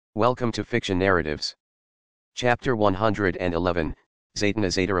Welcome to Fiction Narratives. Chapter 111, Zatanna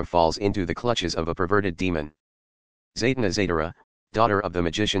Zatara falls into the clutches of a perverted demon. Zatanna Zatara, daughter of the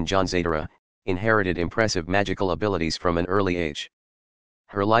magician John Zatara, inherited impressive magical abilities from an early age.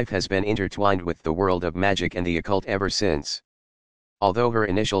 Her life has been intertwined with the world of magic and the occult ever since. Although her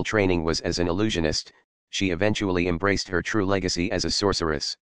initial training was as an illusionist, she eventually embraced her true legacy as a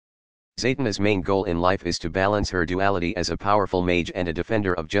sorceress. Zatanna's main goal in life is to balance her duality as a powerful mage and a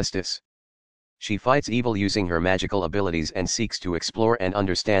defender of justice. She fights evil using her magical abilities and seeks to explore and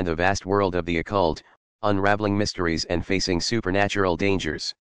understand the vast world of the occult, unraveling mysteries and facing supernatural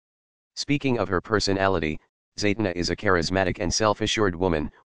dangers. Speaking of her personality, Zatanna is a charismatic and self-assured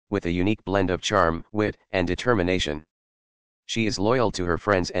woman, with a unique blend of charm, wit, and determination. She is loyal to her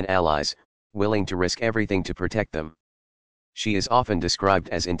friends and allies, willing to risk everything to protect them. She is often described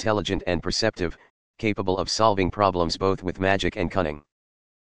as intelligent and perceptive, capable of solving problems both with magic and cunning.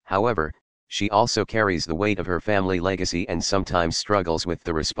 However, she also carries the weight of her family legacy and sometimes struggles with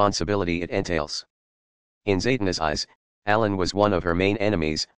the responsibility it entails. In Zatanna's eyes, Alan was one of her main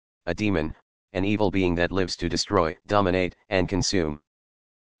enemies, a demon, an evil being that lives to destroy, dominate, and consume.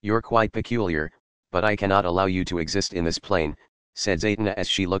 "You're quite peculiar, but I cannot allow you to exist in this plane," said Zatanna as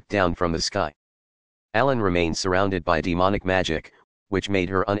she looked down from the sky. Alan remained surrounded by demonic magic, which made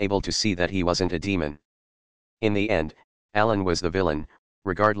her unable to see that he wasn't a demon. In the end, Alan was the villain,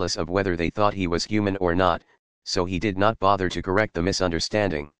 regardless of whether they thought he was human or not, so he did not bother to correct the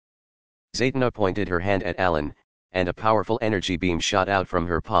misunderstanding. Zatanna pointed her hand at Alan, and a powerful energy beam shot out from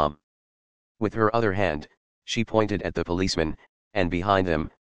her palm. With her other hand, she pointed at the policeman, and behind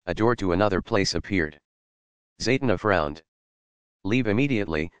them, a door to another place appeared. Zatanna frowned. "Leave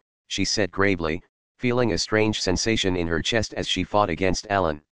immediately," she said gravely, feeling a strange sensation in her chest as she fought against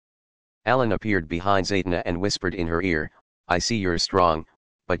Alan. Alan appeared behind Zatanna and whispered in her ear, "I see you're strong,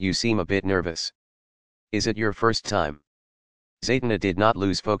 but you seem a bit nervous. Is it your first time?" Zatanna did not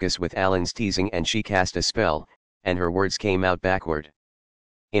lose focus with Alan's teasing and she cast a spell, and her words came out backward.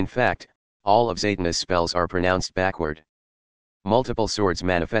 In fact, all of Zatanna's spells are pronounced backward. Multiple swords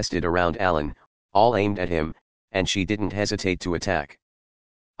manifested around Alan, all aimed at him, and she didn't hesitate to attack.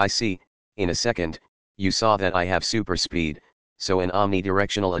 "I see, in a second, you saw that I have super speed, so an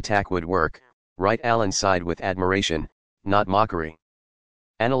omnidirectional attack would work," right? Alan sighed with admiration, not mockery.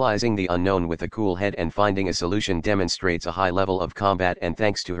 Analyzing the unknown with a cool head and finding a solution demonstrates a high level of combat, and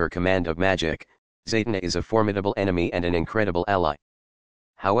thanks to her command of magic, Zatanna is a formidable enemy and an incredible ally.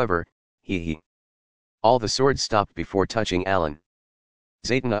 However, all the swords stopped before touching Alan.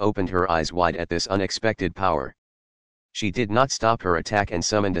 Zatanna opened her eyes wide at this unexpected power. She did not stop her attack and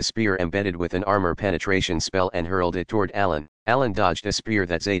summoned a spear embedded with an armor penetration spell and hurled it toward Alan. Alan dodged a spear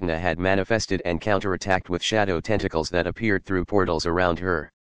that Zatanna had manifested and counterattacked with shadow tentacles that appeared through portals around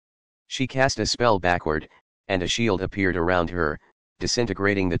her. She cast a spell backward, and a shield appeared around her,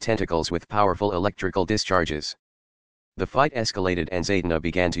 disintegrating the tentacles with powerful electrical discharges. The fight escalated and Zatanna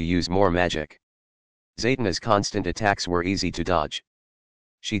began to use more magic. Zatanna's constant attacks were easy to dodge.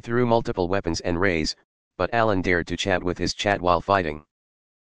 She threw multiple weapons and rays, but Alan dared to chat with his chat while fighting.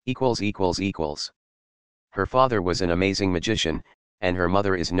 Her father was an amazing magician, and her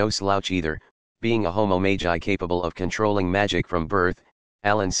mother is no slouch either, being a homo magi capable of controlling magic from birth,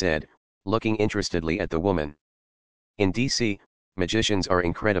 Alan said, looking interestedly at the woman. "In DC, magicians are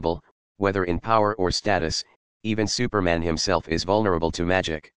incredible, whether in power or status, even Superman himself is vulnerable to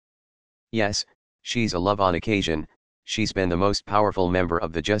magic. Yes, she's a love on occasion, she's been the most powerful member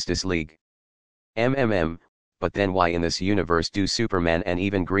of the Justice League. But then why in this universe do Superman and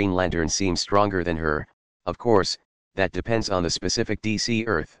even Green Lantern seem stronger than her? Of course, that depends on the specific DC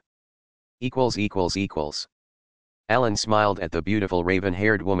Earth. Alan smiled at the beautiful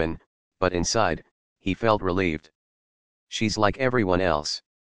raven-haired woman, but inside, he felt relieved. She's like everyone else.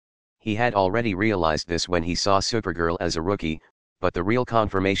 He had already realized this when he saw Supergirl as a rookie, but the real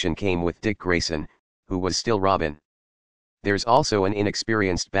confirmation came with Dick Grayson, who was still Robin. There's also an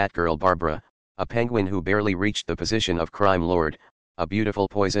inexperienced Batgirl Barbara, a penguin who barely reached the position of crime lord, a beautiful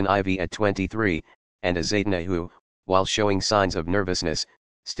Poison Ivy at 23, and a Zatanna who, while showing signs of nervousness,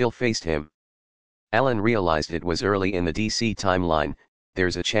 still faced him. Alan realized it was early in the DC timeline.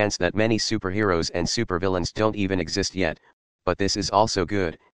 There's a chance that many superheroes and supervillains don't even exist yet, but this is also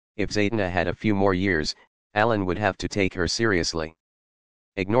good. If Zatanna had a few more years, Alan would have to take her seriously.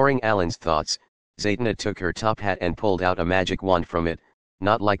 Ignoring Alan's thoughts, Zatanna took her top hat and pulled out a magic wand from it,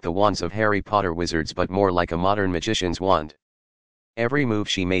 not like the wands of Harry Potter wizards but more like a modern magician's wand. Every move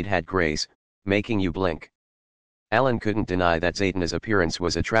she made had grace, making you blink. Alan couldn't deny that Zatanna's appearance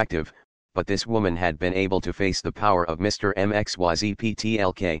was attractive, but this woman had been able to face the power of Mr.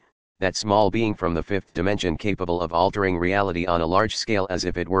 MXYZPTLK, that small being from the fifth dimension capable of altering reality on a large scale as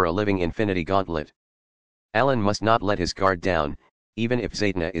if it were a living infinity gauntlet. Alan must not let his guard down, even if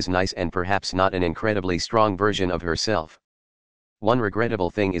Zaydna is nice and perhaps not an incredibly strong version of herself. One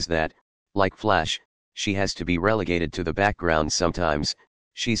regrettable thing is that, like Flash, she has to be relegated to the background sometimes.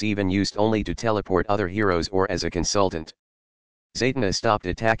 She's even used only to teleport other heroes or as a consultant. Zaydna stopped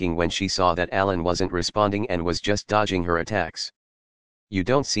attacking when she saw that Alan wasn't responding and was just dodging her attacks. "You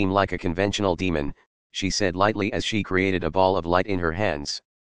don't seem like a conventional demon," she said lightly as she created a ball of light in her hands.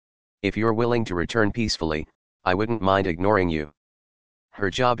 "If you're willing to return peacefully, I wouldn't mind ignoring you. Her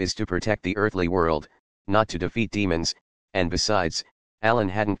job is to protect the earthly world, not to defeat demons, and besides, Alan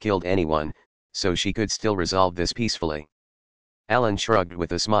hadn't killed anyone, so she could still resolve this peacefully." Alan shrugged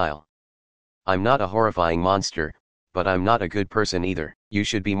with a smile. "I'm not a horrifying monster, but I'm not a good person either. You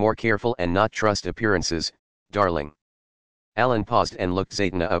should be more careful and not trust appearances, darling." Alan paused and looked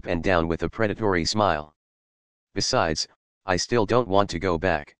Zaydna up and down with a predatory smile. "Besides, I still don't want to go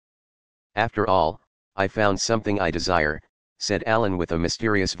back. After all, I found something I desire," said Alan with a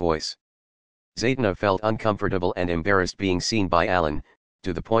mysterious voice. Zaydna felt uncomfortable and embarrassed being seen by Alan,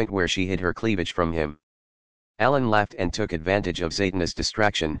 to the point where she hid her cleavage from him. Alan laughed and took advantage of Zaydna's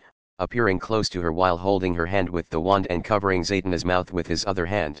distraction, appearing close to her while holding her hand with the wand and covering Zaydna's mouth with his other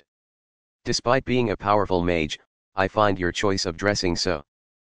hand. "Despite being a powerful mage, I find your choice of dressing so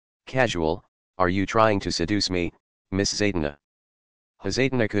casual. Are you trying to seduce me, Miss Zaydna?"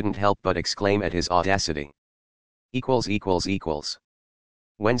 Zaydna couldn't help but exclaim at his audacity.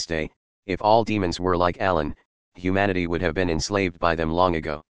 Wednesday, if all demons were like Alan, humanity would have been enslaved by them long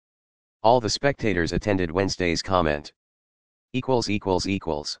ago. All the spectators attended Wednesday's comment.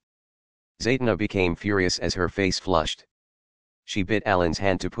 Zaydna became furious as her face flushed. She bit Alan's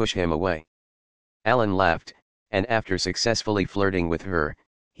hand to push him away. Alan laughed, and after successfully flirting with her,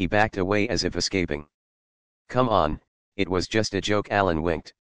 he backed away as if escaping. "Come on, it was just a joke," Alan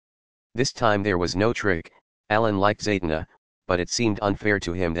winked. This time there was no trick. Alan liked Zaydna, but it seemed unfair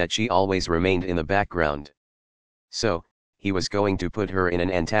to him that she always remained in the background. So, he was going to put her in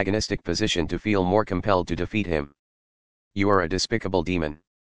an antagonistic position to feel more compelled to defeat him. "You are a despicable demon."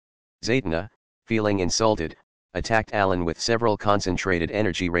 Zaydna, feeling insulted, attacked Alan with several concentrated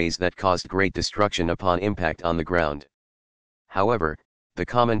energy rays that caused great destruction upon impact on the ground. However, the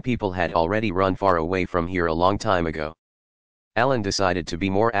common people had already run far away from here a long time ago. Alan decided to be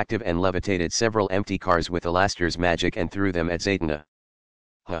more active and levitated several empty cars with Alastair's magic and threw them at Zaydna.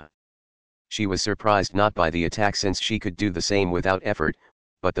 She was surprised not by the attack since she could do the same without effort,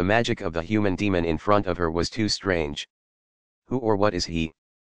 but the magic of the human demon in front of her was too strange. Who or what is he?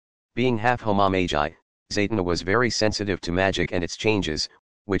 Being half Homamagi, Zaydna was very sensitive to magic and its changes,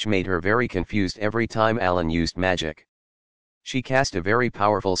 which made her very confused every time Alan used magic. She cast a very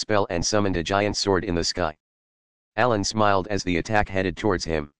powerful spell and summoned a giant sword in the sky. Alan smiled as the attack headed towards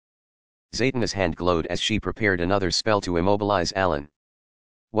him. Zaydna's hand glowed as she prepared another spell to immobilize Alan.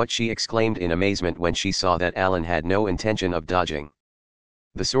 "What?" she exclaimed in amazement when she saw that Alan had no intention of dodging.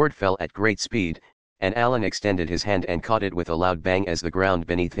 The sword fell at great speed, and Alan extended his hand and caught it with a loud bang as the ground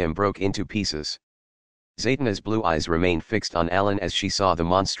beneath him broke into pieces. Zaydna's blue eyes remained fixed on Alan as she saw the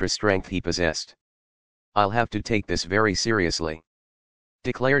monstrous strength he possessed. "I'll have to take this very seriously,"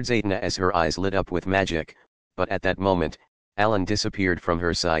 declared Zaydna as her eyes lit up with magic, but at that moment, Alan disappeared from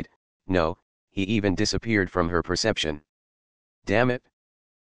her sight. No, he even disappeared from her perception. "Damn it!"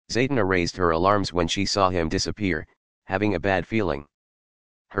 Zaydna raised her alarms when she saw him disappear, having a bad feeling.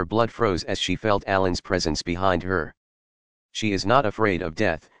 Her blood froze as she felt Alan's presence behind her. She is not afraid of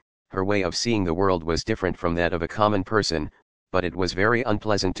death. Her way of seeing the world was different from that of a common person, but it was very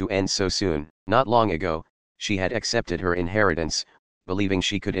unpleasant to end so soon. Not long ago, she had accepted her inheritance, believing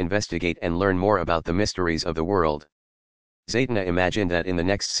she could investigate and learn more about the mysteries of the world. Zaydna imagined that in the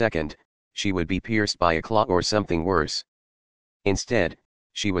next second, she would be pierced by a claw or something worse. Instead,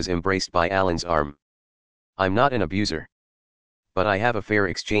 she was embraced by Alan's arm. "I'm not an abuser. But I have a fair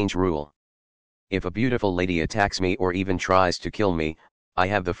exchange rule. If a beautiful lady attacks me or even tries to kill me, I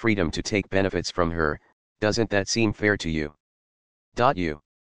have the freedom to take benefits from her. Doesn't that seem fair to you?" You.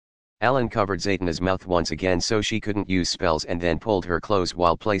 Alan covered Zaydna's mouth once again so she couldn't use spells and then pulled her close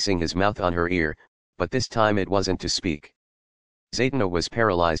while placing his mouth on her ear, but this time it wasn't to speak. Zaydna was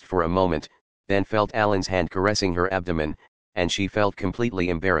paralyzed for a moment, then felt Alan's hand caressing her abdomen, and she felt completely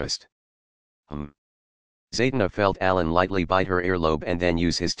embarrassed. Zaydna felt Alan lightly bite her earlobe and then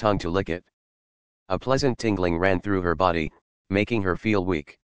use his tongue to lick it. A pleasant tingling ran through her body, making her feel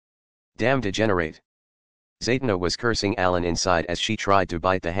weak. "Damn degenerate." Zaydna was cursing Alan inside as she tried to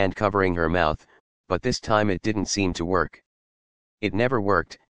bite the hand covering her mouth, but this time it didn't seem to work. It never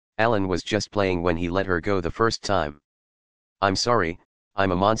worked. Alan was just playing when he let her go the first time. I'm sorry,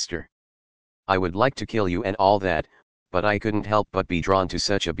 I'm a monster. I would like to kill you and all that, but I couldn't help but be drawn to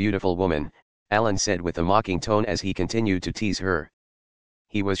such a beautiful woman, Alan said with a mocking tone as he continued to tease her.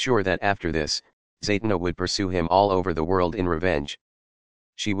 He was sure that after this, Zaydna would pursue him all over the world in revenge.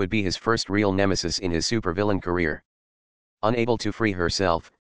 She would be his first real nemesis in his supervillain career. Unable to free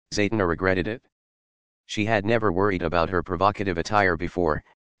herself, Zaydna regretted it. She had never worried about her provocative attire before,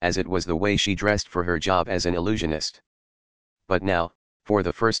 as it was the way she dressed for her job as an illusionist. But now, for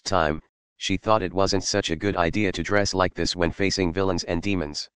the first time, she thought it wasn't such a good idea to dress like this when facing villains and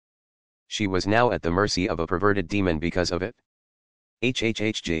demons. She was now at the mercy of a perverted demon because of it.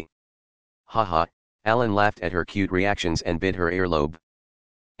 HHHG. Haha, Alan laughed at her cute reactions and bit her earlobe.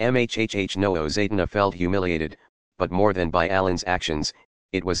 Mhhh no, Zaydna felt humiliated, but more than by Alan's actions,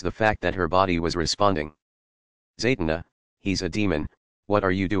 it was the fact that her body was responding. Zaydna, he's a demon, what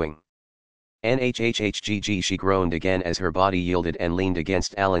are you doing? Nhhhgg, she groaned again as her body yielded and leaned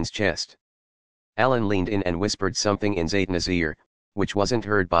against Alan's chest. Alan leaned in and whispered something in Zaydna's ear, which wasn't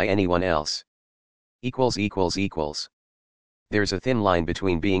heard by anyone else. There's a thin line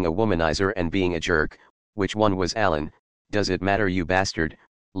between being a womanizer and being a jerk. Which one was Alan? Does it matter, you bastard?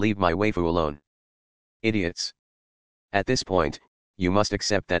 Leave my waifu alone. Idiots. At this point, you must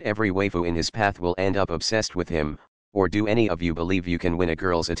accept that every waifu in his path will end up obsessed with him, or do any of you believe you can win a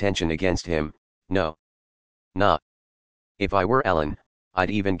girl's attention against him? No. Nah. If I were Alan,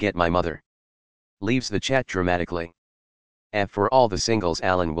 I'd even get my mother. Leaves the chat dramatically. F for all the singles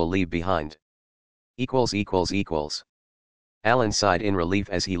Alan will leave behind. Alan sighed in relief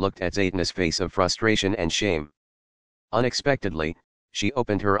as he looked at Zaydna's face of frustration and shame. Unexpectedly, she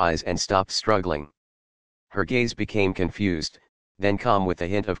opened her eyes and stopped struggling. Her gaze became confused, then calm with a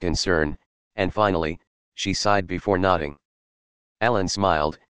hint of concern, and finally, she sighed before nodding. Alan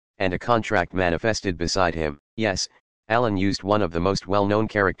smiled, and a contract manifested beside him. Yes, Alan used one of the most well-known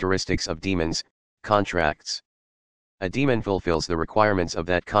characteristics of demons, contracts. A demon fulfills the requirements of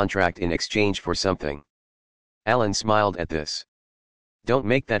that contract in exchange for something. Alan smiled at this. Don't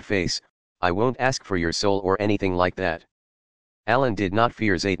make that face, I won't ask for your soul or anything like that. Alan did not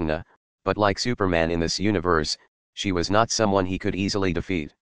fear Zaydna, but like Superman in this universe, she was not someone he could easily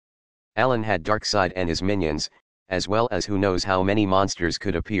defeat. Alan had Darkseid and his minions, as well as who knows how many monsters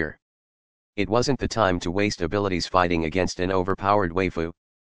could appear. It wasn't the time to waste abilities fighting against an overpowered waifu.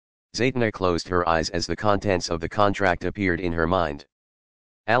 Zaydna closed her eyes as the contents of the contract appeared in her mind.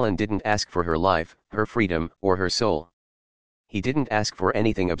 Alan didn't ask for her life, her freedom, or her soul. He didn't ask for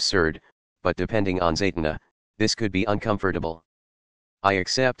anything absurd, but depending on Zaydna, this could be uncomfortable. I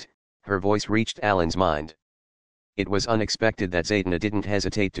accept, her voice reached Alan's mind. It was unexpected that Zaydna didn't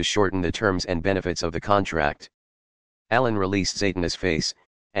hesitate to shorten the terms and benefits of the contract. Alan released Zaydna's face,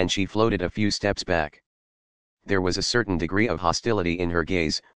 and she floated a few steps back. There was a certain degree of hostility in her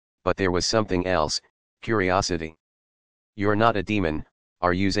gaze, but there was something else, curiosity. You're not a demon,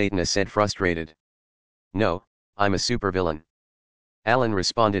 are you? Zaydna said, frustrated. No, I'm a supervillain. Alan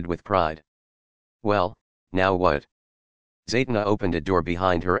responded with pride. Well, now what? Zaydna opened a door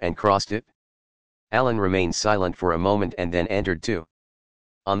behind her and crossed it. Alan remained silent for a moment and then entered too.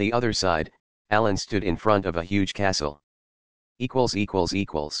 On the other side, Alan stood in front of a huge castle.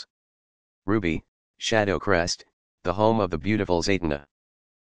 Ruby, Shadow Crest, the home of the beautiful Zaydna.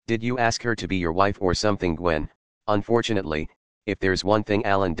 Did you ask her to be your wife or something, Gwen? Unfortunately, if there's one thing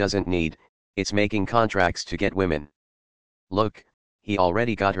Alan doesn't need, it's making contracts to get women. Look, he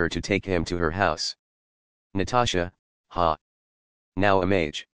already got her to take him to her house. Natasha, ha. Now a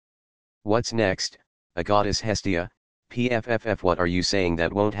mage. What's next, a goddess Hestia? Pfff, what are you saying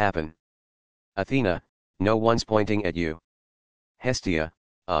that won't happen? Athena, no one's pointing at you. Hestia,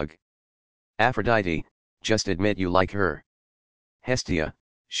 ugh. Aphrodite, just admit you like her. Hestia,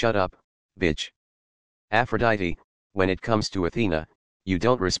 shut up, bitch. Aphrodite, when it comes to Athena, you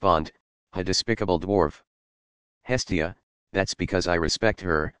don't respond, a despicable dwarf. Hestia, that's because I respect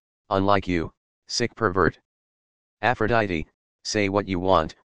her, unlike you, sick pervert. Aphrodite, say what you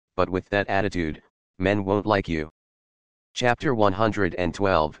want, but with that attitude, men won't like you. Chapter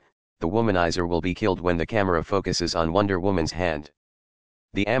 112, The Womanizer will be killed when the camera focuses on Wonder Woman's hand.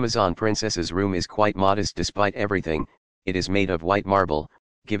 The Amazon princess's room is quite modest despite everything. It is made of white marble,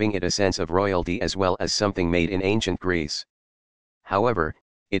 giving it a sense of royalty as well as something made in ancient Greece. However,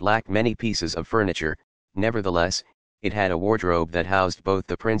 it lacked many pieces of furniture. Nevertheless, it had a wardrobe that housed both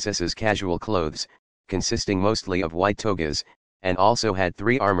the princess's casual clothes, consisting mostly of white togas, and also had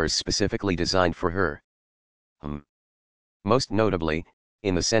 3 armors specifically designed for her. Most notably,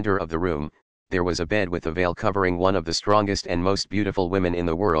 in the center of the room, there was a bed with a veil covering one of the strongest and most beautiful women in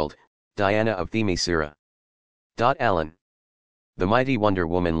the world, Diana of Themyscira. Alan. The mighty Wonder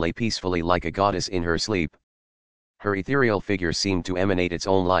Woman lay peacefully like a goddess in her sleep. Her ethereal figure seemed to emanate its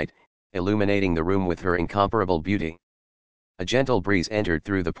own light, illuminating the room with her incomparable beauty. A gentle breeze entered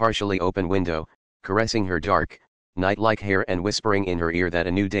through the partially open window, caressing her dark, night-like hair and whispering in her ear that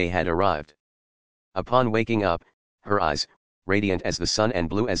a new day had arrived. Upon waking up, her eyes, radiant as the sun and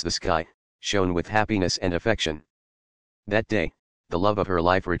blue as the sky, shone with happiness and affection. That day, the love of her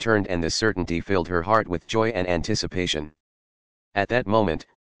life returned and this certainty filled her heart with joy and anticipation. At that moment,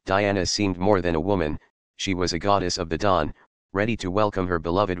 Diana seemed more than a woman, she was a goddess of the dawn, ready to welcome her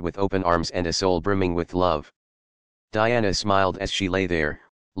beloved with open arms and a soul brimming with love. Diana smiled as she lay there,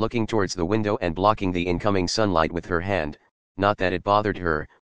 looking towards the window and blocking the incoming sunlight with her hand, not that it bothered her,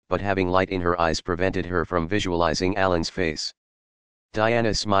 but having light in her eyes prevented her from visualizing Alan's face.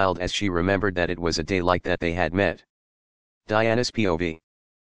 Diana smiled as she remembered that it was a day like that they had met. Diana's POV.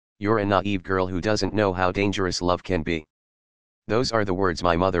 You're a naive girl who doesn't know how dangerous love can be. Those are the words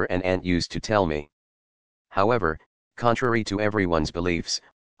my mother and aunt used to tell me. However, contrary to everyone's beliefs,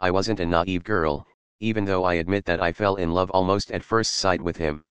 I wasn't a naive girl, even though I admit that I fell in love almost at first sight with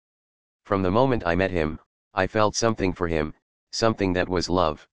him. From the moment I met him, I felt something for him, something that was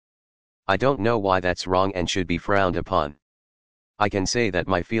love. I don't know why that's wrong and should be frowned upon. I can say that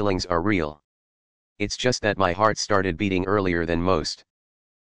my feelings are real. It's just that my heart started beating earlier than most.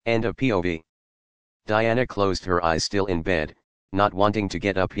 End of POV. Diana closed her eyes still in bed, not wanting to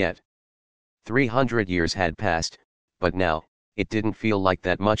get up yet. 300 years had passed, but now, it didn't feel like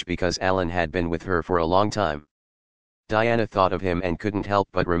that much because Alan had been with her for a long time. Diana thought of him and couldn't help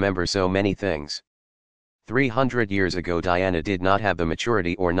but remember so many things. 300 years ago Diana did not have the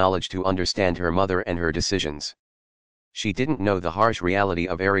maturity or knowledge to understand her mother and her decisions. She didn't know the harsh reality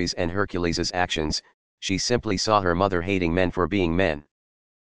of Ares and Hercules' actions, she simply saw her mother hating men for being men.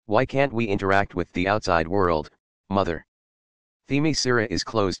 Why can't we interact with the outside world, mother? Themyscira is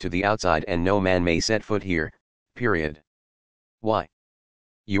closed to the outside and no man may set foot here, period. Why?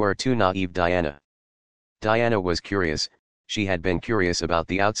 You are too naive, Diana. Diana was curious, she had been curious about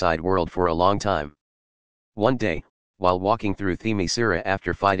the outside world for a long time. One day, while walking through Themyscira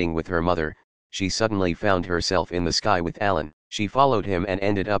after fighting with her mother, she suddenly found herself in the sky with Alan. She followed him and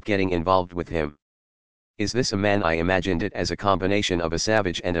ended up getting involved with him. Is this a man? I imagined it as a combination of a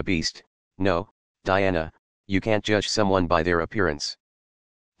savage and a beast. No, Diana, you can't judge someone by their appearance.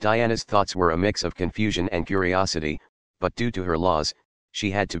 Diana's thoughts were a mix of confusion and curiosity, but due to her laws, she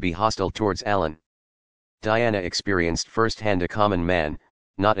had to be hostile towards Alan. Diana experienced firsthand a common man,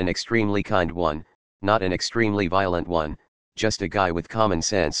 not an extremely kind one, not an extremely violent one, just a guy with common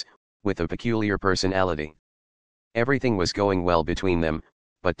sense, with a peculiar personality. Everything was going well between them,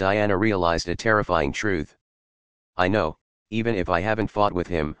 but Diana realized a terrifying truth. I know, even if I haven't fought with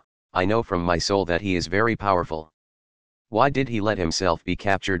him, I know from my soul that he is very powerful. Why did he let himself be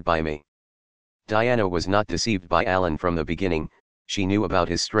captured by me? Diana was not deceived by Alan from the beginning, she knew about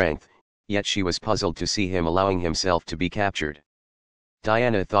his strength, yet she was puzzled to see him allowing himself to be captured.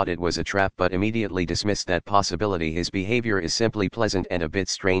 Diana thought it was a trap but immediately dismissed that possibility. His behavior is simply pleasant and a bit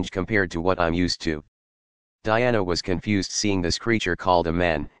strange compared to what I'm used to. Diana was confused seeing this creature called a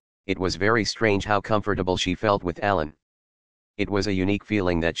man, it was very strange how comfortable she felt with Alan. It was a unique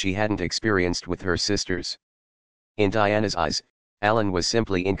feeling that she hadn't experienced with her sisters. In Diana's eyes, Alan was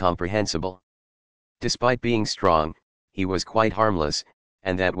simply incomprehensible. Despite being strong, he was quite harmless,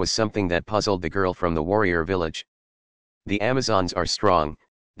 and that was something that puzzled the girl from the warrior village. The Amazons are strong,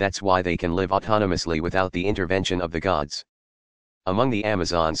 that's why they can live autonomously without the intervention of the gods. Among the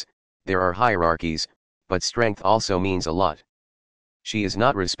Amazons, there are hierarchies, but strength also means a lot. She is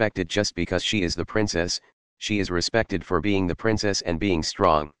not respected just because she is the princess, she is respected for being the princess and being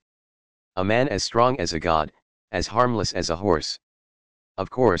strong. A man as strong as a god, as harmless as a horse.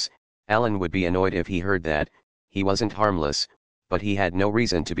 Of course, Alan would be annoyed if he heard that, he wasn't harmless, but he had no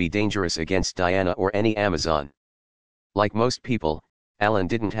reason to be dangerous against Diana or any Amazon. Like most people, Alan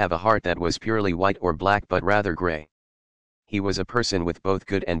didn't have a heart that was purely white or black but rather gray. He was a person with both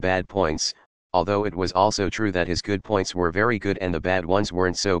good and bad points, although it was also true that his good points were very good and the bad ones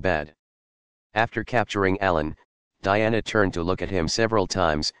weren't so bad. After capturing Alan, Diana turned to look at him several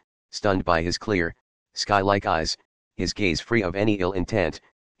times, stunned by his clear, sky-like eyes, his gaze free of any ill intent,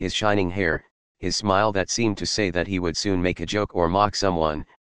 his shining hair, his smile that seemed to say that he would soon make a joke or mock someone,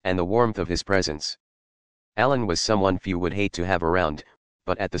 and the warmth of his presence. Alan was someone few would hate to have around,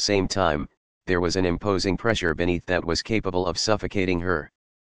 but at the same time, there was an imposing pressure beneath that was capable of suffocating her.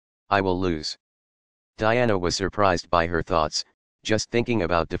 I will lose. Diana was surprised by her thoughts, just thinking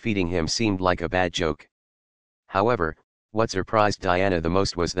about defeating him seemed like a bad joke. However, what surprised Diana the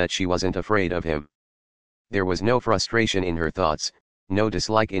most was that she wasn't afraid of him. There was no frustration in her thoughts, no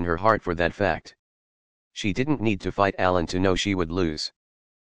dislike in her heart for that fact. She didn't need to fight Alan to know she would lose.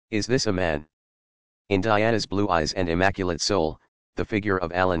 Is this a man? In Diana's blue eyes and immaculate soul, the figure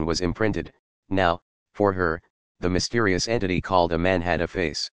of Alan was imprinted. Now, for her, the mysterious entity called a man had a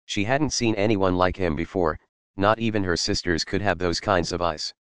face. She hadn't seen anyone like him before, not even her sisters could have those kinds of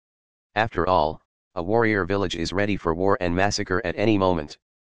eyes. After all, a warrior village is ready for war and massacre at any moment.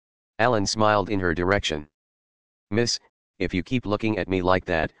 Alan smiled in her direction. Miss, if you keep looking at me like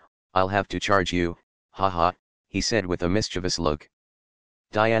that, I'll have to charge you, haha, he said with a mischievous look.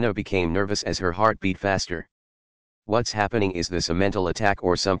 Diana became nervous as her heart beat faster. What's happening? Is this a mental attack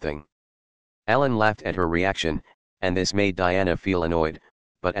or something? Alan laughed at her reaction, and this made Diana feel annoyed,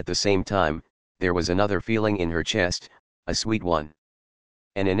 but at the same time, there was another feeling in her chest, a sweet one.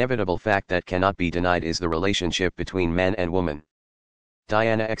 An inevitable fact that cannot be denied is the relationship between man and woman.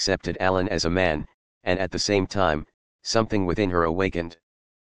 Diana accepted Alan as a man, and at the same time, something within her awakened.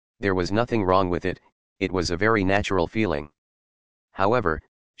 There was nothing wrong with it, it was a very natural feeling. However,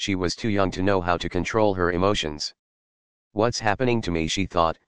 she was too young to know how to control her emotions. What's happening to me, she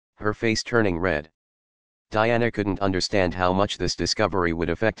thought, her face turning red. Diana couldn't understand how much this discovery would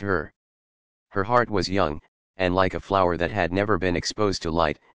affect her. Her heart was young, and like a flower that had never been exposed to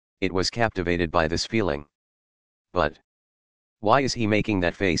light, it was captivated by this feeling. But why is he making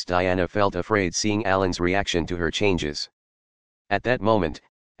that face? Diana felt afraid seeing Alan's reaction to her changes. At that moment,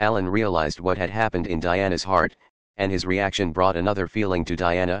 Alan realized what had happened in Diana's heart, and his reaction brought another feeling to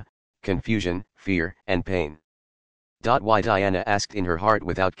Diana, confusion, fear, and pain. Why? Diana asked in her heart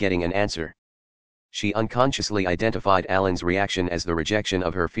without getting an answer. She unconsciously identified Alan's reaction as the rejection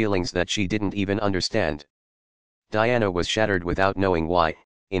of her feelings that she didn't even understand. Diana was shattered without knowing why.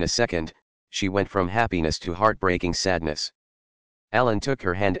 In a second, she went from happiness to heartbreaking sadness. Alan took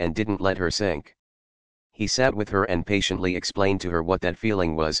her hand and didn't let her sink. He sat with her and patiently explained to her what that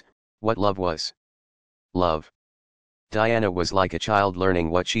feeling was, what love was. Love. Diana was like a child learning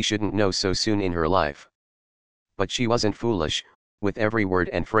what she shouldn't know so soon in her life. But she wasn't foolish. With every word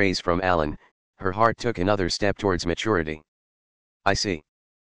and phrase from Alan, her heart took another step towards maturity. I see.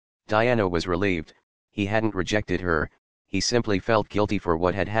 Diana was relieved. He hadn't rejected her, he simply felt guilty for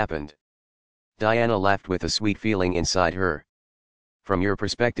what had happened. Diana laughed with a sweet feeling inside her. From your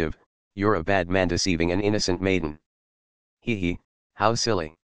perspective, you're a bad man deceiving an innocent maiden. Hee hee, how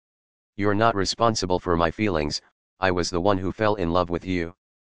silly. You're not responsible for my feelings, I was the one who fell in love with you.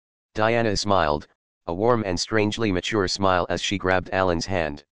 Diana smiled, a warm and strangely mature smile as she grabbed Alan's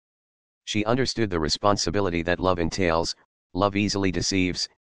hand. She understood the responsibility that love entails. Love easily deceives,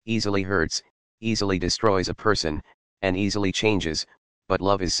 easily hurts, easily destroys a person, and easily changes, but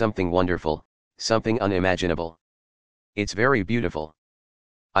love is something wonderful, something unimaginable. It's very beautiful.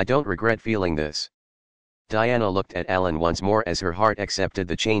 I don't regret feeling this. Diana looked at Alan once more as her heart accepted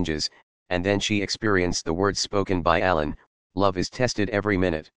the changes, and then she experienced the words spoken by Alan, love is tested every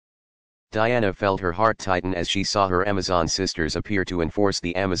minute. Diana felt her heart tighten as she saw her Amazon sisters appear to enforce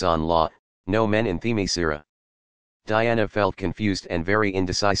the Amazon law, no men in Themisira. Diana felt confused and very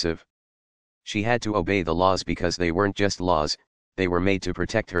indecisive. She had to obey the laws because they weren't just laws, they were made to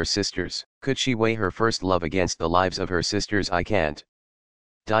protect her sisters. Could she weigh her first love against the lives of her sisters? I can't.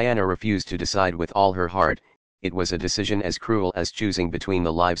 Diana refused to decide with all her heart, it was a decision as cruel as choosing between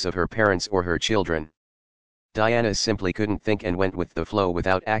the lives of her parents or her children. Diana simply couldn't think and went with the flow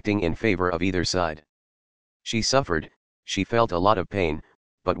without acting in favor of either side. She suffered, she felt a lot of pain,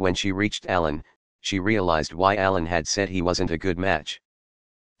 but when she reached Alan, she realized why Alan had said he wasn't a good match.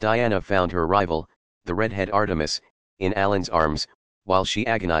 Diana found her rival, the redhead Artemis, in Alan's arms. While she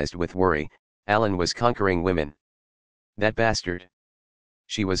agonized with worry, Alan was conquering women. That bastard.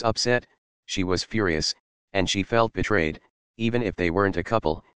 She was upset, she was furious, and she felt betrayed. Even if they weren't a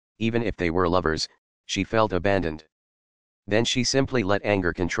couple, even if they were lovers, she felt abandoned. Then she simply let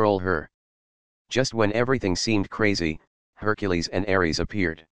anger control her. Just when everything seemed crazy, Hercules and Ares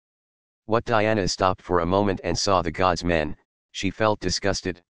appeared. What? Diana stopped for a moment and saw the gods' men. She felt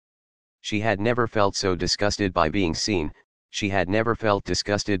disgusted. She had never felt so disgusted by being seen, she had never felt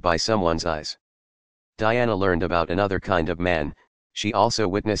disgusted by someone's eyes. Diana learned about another kind of man. She also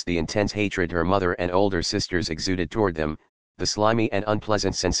witnessed the intense hatred her mother and older sisters exuded toward them, the slimy and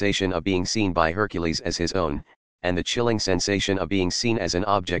unpleasant sensation of being seen by Hercules as his own, and the chilling sensation of being seen as an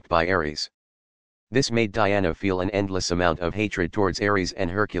object by Ares. This made Diana feel an endless amount of hatred towards Ares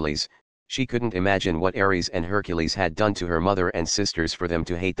and Hercules. She couldn't imagine what Ares and Hercules had done to her mother and sisters for them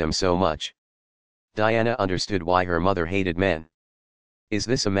to hate them so much. Diana understood why her mother hated men. Is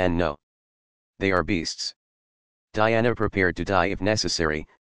this a man? No. They are beasts. Diana prepared to die if necessary,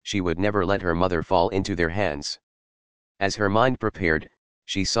 she would never let her mother fall into their hands. As her mind prepared,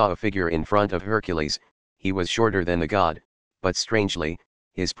 she saw a figure in front of Hercules. He was shorter than the god, but strangely,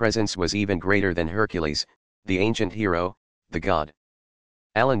 his presence was even greater than Hercules, the ancient hero, the god.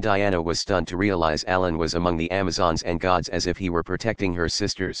 Diana was stunned to realize Alan was among the Amazons and gods, as if he were protecting her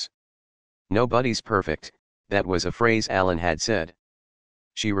sisters. Nobody's perfect, that was a phrase Alan had said.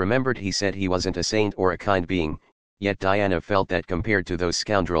 She remembered he said he wasn't a saint or a kind being, yet Diana felt that compared to those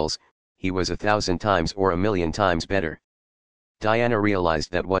scoundrels, he was 1,000 times or 1,000,000 times better. Diana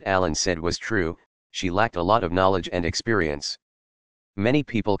realized that what Alan said was true, she lacked a lot of knowledge and experience. Many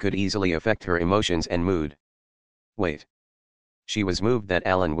people could easily affect her emotions and mood. Wait. She was moved that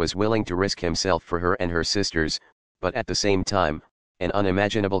Alan was willing to risk himself for her and her sisters, but at the same time, an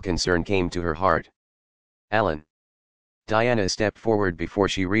unimaginable concern came to her heart. Alan. Diana stepped forward before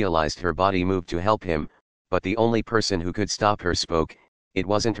she realized her body moved to help him, but the only person who could stop her spoke. It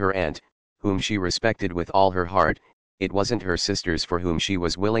wasn't her aunt, whom she respected with all her heart, it wasn't her sisters for whom she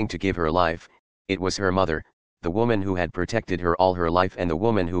was willing to give her life, it was her mother, the woman who had protected her all her life and the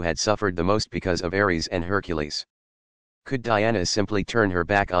woman who had suffered the most because of Ares and Hercules. Could Diana simply turn her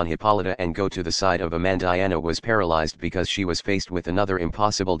back on Hippolyta and go to the side of a man? Diana was paralyzed because she was faced with another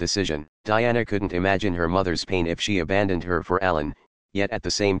impossible decision. Diana couldn't imagine her mother's pain if she abandoned her for Alan, yet at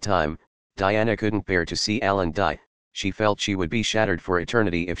the same time, Diana couldn't bear to see Alan die. She felt she would be shattered for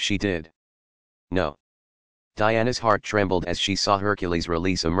eternity if she did. No. Diana's heart trembled as she saw Hercules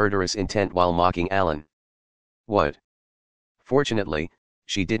release a murderous intent while mocking Alan. What? Fortunately,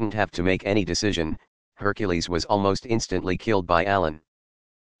 she didn't have to make any decision. Hercules was almost instantly killed by Alan.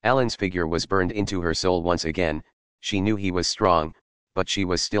 Alan's figure was burned into her soul once again. She knew he was strong, but she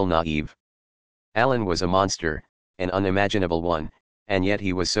was still naive. Alan was a monster, an unimaginable one, and yet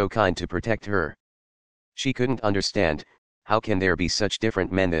he was so kind to protect her. She couldn't understand, how can there be such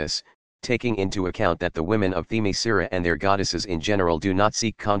different men? This, taking into account that the women of Themyscira and their goddesses in general do not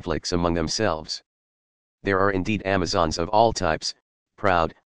seek conflicts among themselves. There are indeed Amazons of all types,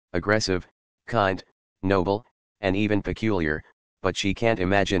 proud, aggressive, kind, noble, and even peculiar, but she can't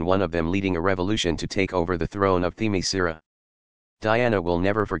imagine one of them leading a revolution to take over the throne of Themyscira. Diana will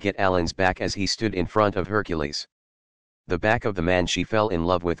never forget Alan's back as he stood in front of Hercules. The back of the man she fell in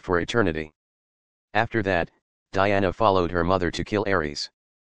love with for eternity. After that, Diana followed her mother to kill Ares.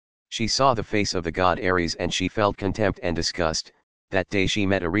 She saw the face of the god Ares and she felt contempt and disgust. That day she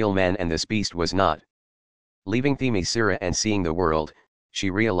met a real man and this beast was not. Leaving Themyscira and seeing the world, she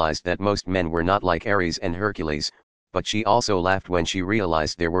realized that most men were not like Ares and Hercules, but she also laughed when she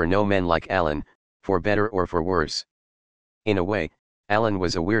realized there were no men like Alan, for better or for worse. In a way, Alan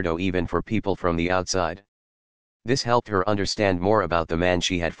was a weirdo even for people from the outside. This helped her understand more about the man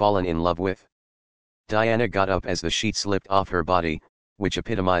she had fallen in love with. Diana got up as the sheet slipped off her body, which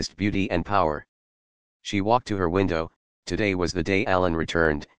epitomized beauty and power. She walked to her window. Today was the day Alan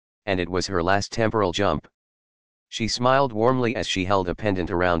returned, and it was her last temporal jump. She smiled warmly as she held a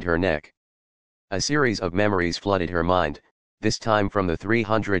pendant around her neck. A series of memories flooded her mind, this time from the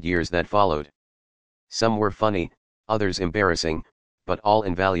 300 years that followed. Some were funny, others embarrassing, but all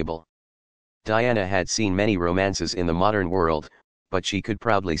invaluable. Diana had seen many romances in the modern world, but she could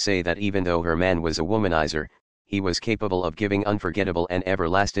proudly say that even though her man was a womanizer, he was capable of giving unforgettable and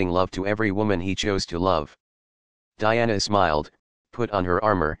everlasting love to every woman he chose to love. Diana smiled, put on her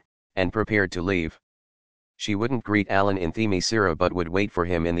armor, and prepared to leave. She wouldn't greet Alan in Themyscira but would wait for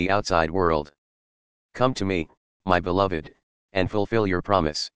him in the outside world. Come to me, my beloved, and fulfill your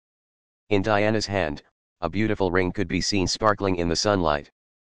promise. In Diana's hand, a beautiful ring could be seen sparkling in the sunlight.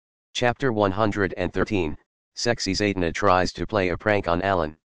 Chapter 113, Sexy Zatanna tries to play a prank on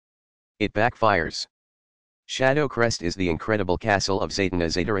Alan. It backfires. Shadow Crest is the incredible castle of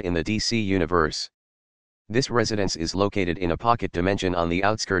Zatanna in the DC universe. This residence is located in a pocket dimension on the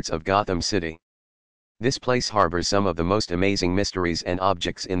outskirts of Gotham City. This place harbors some of the most amazing mysteries and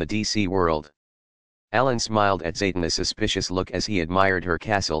objects in the DC world. Alan smiled at Zatanna's suspicious look as he admired her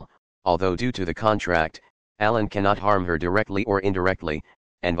castle, although due to the contract, Alan cannot harm her directly or indirectly,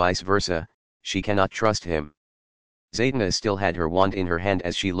 and vice versa, she cannot trust him. Zatanna still had her wand in her hand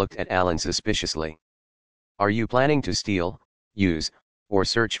as she looked at Alan suspiciously. Are you planning to steal, use, or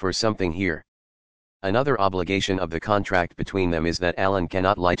search for something here? Another obligation of the contract between them is that Alan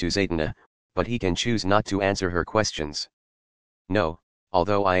cannot lie to Zatanna, but he can choose not to answer her questions. No,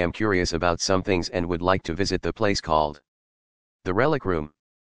 although I am curious about some things and would like to visit the place called the Relic Room.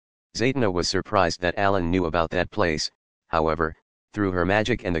 Zatanna was surprised that Alan knew about that place. However, through her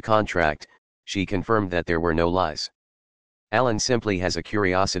magic and the contract, She confirmed that there were no lies. Alan simply has a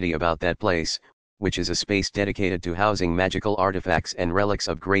curiosity about that place, which is a space dedicated to housing magical artifacts and relics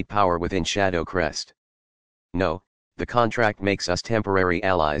of great power within Shadow Crest. No, the contract makes us temporary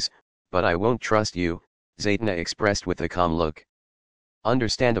allies, but I won't trust you, Zaydna expressed with a calm look.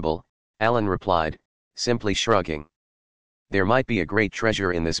 Understandable, Alan replied, simply shrugging. There might be a great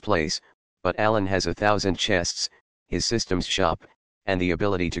treasure in this place, but Alan has 1,000 chests, his systems shop, and the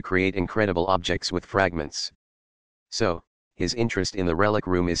ability to create incredible objects with fragments. So, his interest in the relic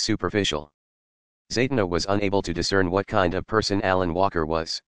room is superficial. Zaydna was unable to discern what kind of person Alan Walker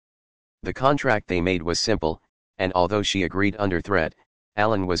was. The contract they made was simple, and although she agreed under threat,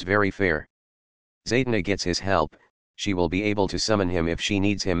 Alan was very fair. Zaydna gets his help, she will be able to summon him if she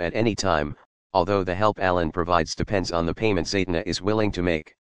needs him at any time, although the help Alan provides depends on the payment Zaydna is willing to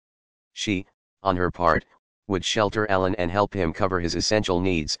make. She, on her part, would shelter Alan and help him cover his essential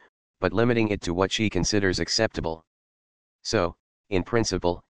needs, but limiting it to what she considers acceptable. So, in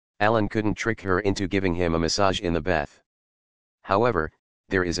principle, Alan couldn't trick her into giving him a massage in the bath. However,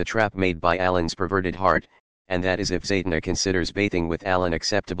 there is a trap made by Alan's perverted heart, and that is if Zaydna considers bathing with Alan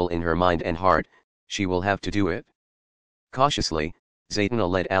acceptable in her mind and heart, she will have to do it. Cautiously, Zaydna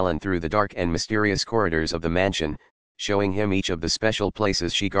led Alan through the dark and mysterious corridors of the mansion, showing him each of the special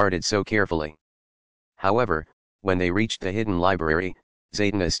places she guarded so carefully. However, when they reached the hidden library,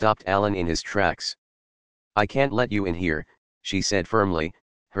 Zaydna stopped Alan in his tracks. "I can't let you in here," she said firmly,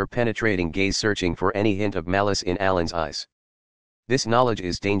 her penetrating gaze searching for any hint of malice in Alan's eyes. "This knowledge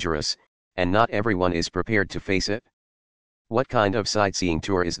is dangerous, and not everyone is prepared to face it. What kind of sightseeing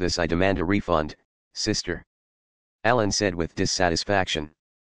tour is this? I demand a refund, sister," Alan said with dissatisfaction.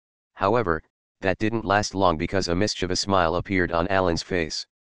 However, that didn't last long because a mischievous smile appeared on Alan's face.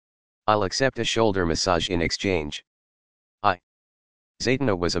 "I'll accept a shoulder massage in exchange."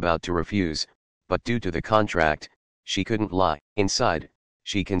 Zaydna was about to refuse, but due to the contract, she couldn't lie. Inside,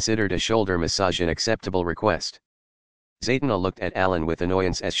 she considered a shoulder massage an acceptable request. Zaydna looked at Alan with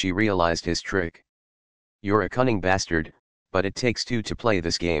annoyance as she realized his trick. "You're a cunning bastard, but it takes two to play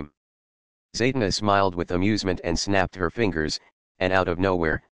this game." Zaydna smiled with amusement and snapped her fingers, and out of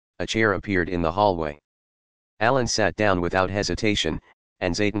nowhere, a chair appeared in the hallway. Alan sat down without hesitation,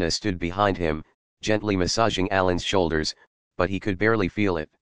 and Zaydna stood behind him, gently massaging Alan's shoulders, but he could barely feel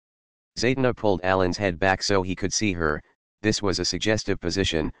it. Zaydna pulled Alan's head back so he could see her. This was a suggestive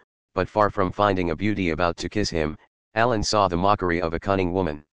position, but far from finding a beauty about to kiss him, Alan saw the mockery of a cunning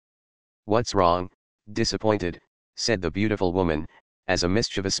woman. "What's wrong, disappointed?" said the beautiful woman, as a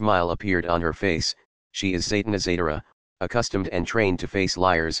mischievous smile appeared on her face. She is Zaydna Zaydra, accustomed and trained to face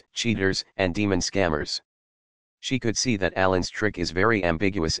liars, cheaters, and demon scammers. She could see that Alan's trick is very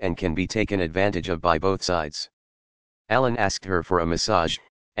ambiguous and can be taken advantage of by both sides. Alan asked her for a massage,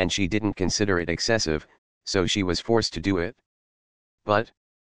 and she didn't consider it excessive, so she was forced to do it. But,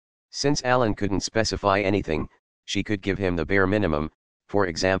 since Alan couldn't specify anything, she could give him the bare minimum, for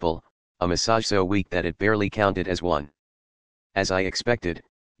example, a massage so weak that it barely counted as one. "As I expected,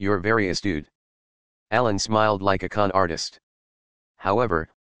 you're very astute." Alan smiled like a con artist. "However,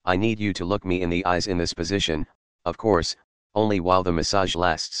 I need you to look me in the eyes in this position, of course, only while the massage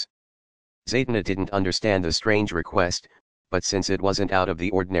lasts." Zaydna didn't understand the strange request, but since it wasn't out of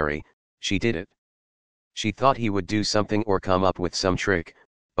the ordinary, she did it. She thought he would do something or come up with some trick,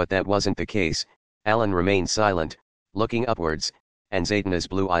 but that wasn't the case. Alan remained silent, looking upwards, and Zaydna's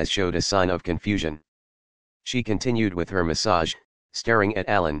blue eyes showed a sign of confusion. She continued with her massage, staring at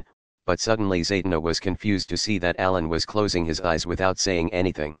Alan, but suddenly Zaydna was confused to see that Alan was closing his eyes without saying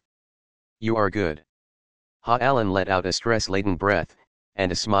anything. "You are good." Alan let out a stress-laden breath,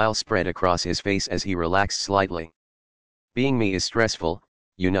 and a smile spread across his face as he relaxed slightly. "Being me is stressful,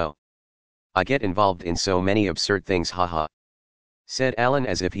 you know. I get involved in so many absurd things, said Alan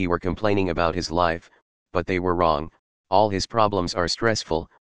as if he were complaining about his life, but they were wrong. All his problems are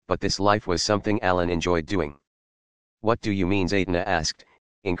stressful, but this life was something Alan enjoyed doing. "What do you mean?" Zaydna asked,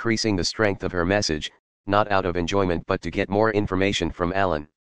 increasing the strength of her message, not out of enjoyment but to get more information from Alan.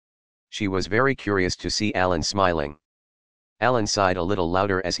 She was very curious to see Alan smiling. Alan sighed a little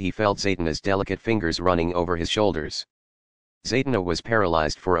louder as he felt Zaydna's delicate fingers running over his shoulders. Zaydna was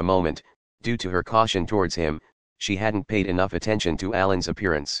paralyzed for a moment. Due to her caution towards him, she hadn't paid enough attention to Alan's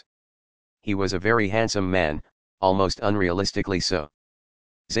appearance. He was a very handsome man, almost unrealistically so.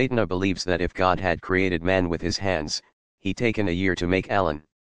 Zaydna believes that if God had created man with his hands, he'd taken a year to make Alan.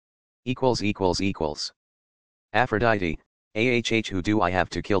 Aphrodite, who do I have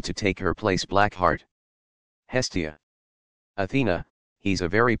to kill to take her place? Blackheart. Hestia. Athena, he's a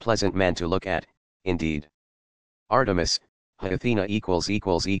very pleasant man to look at, indeed. Artemis, Athena .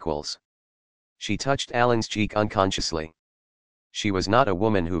 She touched Alan's cheek unconsciously. She was not a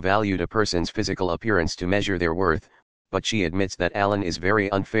woman who valued a person's physical appearance to measure their worth, but she admits that Alan is very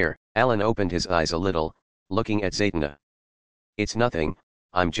unfair. Alan opened his eyes a little, looking at Zaydna. It's nothing,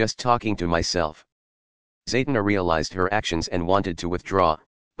 I'm just talking to myself. Zaydna realized her actions and wanted to withdraw,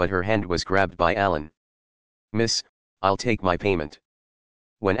 but her hand was grabbed by Alan. Miss, I'll take my payment.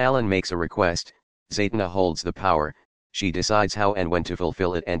 When Alan makes a request, Zaydna holds the power, she decides how and when to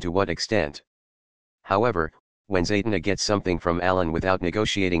fulfill it and to what extent. However, when Zaydna gets something from Alan without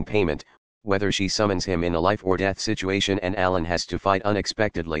negotiating payment, whether she summons him in a life or death situation and Alan has to fight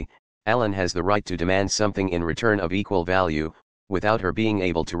unexpectedly, Alan has the right to demand something in return of equal value, without her being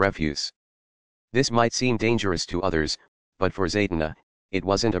able to refuse. This might seem dangerous to others, but for Zaydna, it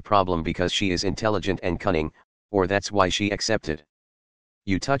wasn't a problem because she is intelligent and cunning, or that's why she accepted.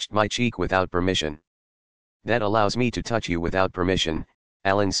 You touched my cheek without permission. That allows me to touch you without permission.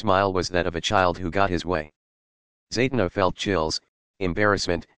 Alan's smile was that of a child who got his way. Zaydna felt chills,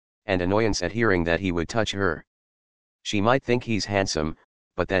 embarrassment, and annoyance at hearing that he would touch her. She might think he's handsome,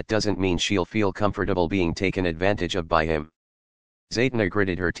 but that doesn't mean she'll feel comfortable being taken advantage of by him. Zaydna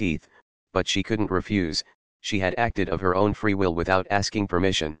gritted her teeth, but she couldn't refuse. She had acted of her own free will without asking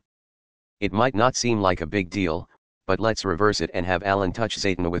permission. It might not seem like a big deal, but let's reverse it and have Alan touch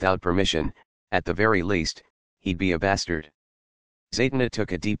Zaydna without permission. At the very least, he'd be a bastard. Zaydna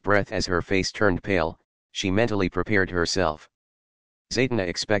took a deep breath as her face turned pale. She mentally prepared herself. Zaydna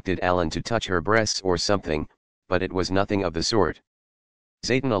expected Alan to touch her breasts or something, but it was nothing of the sort.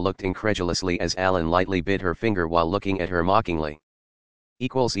 Zaydna looked incredulously as Alan lightly bit her finger while looking at her mockingly.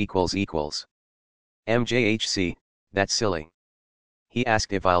 MJHC, that's silly. He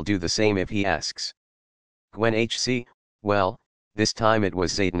asked if I'll do the same if he asks. Gwen HC, well, this time it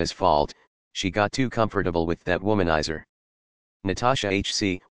was Zaydna's fault, she got too comfortable with that womanizer. Natasha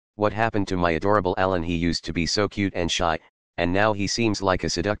HC, what happened to my adorable Alan? He used to be so cute and shy, and now he seems like a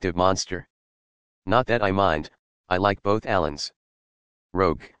seductive monster. Not that I mind, I like both Alans.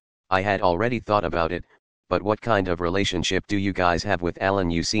 Rogue, I had already thought about it, but what kind of relationship do you guys have with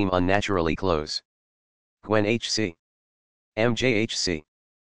Alan? You seem unnaturally close. Gwen HC. MJHC.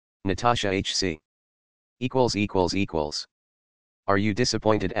 Natasha HC. Are you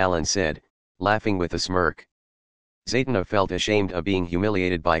disappointed? Alan said, laughing with a smirk. Zaydna felt ashamed of being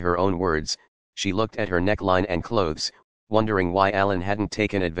humiliated by her own words. She looked at her neckline and clothes, wondering why Alan hadn't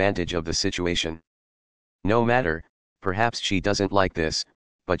taken advantage of the situation. No matter, perhaps she doesn't like this,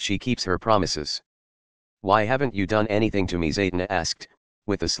 but she keeps her promises. Why haven't you done anything to me? Zaydna asked,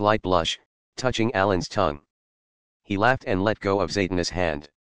 with a slight blush, touching Alan's tongue. He laughed and let go of Zaydna's hand.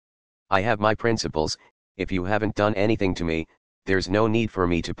 I have my principles. If you haven't done anything to me, there's no need for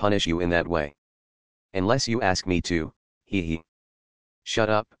me to punish you in that way. Unless you ask me to, hee. Shut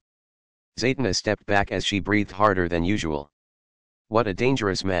up. Zaydna stepped back as she breathed harder than usual. What a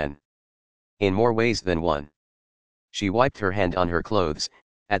dangerous man. In more ways than one. She wiped her hand on her clothes,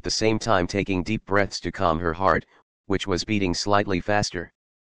 at the same time taking deep breaths to calm her heart, which was beating slightly faster.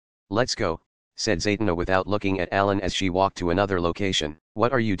 Let's go, said Zaydna without looking at Alan as she walked to another location.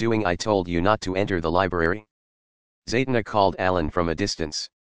 What are you doing? I told you not to enter the library. Zaydna called Alan from a distance.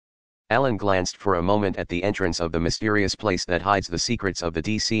 Alan glanced for a moment at the entrance of the mysterious place that hides the secrets of the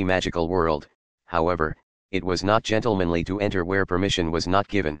DC magical world. However, it was not gentlemanly to enter where permission was not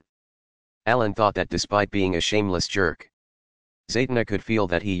given. Alan thought that despite being a shameless jerk, Zaydna could feel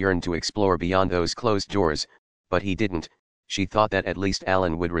that he yearned to explore beyond those closed doors, but he didn't. She thought that at least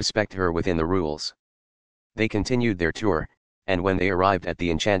Alan would respect her within the rules. They continued their tour, and when they arrived at the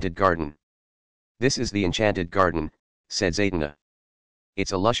Enchanted Garden. This is the Enchanted Garden, said Zaydna.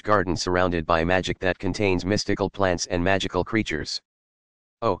 It's a lush garden surrounded by magic that contains mystical plants and magical creatures.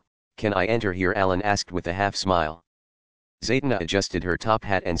 Oh, can I enter here? Alan asked with a half smile. Zaydna adjusted her top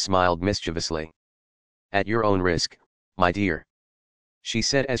hat and smiled mischievously. At your own risk, my dear, she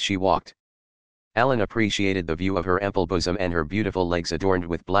said as she walked. Alan appreciated the view of her ample bosom and her beautiful legs adorned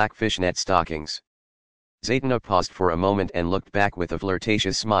with black fishnet stockings. Zaydna paused for a moment and looked back with a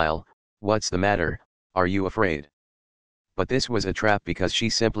flirtatious smile. What's the matter, are you afraid? But this was a trap because she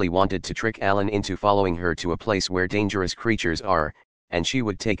simply wanted to trick Alan into following her to a place where dangerous creatures are, and she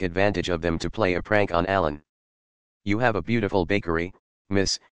would take advantage of them to play a prank on Alan. You have a beautiful bakery,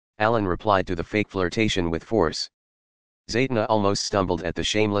 miss, Alan replied to the fake flirtation with force. Zaydna almost stumbled at the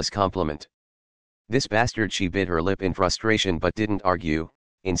shameless compliment. This bastard! She bit her lip in frustration but didn't argue.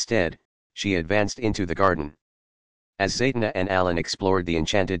 Instead, she advanced into the garden. As Zaydna and Alan explored the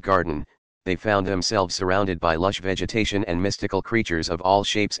Enchanted Garden, they found themselves surrounded by lush vegetation and mystical creatures of all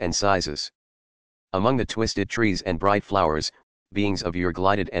shapes and sizes. Among the twisted trees and bright flowers, beings of yore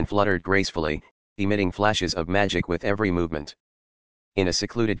glided and fluttered gracefully, emitting flashes of magic with every movement. In a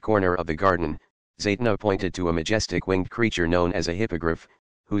secluded corner of the garden, Zaydna pointed to a majestic winged creature known as a hippogriff,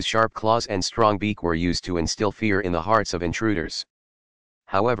 whose sharp claws and strong beak were used to instill fear in the hearts of intruders.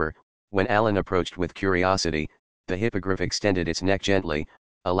 However, when Alan approached with curiosity, the hippogriff extended its neck gently,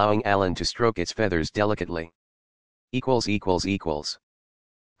 allowing Alan to stroke its feathers delicately.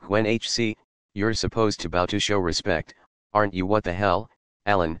 When HC, you're supposed to bow to show respect, aren't you? What the hell,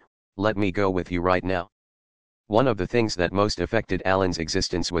 Alan, let me go with you right now. One of the things that most affected Alan's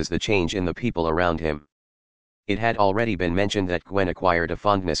existence was the change in the people around him. It had already been mentioned that Gwen acquired a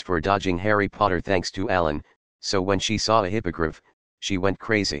fondness for dodging Harry Potter thanks to Alan, so when she saw a hippogriff, she went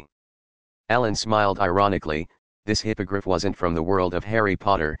crazy. Alan smiled ironically. This hippogriff wasn't from the world of Harry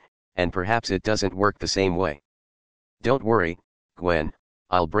Potter, and perhaps it doesn't work the same way. Don't worry, Gwen,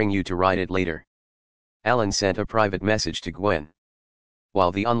 I'll bring you to ride it later. Alan sent a private message to Gwen.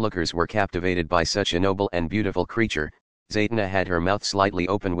 While the onlookers were captivated by such a noble and beautiful creature, Zaydna had her mouth slightly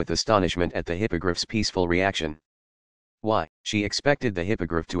open with astonishment at the hippogriff's peaceful reaction. Why? She expected the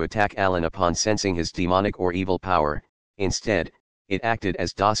hippogriff to attack Alan upon sensing his demonic or evil power. Instead, it acted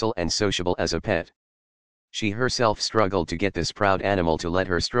as docile and sociable as a pet. She herself struggled to get this proud animal to let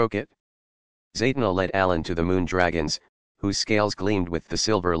her stroke it. Zaydna led Alan to the moon dragons, whose scales gleamed with the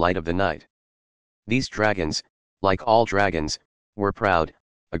silver light of the night. These dragons, like all dragons, were proud,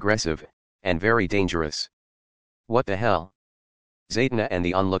 aggressive, and very dangerous. What the hell? Zaydna and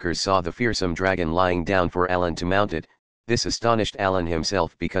the onlookers saw the fearsome dragon lying down for Alan to mount it. This astonished Alan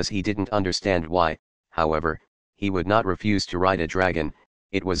himself because he didn't understand why. However, he would not refuse to ride a dragon.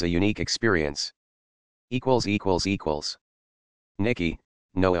 It was a unique experience. Nikki,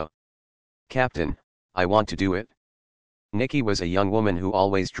 Noah. Captain, I want to do it. Nikki was a young woman who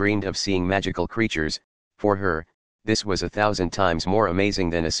always dreamed of seeing magical creatures. For her, this was 1,000 times more amazing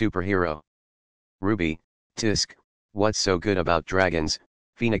than a superhero. Ruby, Tisk, what's so good about dragons?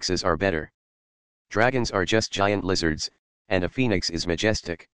 Phoenixes are better. Dragons are just giant lizards, and a phoenix is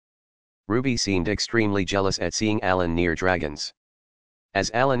majestic. Ruby seemed extremely jealous at seeing Alan near dragons. As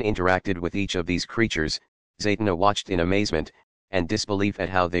Alan interacted with each of these creatures, Zaydna watched in amazement and disbelief at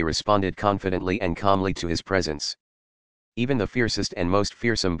how they responded confidently and calmly to his presence. Even the fiercest and most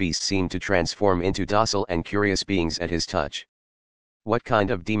fearsome beast seemed to transform into docile and curious beings at his touch. What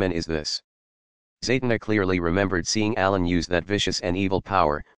kind of demon is this? Zaydna clearly remembered seeing Alan use that vicious and evil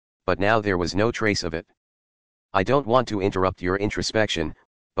power, but now there was no trace of it. I don't want to interrupt your introspection,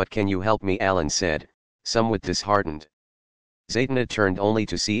 but can you help me? Alan said, somewhat disheartened. Zaydna turned only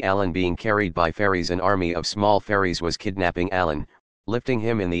to see Alan being carried by fairies. An army of small fairies was kidnapping Alan, lifting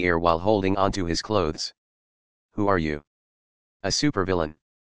him in the air while holding onto his clothes. Who are you? A supervillain.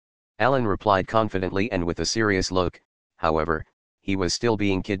 Alan replied confidently and with a serious look. However, he was still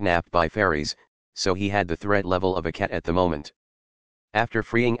being kidnapped by fairies, so he had the threat level of a cat at the moment. After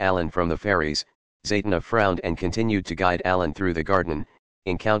freeing Alan from the fairies, Zaydna frowned and continued to guide Alan through the garden,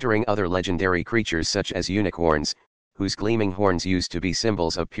 encountering other legendary creatures such as unicorns, whose gleaming horns used to be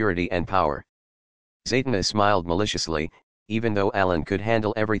symbols of purity and power. Zaydna smiled maliciously. Even though Alan could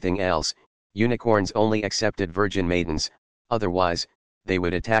handle everything else, unicorns only accepted virgin maidens, otherwise, they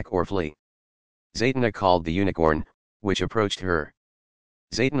would attack or flee. Zaydna called the unicorn, which approached her.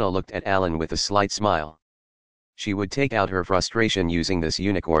 Zaydna looked at Alan with a slight smile. She would take out her frustration using this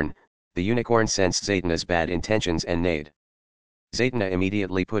unicorn. The unicorn sensed Zaydna's bad intentions and neighed. Zaydna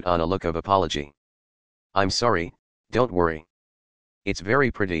immediately put on a look of apology. I'm sorry, don't worry. It's very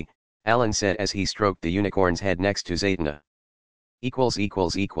pretty, Alan said as he stroked the unicorn's head next to Zaydna.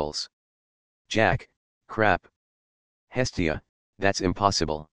 Jack, crap. Hestia, that's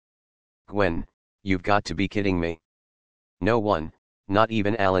impossible. Gwen, you've got to be kidding me. No one, not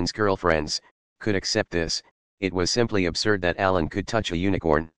even Alan's girlfriends, could accept this. It was simply absurd that Alan could touch a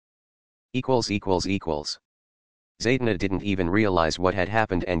unicorn. Zaydna didn't even realize what had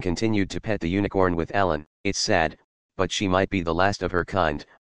happened and continued to pet the unicorn with Alan. It's sad, but she might be the last of her kind.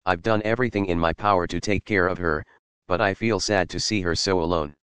 I've done everything in my power to take care of her, but I feel sad to see her so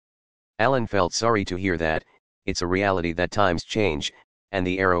alone. Alan felt sorry to hear that. It's a reality that times change, and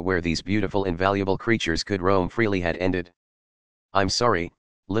the era where these beautiful and valuable creatures could roam freely had ended. I'm sorry,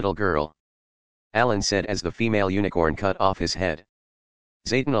 little girl. Alan said as the female unicorn cut off his head.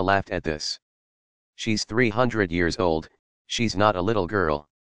 Zaydna laughed at this. She's 300 years old, she's not a little girl.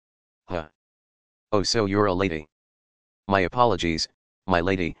 Huh. Oh, so you're a lady. My apologies, my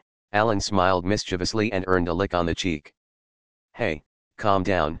lady. Alan smiled mischievously and earned a lick on the cheek. Hey, calm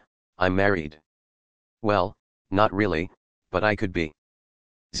down, I'm married. Well, not really, but I could be.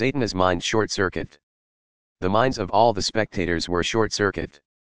 Zaydna's mind short-circuited. The minds of all the spectators were short-circuited.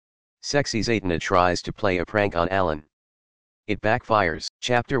 Sexy Zatanna tries to play a prank on Alan. It backfires.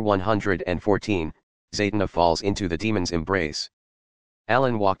 Chapter 114, Zatanna falls into the demon's embrace.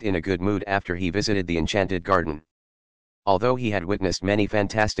 Alan walked in a good mood after he visited the enchanted garden. Although he had witnessed many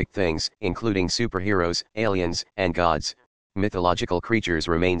fantastic things, including superheroes, aliens, and gods, mythological creatures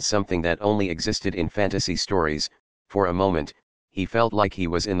remained something that only existed in fantasy stories. For a moment, he felt like he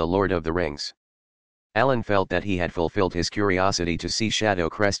was in The Lord of the Rings. Alan felt that he had fulfilled his curiosity to see Shadow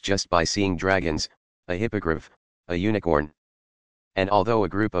Crest just by seeing dragons, a hippogriff, a unicorn. And although a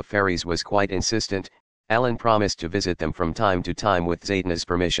group of fairies was quite insistent, Alan promised to visit them from time to time with Zatanna's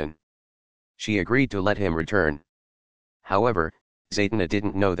permission. She agreed to let him return. However, Zatanna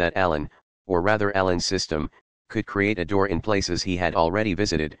didn't know that Alan, or rather Alan's system, could create a door in places he had already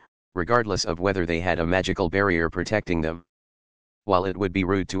visited, regardless of whether they had a magical barrier protecting them. While it would be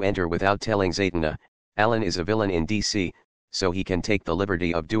rude to enter without telling Zatanna, Alan is a villain in DC, so he can take the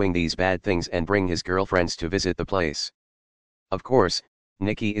liberty of doing these bad things and bring his girlfriends to visit the place. Of course,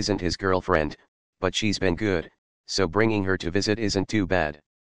 Nikki isn't his girlfriend, but she's been good, so bringing her to visit isn't too bad.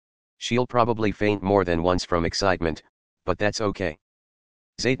 She'll probably faint more than once from excitement, but that's okay.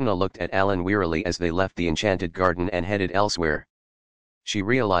 Zatanna looked at Alan wearily as they left the enchanted garden and headed elsewhere. She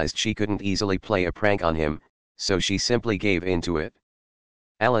realized she couldn't easily play a prank on him, so she simply gave in to it.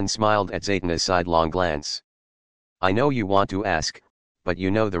 Alan smiled at Zatanna's sidelong glance. I know you want to ask, but you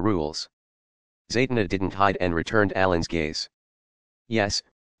know the rules. Zatanna didn't hide and returned Alan's gaze. Yes,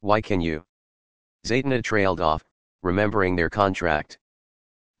 why can you? Zatanna trailed off, remembering their contract.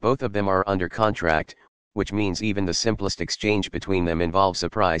 Both of them are under contract, which means even the simplest exchange between them involves a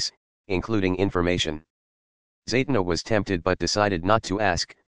price, including information. Zatanna was tempted but decided not to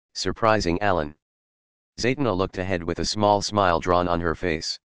ask, surprising Alan. Zatanna looked ahead with a small smile drawn on her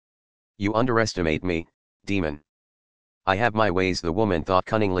face. You underestimate me, demon. I have my ways, the woman thought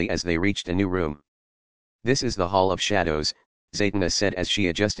cunningly as they reached a new room. This is the Hall of Shadows, Zatanna said as she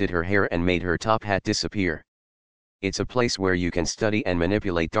adjusted her hair and made her top hat disappear. It's a place where you can study and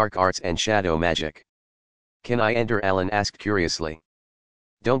manipulate dark arts and shadow magic. Can I enter? Alan asked curiously.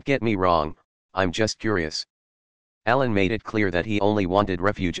 Don't get me wrong, I'm just curious. Alan made it clear that he only wanted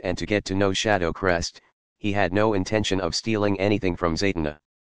refuge and to get to know Shadow Crest. He had no intention of stealing anything from Zatanna.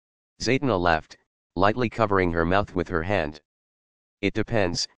 Zatanna laughed, lightly covering her mouth with her hand. It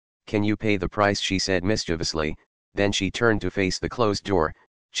depends, can you pay the price? She said mischievously, then she turned to face the closed door,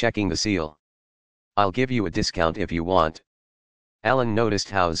 checking the seal. I'll give you a discount if you want. Alan noticed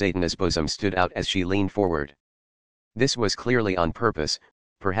how Zatanna's bosom stood out as she leaned forward. This was clearly on purpose,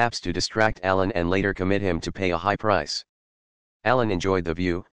 perhaps to distract Alan and later commit him to pay a high price. Alan enjoyed the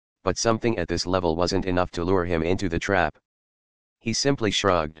view, but something at this level wasn't enough to lure him into the trap. He simply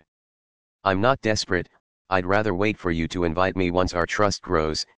shrugged. I'm not desperate, I'd rather wait for you to invite me once our trust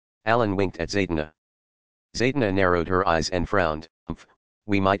grows. Alan winked at Zatanna. Zatanna narrowed her eyes and frowned.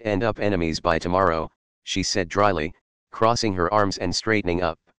 We might end up enemies by tomorrow, she said dryly, crossing her arms and straightening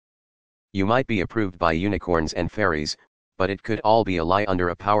up. You might be approved by unicorns and fairies, but it could all be a lie under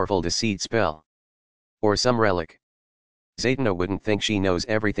a powerful deceit spell. Or some relic. Zatanna wouldn't think she knows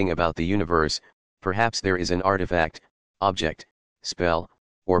everything about the universe. Perhaps there is an artifact, object, spell,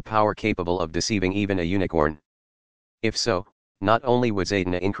 or power capable of deceiving even a unicorn. If so, not only would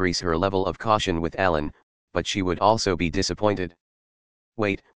Zatanna increase her level of caution with Alan, but she would also be disappointed.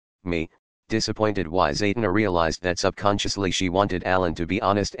 Wait, me, disappointed? Why? Zatanna realized that subconsciously she wanted Alan to be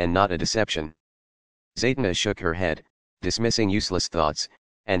honest and not a deception. Zatanna shook her head, dismissing useless thoughts,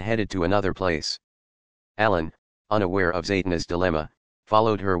 and headed to another place. Alan, unaware of Zatanna's dilemma,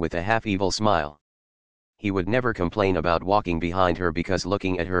 followed her with a half-evil smile. He would never complain about walking behind her because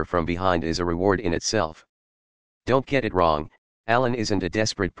looking at her from behind is a reward in itself. Don't get it wrong, Alan isn't a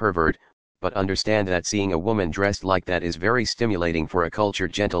desperate pervert, but understand that seeing a woman dressed like that is very stimulating for a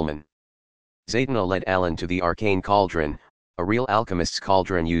cultured gentleman. Zatanna led Alan to the arcane cauldron, a real alchemist's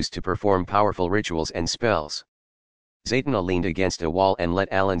cauldron used to perform powerful rituals and spells. Zatanna leaned against a wall and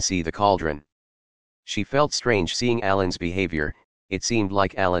let Alan see the cauldron. She felt strange seeing Alan's behavior. It seemed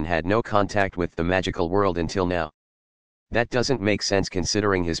like Alan had no contact with the magical world until now. That doesn't make sense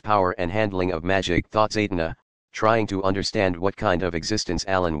considering his power and handling of magic, thought Zatanna, trying to understand what kind of existence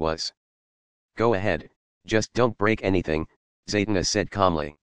Alan was. Go ahead, just don't break anything, Zatanna said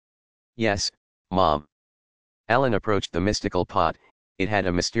calmly. Yes, Mom. Alan approached the mystical pot. It had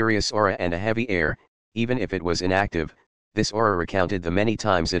a mysterious aura and a heavy air. Even if it was inactive, this aura recounted the many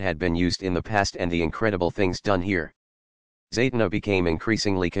times it had been used in the past and the incredible things done here. Zatanna became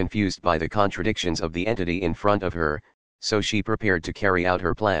increasingly confused by the contradictions of the entity in front of her, so she prepared to carry out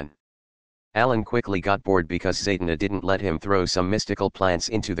her plan. Alan quickly got bored because Zaydna didn't let him throw some mystical plants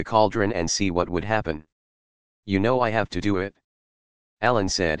into the cauldron and see what would happen. "You know I have to do it," Alan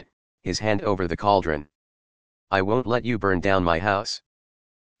said, his hand over the cauldron. "I won't let you burn down my house."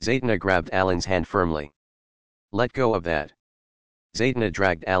 Zaydna grabbed Alan's hand firmly. "Let go of that." Zaydna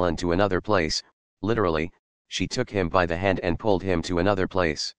dragged Alan to another place, literally, she took him by the hand and pulled him to another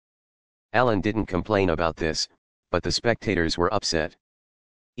place. Alan didn't complain about this, but the spectators were upset.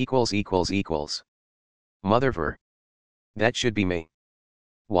 Motherver. That should be me.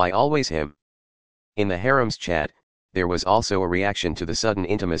 Why always him? In the harem's chat, there was also a reaction to the sudden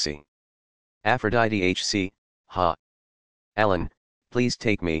intimacy. Aphrodite HC, ha. Alan, please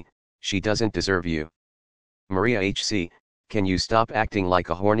take me, she doesn't deserve you. Maria HC, can you stop acting like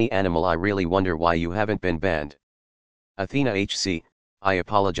a horny animal? I really wonder why you haven't been banned. Athena HC, I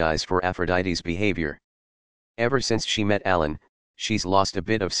apologize for Aphrodite's behavior. Ever since she met Alan, she's lost a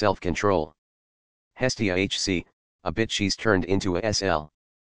bit of self-control. Hestia HC, a bit she's turned into a SL.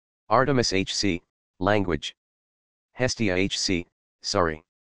 Artemis HC, language. Hestia HC, sorry.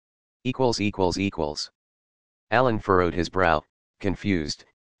 Alan furrowed his brow, confused,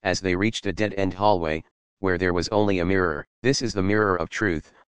 as they reached a dead-end hallway, where there was only a mirror. This is the mirror of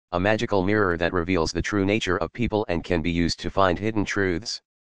truth, a magical mirror that reveals the true nature of people and can be used to find hidden truths.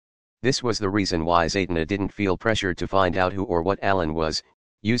 This was the reason why Zaydna didn't feel pressured to find out who or what Alan was.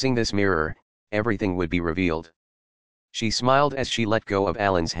 Using this mirror, everything would be revealed. She smiled as she let go of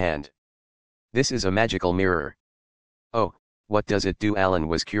Alan's hand. This is a magical mirror. Oh, what does it do? Alan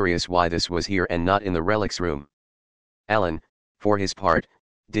was curious why this was here and not in the relics room. Alan, for his part,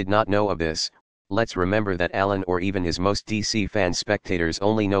 did not know of this. Let's remember that Alan or even his most DC fan spectators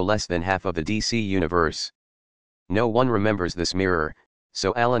only know less than half of the DC universe. No one remembers this mirror,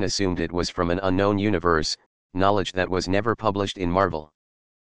 so Alan assumed it was from an unknown universe, knowledge that was never published in Marvel.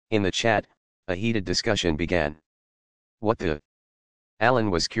 In the chat, a heated discussion began. What the?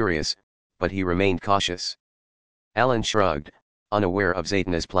 Alan was curious, but he remained cautious. Alan shrugged, unaware of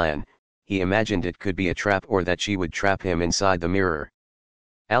Zaydna's plan. He imagined it could be a trap or that she would trap him inside the mirror.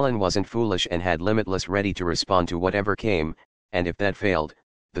 Alan wasn't foolish and had limitless ready to respond to whatever came, and if that failed,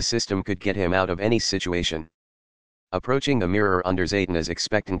 the system could get him out of any situation. Approaching the mirror under Zaydna's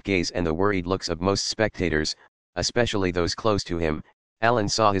expectant gaze and the worried looks of most spectators, especially those close to him, Alan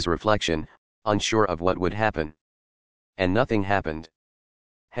saw his reflection, unsure of what would happen. And nothing happened.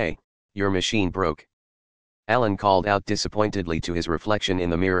 "Hey, your machine broke." Alan called out disappointedly to his reflection in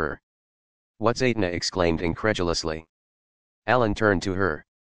the mirror. "What?" Zaydna exclaimed incredulously. Alan turned to her.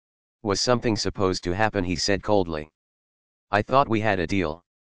 "Was something supposed to happen?" he said coldly. "I thought we had a deal."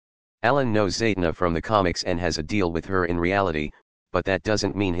 Alan knows Zaydna from the comics and has a deal with her in reality, but that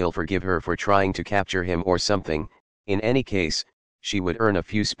doesn't mean he'll forgive her for trying to capture him or something. In any case, she would earn a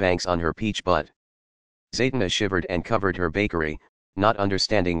few spanks on her peach butt. Zaydna shivered and covered her bakery, not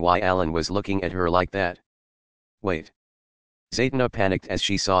understanding why Alan was looking at her like that. "Wait." Zaydna panicked as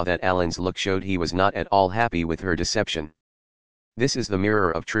she saw that Alan's look showed he was not at all happy with her deception. "This is the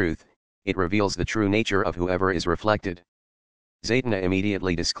mirror of truth, it reveals the true nature of whoever is reflected," Zaydna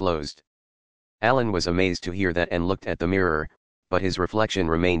immediately disclosed. Alan was amazed to hear that and looked at the mirror, but his reflection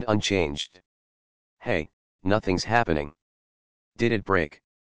remained unchanged. "Hey, nothing's happening. Did it break?"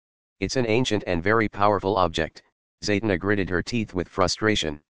 "It's an ancient and very powerful object," Zaydna gritted her teeth with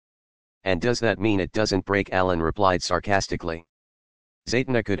frustration. "And does that mean it doesn't break?" Alan replied sarcastically.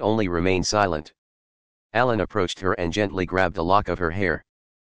 Zaydna could only remain silent. Alan approached her and gently grabbed a lock of her hair.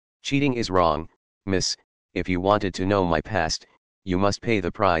 "Cheating is wrong, miss. If you wanted to know my past, you must pay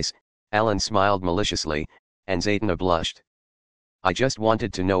the price." Alan smiled maliciously, and Zaydna blushed. "I just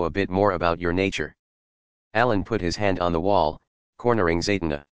wanted to know a bit more about your nature." Alan put his hand on the wall, cornering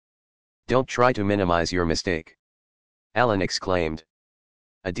Zaydna. "Don't try to minimize your mistake," Alan exclaimed.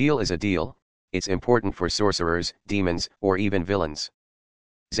 "A deal is a deal, it's important for sorcerers, demons, or even villains."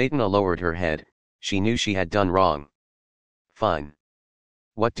 Zaydna lowered her head, she knew she had done wrong. "Fine.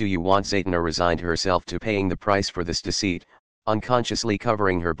 What do you want?" Zaydna resigned herself to paying the price for this deceit, unconsciously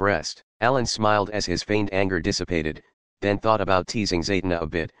covering her breast. Alan smiled as his feigned anger dissipated, then thought about teasing Zaydna a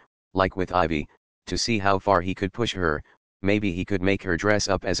bit, like with Ivy, to see how far he could push her. Maybe he could make her dress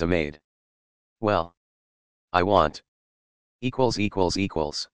up as a maid. "Well, I want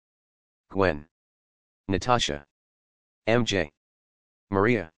Gwen, Natasha, MJ,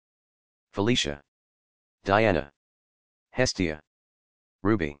 Maria, Felicia, Diana, Hestia,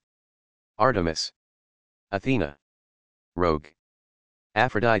 Ruby, Artemis, Athena, Rogue,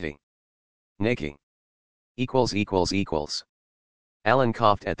 Aphrodite, Nikki. Alan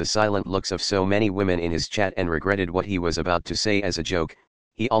coughed at the silent looks of so many women in his chat and regretted what he was about to say as a joke.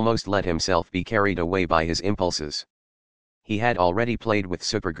 He almost let himself be carried away by his impulses. He had already played with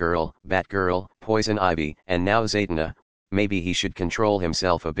Supergirl, Batgirl, Poison Ivy, and now Zatanna. Maybe he should control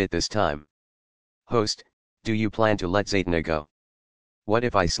himself a bit this time. Host, do you plan to let Zatanna go? What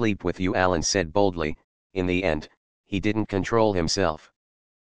if I sleep with you? Alan said boldly. In the end, he didn't control himself.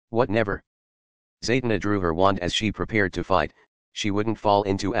 What, never? Zatanna drew her wand as she prepared to fight. She wouldn't fall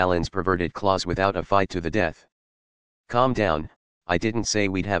into Alan's perverted claws without a fight to the death. Calm down, I didn't say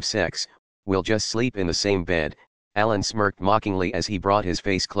we'd have sex, we'll just sleep in the same bed. Alan smirked mockingly as he brought his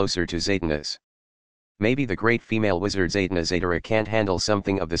face closer to Zatanna's. Maybe the great female wizard Zatanna can't handle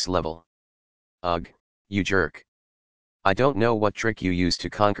something of this level. Ugh, you jerk. I don't know what trick you used to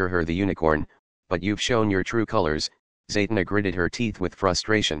conquer her, the unicorn, but you've shown your true colors. Zatanna gritted her teeth with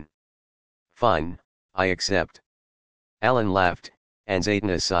frustration. Fine, I accept. Alan laughed, and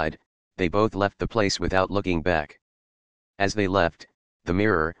Zatanna sighed. They both left the place without looking back. As they left, the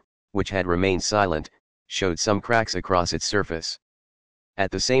mirror, which had remained silent, showed some cracks across its surface.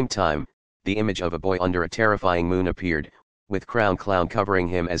 At the same time, the image of a boy under a terrifying moon appeared, with Crown Clown covering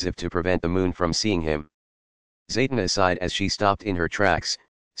him as if to prevent the moon from seeing him. Zatanna sighed as she stopped in her tracks,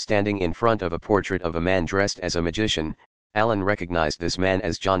 standing in front of a portrait of a man dressed as a magician. Alan recognized this man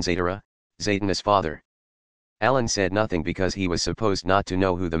as John Zatanna, Zatanna's father. Alan said nothing because he was supposed not to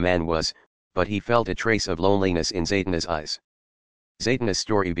know who the man was, but he felt a trace of loneliness in Zatanna's eyes. Zatanna's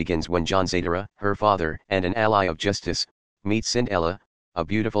story begins when John Zatanna, her father and an ally of justice, meets Cinderella, a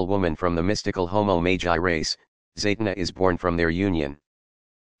beautiful woman from the mystical Homo Magi race. Zatanna is born from their union.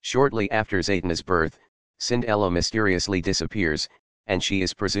 Shortly after Zatanna's birth, Cinderella mysteriously disappears, and she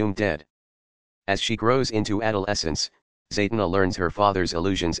is presumed dead. As she grows into adolescence, Zatanna learns her father's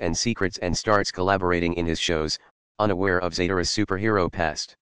illusions and secrets and starts collaborating in his shows, unaware of Zatanna's superhero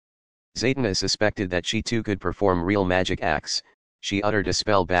past. Zatanna suspected that she too could perform real magic acts. She uttered a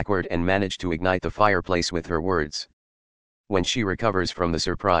spell backward and managed to ignite the fireplace with her words. When she recovers from the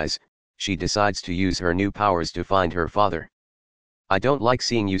surprise, she decides to use her new powers to find her father. I don't like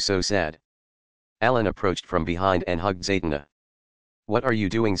seeing you so sad. Alan approached from behind and hugged Zatanna. What are you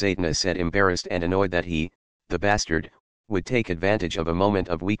doing? Zatanna said, embarrassed and annoyed that he, the bastard, would take advantage of a moment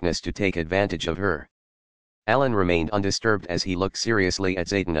of weakness to take advantage of her. Alan remained undisturbed as he looked seriously at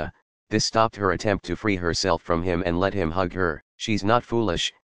Zatanna. This stopped her attempt to free herself from him and let him hug her. She's not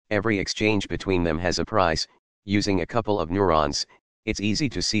foolish, every exchange between them has a price. Using a couple of neurons, it's easy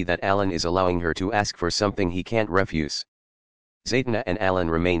to see that Alan is allowing her to ask for something he can't refuse. Zatanna and Alan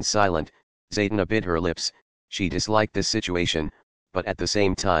remained silent. Zatanna bit her lips. She disliked this situation, but at the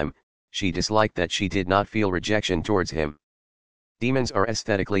same time, she disliked that she did not feel rejection towards him. Demons are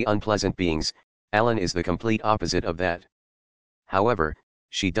aesthetically unpleasant beings. Alan is the complete opposite of that. However,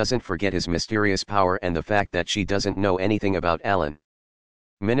 she doesn't forget his mysterious power and the fact that she doesn't know anything about Alan.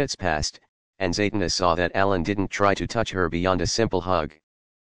 Minutes passed, and Zatanna saw that Alan didn't try to touch her beyond a simple hug.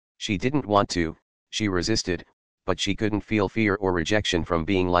 She didn't want to, she resisted, but she couldn't feel fear or rejection from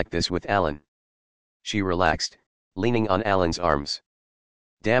being like this with Alan. She relaxed, leaning on Alan's arms.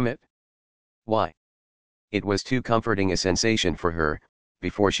 Damn it! Why? It was too comforting a sensation for her.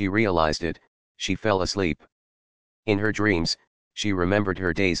 Before she realized it, she fell asleep. In her dreams, she remembered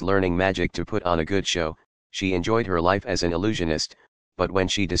her days learning magic to put on a good show. She enjoyed her life as an illusionist, but when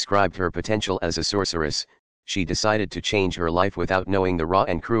she described her potential as a sorceress, she decided to change her life without knowing the raw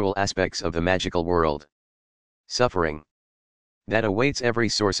and cruel aspects of the magical world. Suffering that awaits every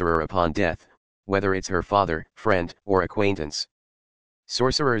sorcerer upon death, whether it's her father, friend, or acquaintance.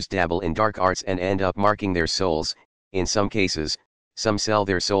 Sorcerers dabble in dark arts and end up marking their souls. In some cases, some sell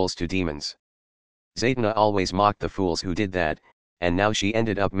their souls to demons. Zatanna always mocked the fools who did that, and now she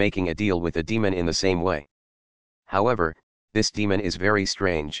ended up making a deal with a demon in the same way. However, this demon is very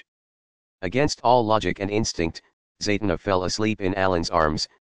strange. Against all logic and instinct, Zatanna fell asleep in Alan's arms.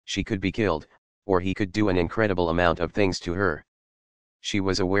 She could be killed, or he could do an incredible amount of things to her. She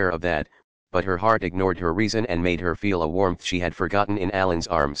was aware of that, but her heart ignored her reason and made her feel a warmth she had forgotten in Alan's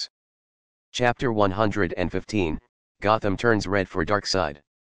arms. Chapter 115, Gotham turns red for Darkseid.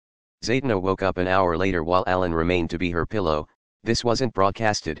 Zatanna woke up an hour later while Alan remained to be her pillow. This wasn't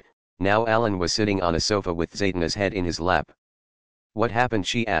broadcasted. Now Alan was sitting on a sofa with Zatanna's head in his lap. What happened?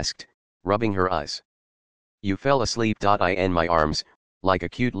 She asked, rubbing her eyes. You fell asleep. In my arms, like a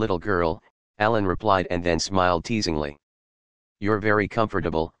cute little girl, Alan replied and then smiled teasingly. You're very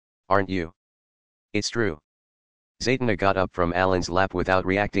comfortable, aren't you? It's true. Zatanna got up from Alan's lap without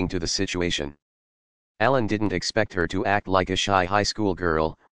reacting to the situation. Alan didn't expect her to act like a shy high school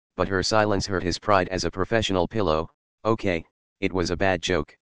girl, but her silence hurt his pride as a professional pillow. Okay, it was a bad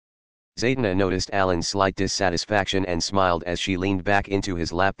joke. Zaydna noticed Alan's slight dissatisfaction and smiled as she leaned back into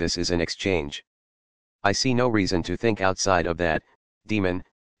his lap. This is an exchange. I see no reason to think outside of that, demon,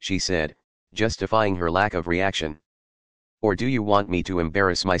 she said, justifying her lack of reaction. Or do you want me to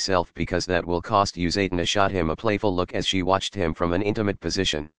embarrass myself because that will cost you? Zaydna shot him a playful look as she watched him from an intimate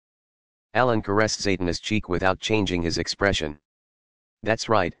position. Alan caressed Zaydna's cheek without changing his expression. That's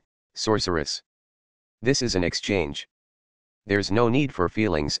right, sorceress. This is an exchange. There's no need for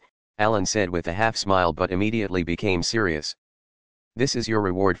feelings, Alan said with a half smile, but immediately became serious. This is your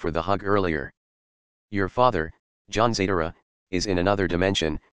reward for the hug earlier. Your father, John Zadara, is in another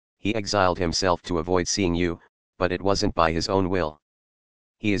dimension. He exiled himself to avoid seeing you, but it wasn't by his own will.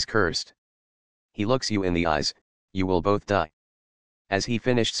 He is cursed. He looks you in the eyes, you will both die. As he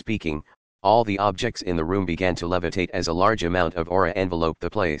finished speaking, all the objects in the room began to levitate as a large amount of aura enveloped the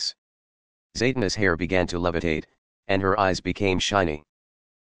place. Zaydna's hair began to levitate, and her eyes became shiny.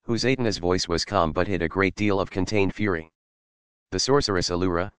 Zaydna's voice was calm but hid a great deal of contained fury. The sorceress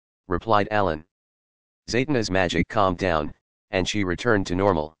Allura, replied Alan. Zaydna's magic calmed down, and she returned to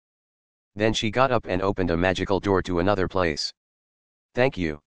normal. Then she got up and opened a magical door to another place. Thank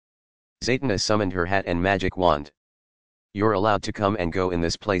you. Zaydna summoned her hat and magic wand. You're allowed to come and go in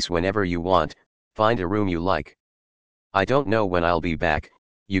this place whenever you want, find a room you like. I don't know when I'll be back,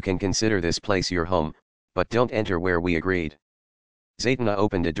 you can consider this place your home, but don't enter where we agreed. Zaydna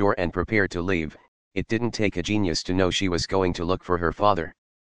opened a door and prepared to leave. It didn't take a genius to know she was going to look for her father.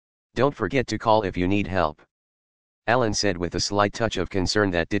 Don't forget to call if you need help, Alan said with a slight touch of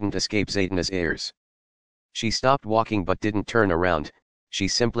concern that didn't escape Zaydna's ears. She stopped walking but didn't turn around, she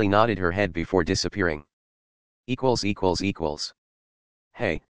simply nodded her head before disappearing.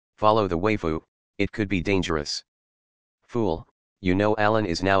 Hey, follow the waifu, it could be dangerous. Fool, you know Alan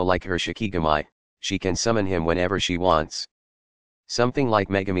is now like her Shikigami, she can summon him whenever she wants. Something like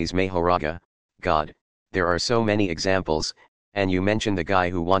Megami's Mahoraga, God, there are so many examples, and you mentioned the guy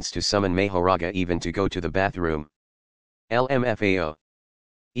who wants to summon Mahoraga even to go to the bathroom. LMFAO.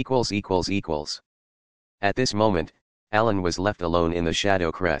 At this moment, Alan was left alone in the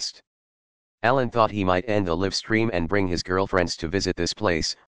Shadow Crest. Alan thought he might end the live stream and bring his girlfriends to visit this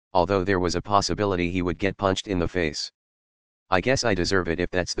place, although there was a possibility he would get punched in the face. I guess I deserve it if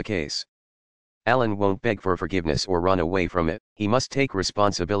that's the case. Alan won't beg for forgiveness or run away from it. He must take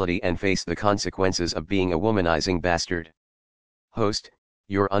responsibility and face the consequences of being a womanizing bastard. Host,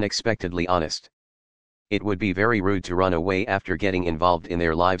 you're unexpectedly honest. It would be very rude to run away after getting involved in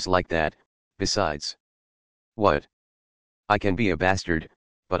their lives like that, besides. What? I can be a bastard,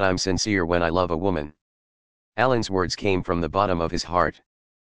 but I'm sincere when I love a woman. Alan's words came from the bottom of his heart.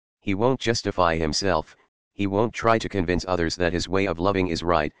 He won't justify himself, he won't try to convince others that his way of loving is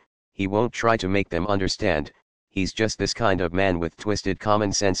right, he won't try to make them understand, he's just this kind of man with twisted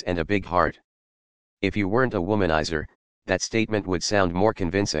common sense and a big heart. If you weren't a womanizer, that statement would sound more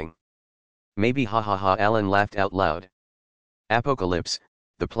convincing. Maybe Alan laughed out loud. Apocalypse,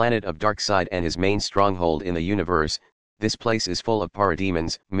 the planet of Darkseid and his main stronghold in the universe, this place is full of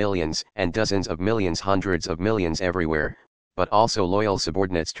parademons, millions and dozens of millions, hundreds of millions everywhere, but also loyal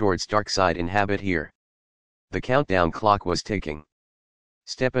subordinates towards Darkseid inhabit here. The countdown clock was ticking.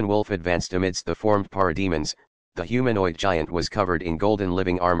 Steppenwolf advanced amidst the formed parademons. The humanoid giant was covered in golden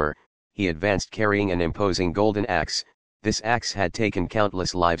living armor. He advanced carrying an imposing golden axe. This axe had taken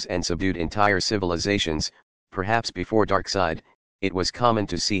countless lives and subdued entire civilizations. Perhaps before Darkseid, it was common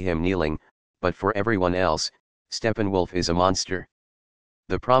to see him kneeling, but for everyone else, Steppenwolf is a monster.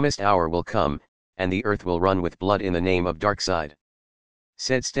 The promised hour will come, and the earth will run with blood in the name of Darkseid,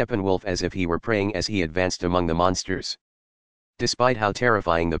 said Steppenwolf as if he were praying as he advanced among the monsters. Despite how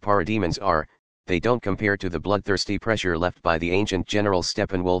terrifying the parademons are, they don't compare to the bloodthirsty pressure left by the ancient general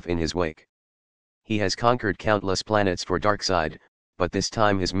Steppenwolf in his wake. He has conquered countless planets for Darkseid, but this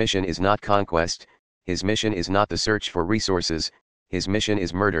time his mission is not conquest, his mission is not the search for resources, his mission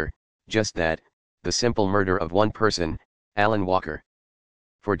is murder, just that, the simple murder of one person, Alan Walker.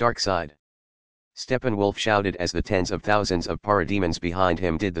 For Darkseid. Steppenwolf shouted as the tens of thousands of parademons behind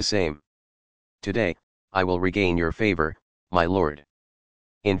him did the same. Today, I will regain your favor, my lord.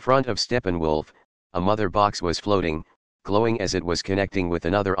 In front of Steppenwolf, a mother box was floating, glowing as it was connecting with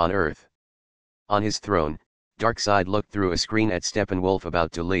another on Earth. On his throne, Darkseid looked through a screen at Steppenwolf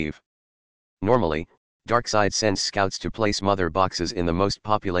about to leave. Normally, Darkseid sends scouts to place mother boxes in the most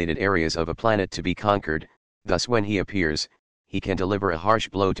populated areas of a planet to be conquered, thus when he appears, he can deliver a harsh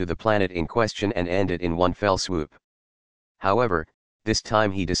blow to the planet in question and end it in one fell swoop. However, this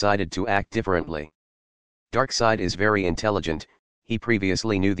time he decided to act differently. Darkseid is very intelligent, He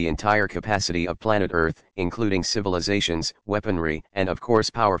previously knew the entire capacity of planet Earth, including civilizations, weaponry, and of course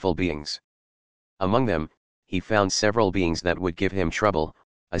powerful beings. Among them, he found several beings that would give him trouble,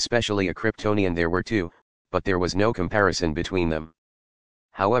 especially a Kryptonian. There were two, but there was no comparison between them.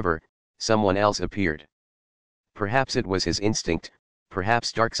 However, someone else appeared. Perhaps it was his instinct,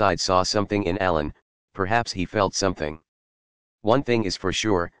 perhaps Darkseid saw something in Alan, perhaps he felt something. One thing is for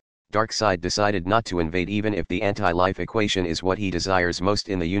sure, Darkseid decided not to invade even if the anti-life equation is what he desires most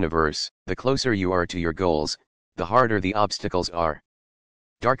in the universe. The closer you are to your goals, the harder the obstacles are.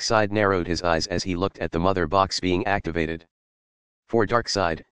 Darkseid narrowed his eyes as he looked at the mother box being activated. For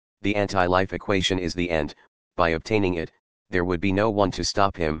Darkseid, the anti-life equation is the end. By obtaining it, there would be no one to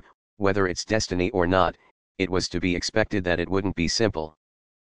stop him, whether it's destiny or not. It was to be expected that it wouldn't be simple.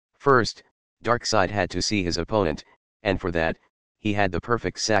 First, Darkseid had to see his opponent, and for that, he had the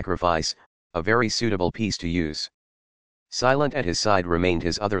perfect sacrifice, a very suitable piece to use. Silent at his side remained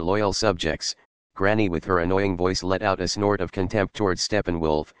his other loyal subjects. Granny with her annoying voice let out a snort of contempt towards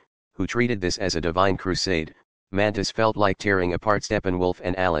Steppenwolf, who treated this as a divine crusade. Mantis felt like tearing apart Steppenwolf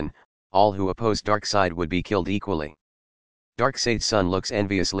and Alan. All who opposed Darkseid would be killed equally. Darkseid's son looks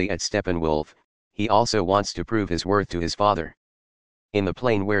enviously at Steppenwolf. He also wants to prove his worth to his father. In the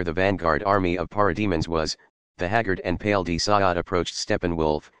plain where the vanguard army of parademons was, the haggard and pale Darkseid approached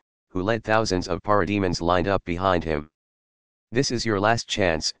Steppenwolf, who led thousands of parademons lined up behind him. "This is your last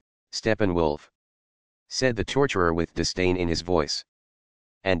chance, Steppenwolf," said the torturer with disdain in his voice.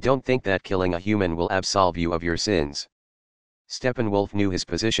 "And don't think that killing a human will absolve you of your sins." Steppenwolf knew his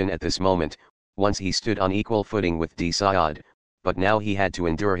position at this moment. Once he stood on equal footing with Darkseid, but now he had to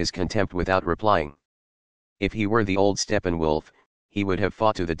endure his contempt without replying. If he were the old Steppenwolf, he would have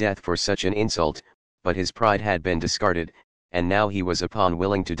fought to the death for such an insult, but his pride had been discarded, and now he was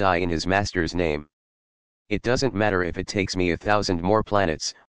willing to die in his master's name. "It doesn't matter if it takes me 1,000 more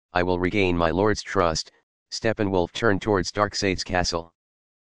planets, I will regain my lord's trust." Steppenwolf turned towards Darkseid's castle.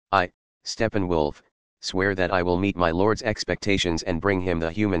 "I, Steppenwolf, swear that I will meet my lord's expectations and bring him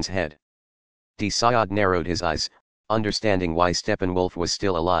the human's head." Darkseid narrowed his eyes, understanding why Steppenwolf was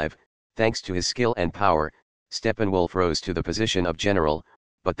still alive. Thanks to his skill and power, Steppenwolf rose to the position of general,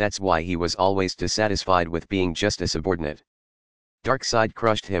 but that's why he was always dissatisfied with being just a subordinate. Darkseid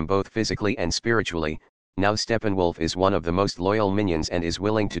crushed him both physically and spiritually. Now Steppenwolf is one of the most loyal minions and is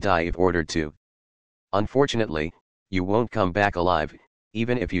willing to die if ordered to. "Unfortunately, you won't come back alive.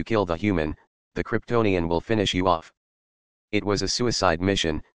 Even if you kill the human, the Kryptonian will finish you off." It was a suicide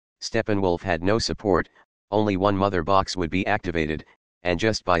mission. Steppenwolf had no support. Only one mother box would be activated, and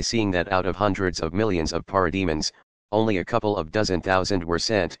just by seeing that out of hundreds of millions of parademons, only a couple of dozen thousand were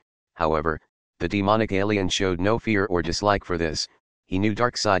sent. However, the demonic alien showed no fear or dislike for this. He knew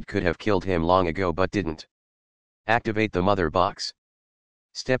Darkseid could have killed him long ago but didn't. "Activate the mother box,"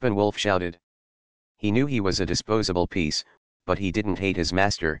 Steppenwolf shouted. He knew he was a disposable piece, but he didn't hate his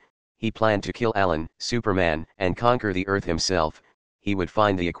master. He planned to kill Alan, Superman, and conquer the Earth himself. He would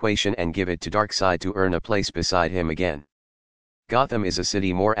find the equation and give it to Darkseid to earn a place beside him again. Gotham is a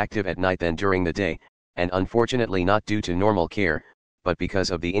city more active at night than during the day, and unfortunately not due to normal care, but because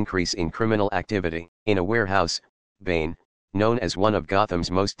of the increase in criminal activity. In a warehouse, Bane, known as one of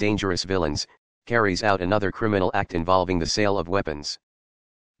Gotham's most dangerous villains, carries out another criminal act involving the sale of weapons.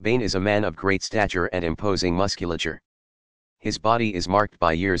 Bane is a man of great stature and imposing musculature. His body is marked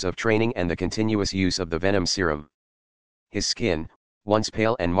by years of training and the continuous use of the venom serum. His skin, once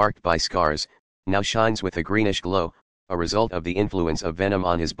pale and marked by scars, now shines with a greenish glow, a result of the influence of venom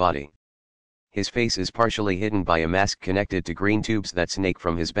on his body. His face is partially hidden by a mask connected to green tubes that snake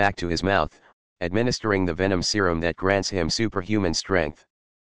from his back to his mouth, administering the venom serum that grants him superhuman strength.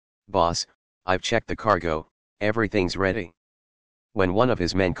 "Boss, I've checked the cargo, everything's ready." When one of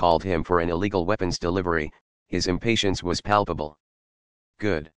his men called him for an illegal weapons delivery, his impatience was palpable.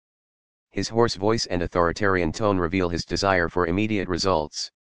 "Good." His hoarse voice and authoritarian tone reveal his desire for immediate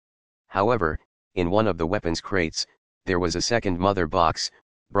results. However, in one of the weapons crates, there was a second mother box,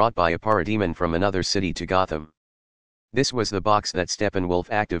 brought by a parademon from another city to Gotham. This was the box that Steppenwolf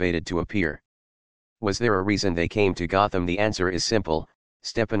activated to appear. Was there a reason they came to Gotham? The answer is simple.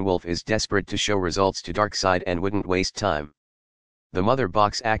 Steppenwolf is desperate to show results to Darkseid and wouldn't waste time. The mother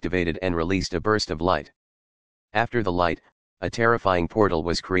box activated and released a burst of light. After the light, a terrifying portal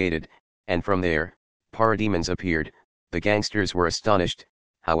was created, and from there, parademons appeared. The gangsters were astonished.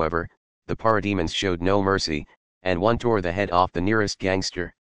 However, the parademons showed no mercy, and one tore the head off the nearest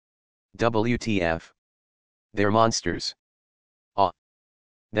gangster. WTF? They're monsters. Ah!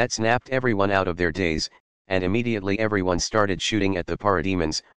 That snapped everyone out of their daze, and immediately everyone started shooting at the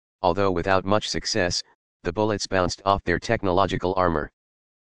parademons, although without much success. the bullets bounced off their technological armor.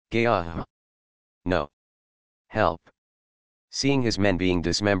 Gah! No. Help! Seeing his men being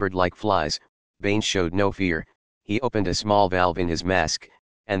dismembered like flies, Bane showed no fear. He opened a small valve in his mask,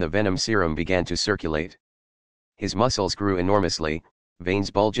 and the venom serum began to circulate. His muscles grew enormously, veins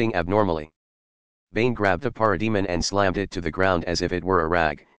bulging abnormally. Bane grabbed a parademon and slammed it to the ground as if it were a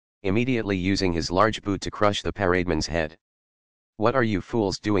rag, immediately using his large boot to crush the parademon's head. "What are you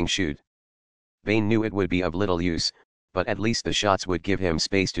fools doing? Shoot!" Bane knew it would be of little use, but at least the shots would give him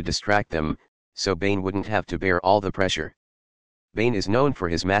space to distract them, so Bane wouldn't have to bear all the pressure. Bane is known for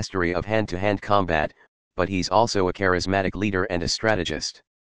his mastery of hand-to-hand combat, but he's also a charismatic leader and a strategist.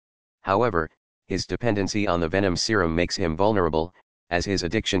 However, his dependency on the venom serum makes him vulnerable, as his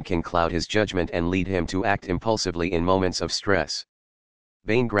addiction can cloud his judgment and lead him to act impulsively in moments of stress.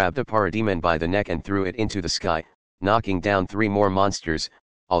 Bane grabbed a parademon by the neck and threw it into the sky, knocking down 3 more monsters.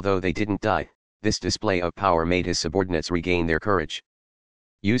 Although they didn't die, this display of power made his subordinates regain their courage.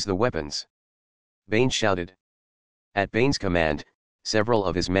 "Use the weapons!" Bane shouted. At Bane's command, several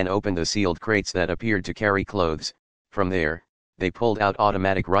of his men opened the sealed crates that appeared to carry clothes. From there, they pulled out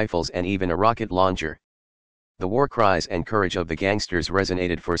automatic rifles and even a rocket launcher. The war cries and courage of the gangsters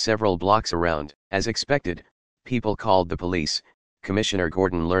resonated for several blocks around. As expected, people called the police. Commissioner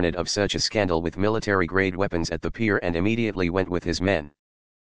Gordon learned of such a scandal with military-grade weapons at the pier and immediately went with his men.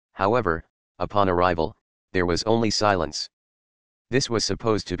 However, upon arrival, there was only silence. This was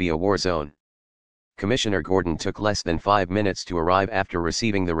supposed to be a war zone. Commissioner Gordon took less than 5 minutes to arrive after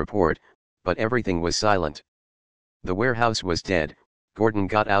receiving the report, but everything was silent. The warehouse was dead. Gordon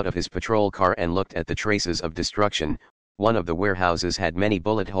got out of his patrol car and looked at the traces of destruction. One of the warehouses had many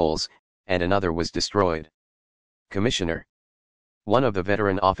bullet holes, and another was destroyed. "Commissioner." One of the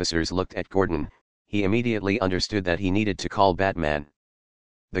veteran officers looked at Gordon. He immediately understood that he needed to call Batman.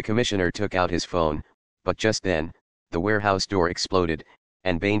 The commissioner took out his phone, but just then, the warehouse door exploded,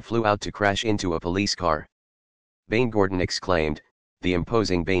 and Bane flew out to crash into a police car. "Bane!" Gordon exclaimed. The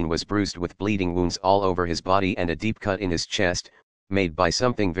imposing Bane was bruised with bleeding wounds all over his body and a deep cut in his chest, made by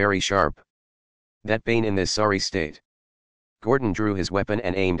something very sharp. "That Bane in this sorry state?" Gordon drew his weapon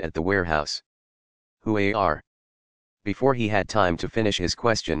and aimed at the warehouse. "Who are?" Before he had time to finish his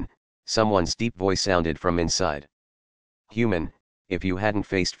question, someone's deep voice sounded from inside. "Human, if you hadn't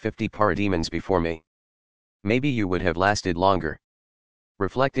faced 50 parademons before me, maybe you would have lasted longer."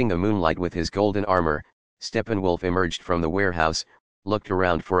 Reflecting the moonlight with his golden armor, Steppenwolf emerged from the warehouse, looked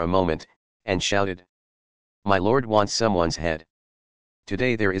around for a moment, and shouted, "My lord wants someone's head.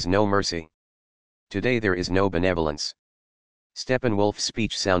 Today there is no mercy. Today there is no benevolence." Steppenwolf's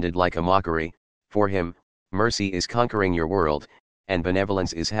speech sounded like a mockery. For him, mercy is conquering your world, and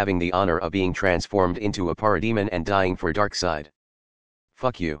benevolence is having the honor of being transformed into a parademon and dying for Darkseid.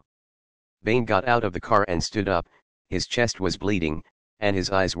 "Fuck you." Bane got out of the car and stood up. His chest was bleeding, and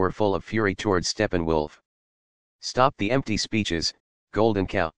his eyes were full of fury towards Steppenwolf. "Stop the empty speeches, Golden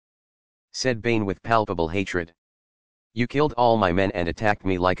Cow," said Bane with palpable hatred. "You killed all my men and attacked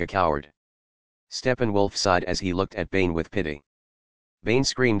me like a coward." Steppenwolf sighed as he looked at Bane with pity. Bane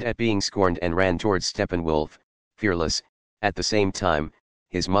screamed at being scorned and ran towards Steppenwolf, fearless. At the same time,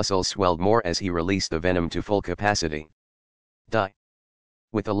 his muscles swelled more as he released the venom to full capacity. "Die!"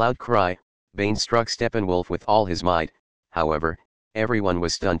 With a loud cry, Bane struck Steppenwolf with all his might. However, everyone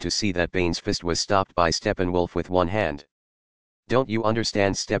was stunned to see that Bane's fist was stopped by Steppenwolf with one hand. "Don't you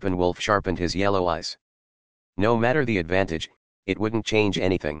understand?" Steppenwolf sharpened his yellow eyes. No matter the advantage, it wouldn't change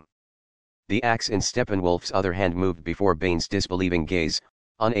anything. The axe in Steppenwolf's other hand moved before Bane's disbelieving gaze,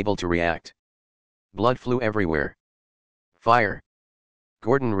 unable to react. Blood flew everywhere. "Fire!"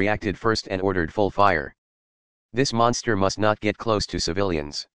 Gordon reacted first and ordered full fire. "This monster must not get close to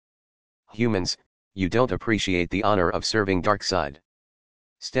civilians. Humans, you don't appreciate the honor of serving Darkseid."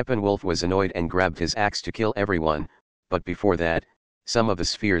 Steppenwolf was annoyed and grabbed his axe to kill everyone, but before that, some of the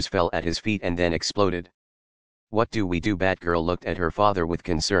spheres fell at his feet and then exploded. "What do we do?" Batgirl looked at her father with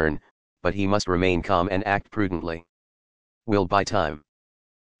concern, but he must remain calm and act prudently. "We'll buy time."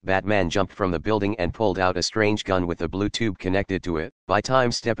 Batman jumped from the building and pulled out a strange gun with a blue tube connected to it. By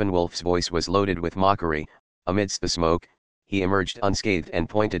time Steppenwolf's voice was loaded with mockery. Amidst the smoke, he emerged unscathed and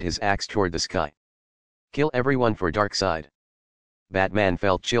pointed his axe toward the sky. "Kill everyone for Darkseid." Batman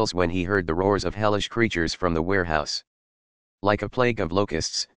felt chills when he heard the roars of hellish creatures from the warehouse. Like a plague of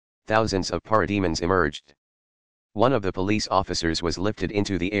locusts, thousands of parademons emerged. One of the police officers was lifted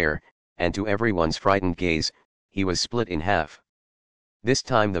into the air, and to everyone's frightened gaze, he was split in half. This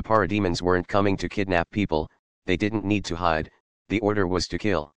time the parademons weren't coming to kidnap people, they didn't need to hide, the order was to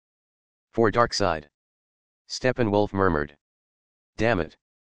kill. "For Darkseid," Steppenwolf murmured. "Damn it.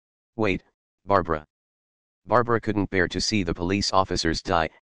 Wait, Barbara." Barbara couldn't bear to see the police officers die,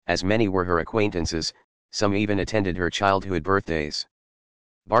 as many were her acquaintances, some even attended her childhood birthdays.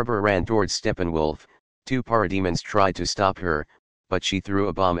 Barbara ran towards Steppenwolf. Two parademons tried to stop her, but she threw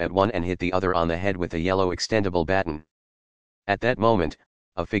a bomb at one and hit the other on the head with a yellow extendable baton. At that moment,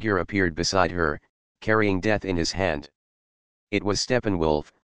 a figure appeared beside her, carrying death in his hand. It was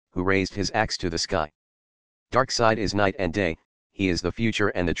Steppenwolf, who raised his axe to the sky. Darkseid is night and day, he is the future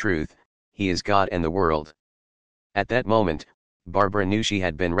and the truth, he is God and the world. At that moment, Barbara knew she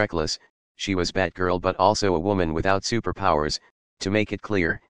had been reckless. She was Batgirl but also a woman without superpowers. To make it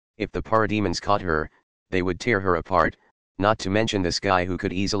clear, if the parademons caught her, they would tear her apart, not to mention this guy who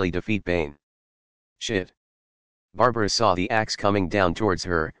could easily defeat Bane. Shit. Barbara saw the axe coming down towards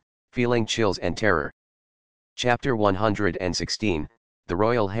her, feeling chills and terror. Chapter 116, The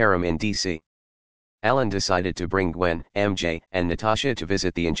Royal Harem in DC. Alan decided to bring Gwen, MJ, and Natasha to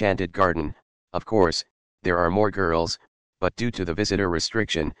visit the Enchanted Garden. Of course, there are more girls, but due to the visitor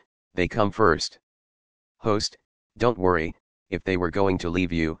restriction, they come first. Host, don't worry, if they were going to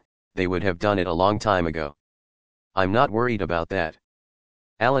leave you, they would have done it a long time ago. I'm not worried about that.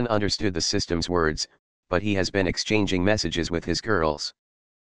 Alan understood the system's words, but he has been exchanging messages with his girls.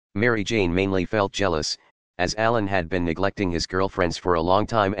 Mary Jane mainly felt jealous, as Alan had been neglecting his girlfriends for a long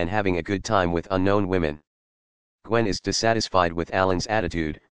time and having a good time with unknown women. Gwen is dissatisfied with Alan's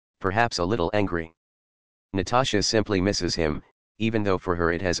attitude, perhaps a little angry. Natasha simply misses him, even though for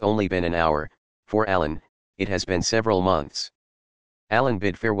her it has only been an hour. For Alan, it has been several months. Alan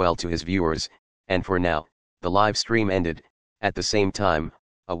bid farewell to his viewers, and for now, the live stream ended. At the same time,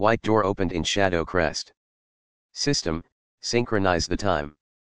 a white door opened in Shadow Crest. System, synchronize the time.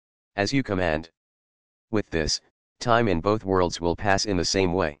 As you command. With this, time in both worlds will pass in the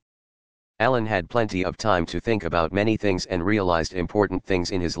same way. Alan had plenty of time to think about many things and realized important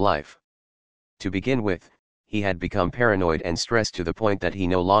things in his life. To begin with, he had become paranoid and stressed to the point that he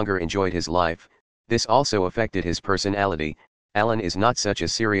no longer enjoyed his life. This also affected his personality. Alan is not such a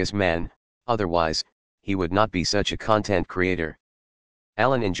serious man, otherwise, he would not be such a content creator.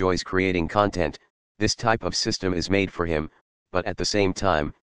 Alan enjoys creating content, this type of system is made for him, but at the same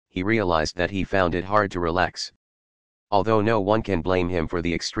time, he realized that he found it hard to relax. Although no one can blame him for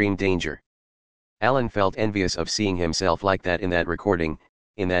the extreme danger. Alan felt envious of seeing himself like that in that recording.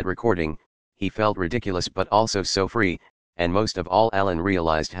 In that recording, he felt ridiculous but also so free, and most of all Alan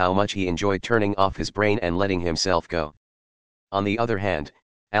realized how much he enjoyed turning off his brain and letting himself go. On the other hand,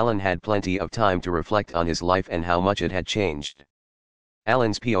 Alan had plenty of time to reflect on his life and how much it had changed.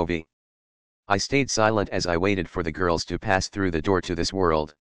 Alan's POV. I stayed silent as I waited for the girls to pass through the door to this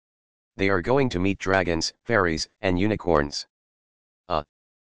world. They are going to meet dragons, fairies, and unicorns.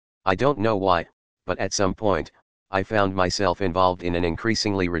 I don't know why, but at some point, I found myself involved in an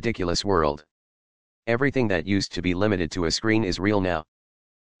increasingly ridiculous world. Everything that used to be limited to a screen is real now.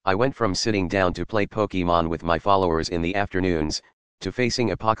 I went from sitting down to play Pokemon with my followers in the afternoons, to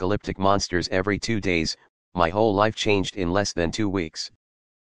facing apocalyptic monsters every 2 days. My whole life changed in less than 2 weeks.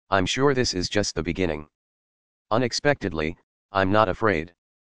 I'm sure this is just the beginning. Unexpectedly, I'm not afraid.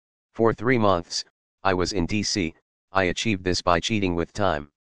 For 3 months, I was in DC. I achieved this by cheating with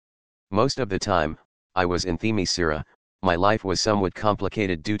time. Most of the time, I was in Themyscira. My life was somewhat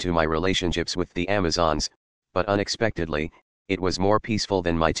complicated due to my relationships with the Amazons, but unexpectedly, it was more peaceful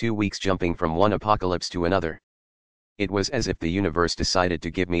than my 2 weeks jumping from one apocalypse to another. It was as if the universe decided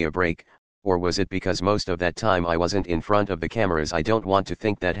to give me a break, or was it because most of that time I wasn't in front of the cameras? I don't want to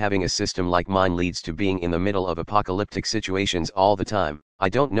think that having a system like mine leads to being in the middle of apocalyptic situations all the time. I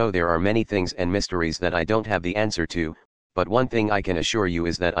don't know, there are many things and mysteries that I don't have the answer to, but one thing I can assure you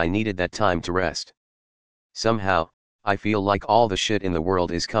is that I needed that time to rest. Somehow, I feel like all the shit in the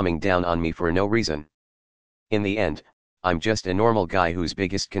world is coming down on me for no reason. In the end, I'm just a normal guy whose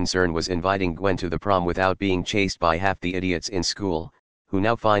biggest concern was inviting Gwen to the prom without being chased by half the idiots in school, who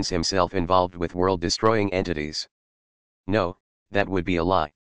now finds himself involved with world-destroying entities. No, that would be a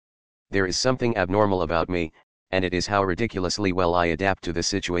lie. There is something abnormal about me, and it is how ridiculously well I adapt to the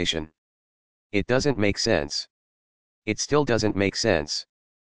situation. It doesn't make sense. It still doesn't make sense.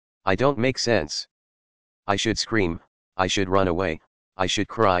 I don't make sense. I should scream, I should run away, I should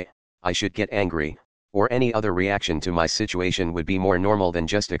cry, I should get angry, or any other reaction to my situation would be more normal than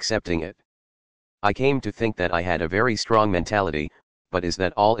just accepting it. I came to think that I had a very strong mentality, but is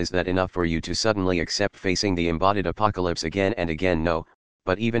that all? Is that enough for you to suddenly accept facing the embodied apocalypse again and again? No,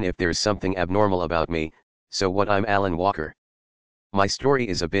 but even if there's something abnormal about me, so what? I'm Alan Walker. My story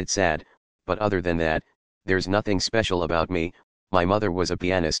is a bit sad, but other than that, there's nothing special about me. My mother was a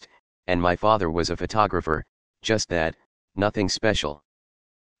pianist, and my father was a photographer, just that, nothing special.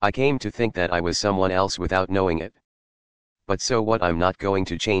 I came to think that I was someone else without knowing it. But so what, I'm not going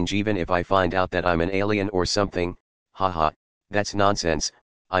to change even if I find out that I'm an alien or something, haha, that's nonsense,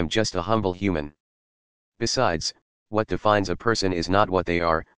 I'm just a humble human. Besides, what defines a person is not what they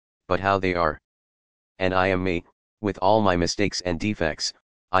are, but how they are. And I am me, with all my mistakes and defects,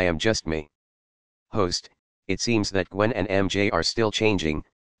 I am just me. Host, it seems that Gwen and MJ are still changing,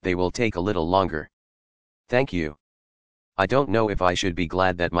 they will take a little longer. Thank you. I don't know if I should be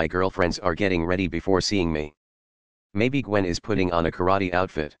glad that my girlfriends are getting ready before seeing me. Maybe Gwen is putting on a karate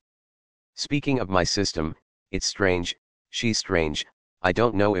outfit. Speaking of my system, it's strange, she's strange, I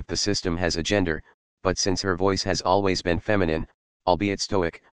don't know if the system has a gender, but since her voice has always been feminine, albeit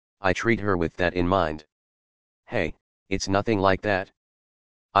stoic, I treat her with that in mind. Hey, it's nothing like that.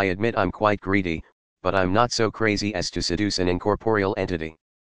 I admit I'm quite greedy, but I'm not so crazy as to seduce an incorporeal entity.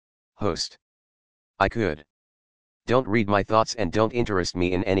 Host. I could. Don't read my thoughts and don't interest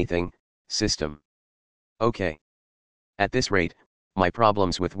me in anything, system. Okay. At this rate, my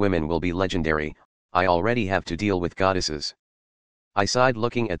problems with women will be legendary, I already have to deal with goddesses. I sighed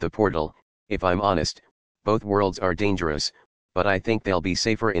looking at the portal, if I'm honest, both worlds are dangerous, but I think they'll be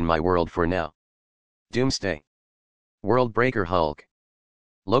safer in my world for now. Doomsday. Worldbreaker Hulk.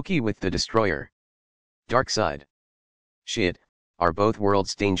 Loki with the Destroyer. Darkseid. Shit, are both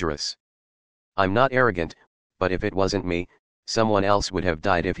worlds dangerous? I'm not arrogant, but if it wasn't me, someone else would have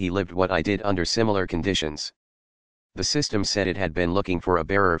died if he lived what I did under similar conditions. The system said it had been looking for a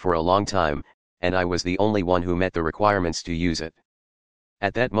bearer for a long time, and I was the only one who met the requirements to use it.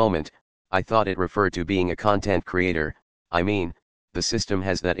 At that moment, I thought it referred to being a content creator, I mean, the system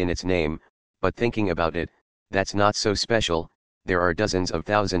has that in its name, but thinking about it, that's not so special, there are dozens of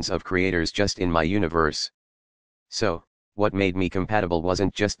thousands of creators just in my universe. So, what made me compatible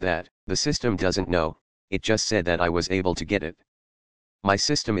wasn't just that, the system doesn't know, it just said that I was able to get it. My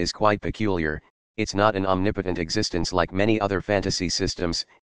system is quite peculiar, it's not an omnipotent existence like many other fantasy systems,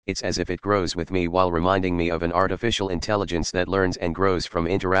 it's as if it grows with me while reminding me of an artificial intelligence that learns and grows from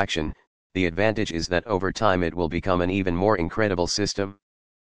interaction. The advantage is that over time it will become an even more incredible system.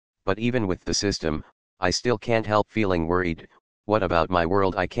 But even with the system, I still can't help feeling worried. What about my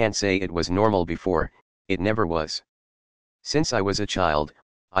world? I can't say it was normal before, it never was. Since I was a child,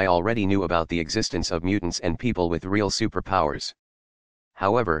 I already knew about the existence of mutants and people with real superpowers.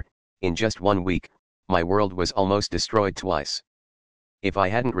 However, in just 1 week, my world was almost destroyed twice. If I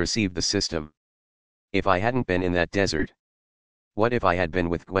hadn't received the system. If I hadn't been in that desert. What if I had been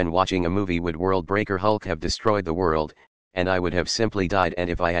with Gwen watching a movie? Would Worldbreaker Hulk have destroyed the world, and I would have simply died? And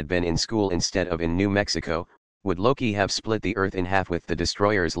if I had been in school instead of in New Mexico, would Loki have split the earth in half with the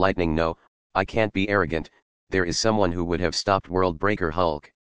destroyer's lightning? No, I can't be arrogant, there is someone who would have stopped Worldbreaker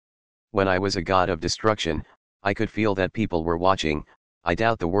Hulk. When I was a god of destruction, I could feel that people were watching, I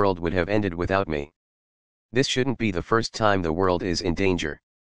doubt the world would have ended without me. This shouldn't be the first time the world is in danger.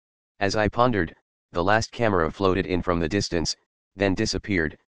 As I pondered, the last camera floated in from the distance, then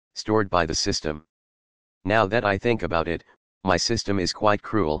disappeared, stored by the system. Now that I think about it, my system is quite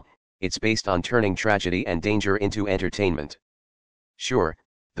cruel, it's based on turning tragedy and danger into entertainment. Sure,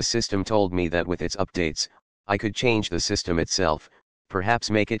 the system told me that with its updates, I could change the system itself, perhaps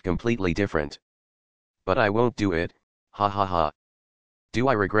make it completely different. But I won't do it, ha ha ha. Do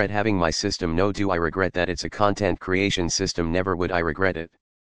I regret having my system? No. Do I regret that it's a content creation system? Never would I regret it.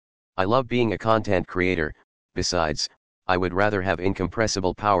 I love being a content creator, besides, I would rather have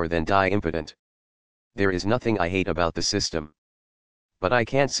incompressible power than die impotent. There is nothing I hate about the system. But I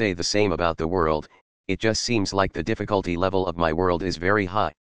can't say the same about the world, it just seems like the difficulty level of my world is very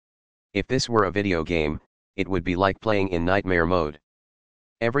high. If this were a video game, it would be like playing in nightmare mode.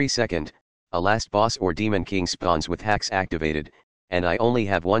 Every second, a last boss or demon king spawns with hacks activated, and I only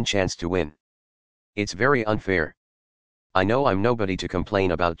have one chance to win. It's very unfair. I know I'm nobody to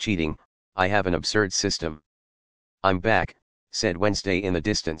complain about cheating, I have an absurd system. I'm back, said Wednesday in the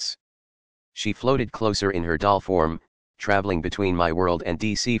distance. She floated closer in her doll form, traveling between my world and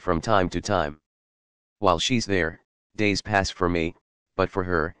DC from time to time. While she's there, days pass for me, but for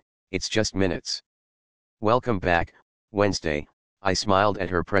her, it's just minutes. Welcome back, Wednesday, I smiled at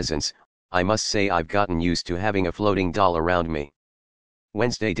her presence. I must say I've gotten used to having a floating doll around me.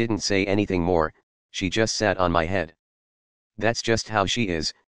 Wednesday didn't say anything more, she just sat on my head. That's just how she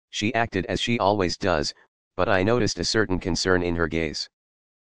is, she acted as she always does, but I noticed a certain concern in her gaze.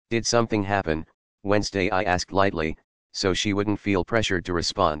 Did something happen, Wednesday? I asked lightly, so she wouldn't feel pressured to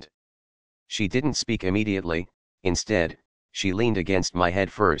respond. She didn't speak immediately, instead, she leaned against my head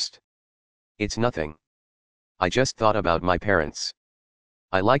first. It's nothing. I just thought about my parents.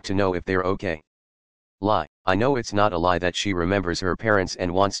 I like to know if they're okay. Lie. I know it's not a lie that she remembers her parents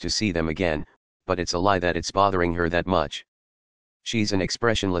and wants to see them again, but it's a lie that it's bothering her that much. She's an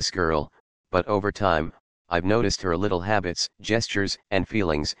expressionless girl, but over time, I've noticed her little habits, gestures, and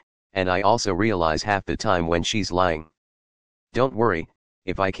feelings, and I also realize half the time when she's lying. Don't worry,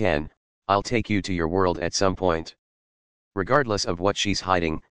 if I can, I'll take you to your world at some point. Regardless of what she's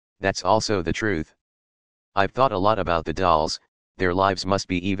hiding, that's also the truth. I've thought a lot about the dolls, their lives must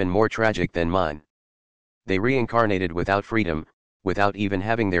be even more tragic than mine. They reincarnated without freedom, without even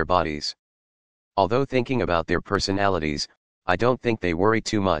having their bodies. Although thinking about their personalities, I don't think they worry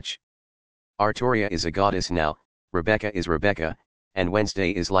too much. Artoria is a goddess now, Rebecca is Rebecca, and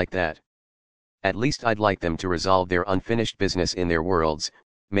Wednesday is like that. At least I'd like them to resolve their unfinished business in their worlds,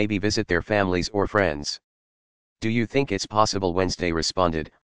 maybe visit their families or friends. Do you think it's possible? Wednesday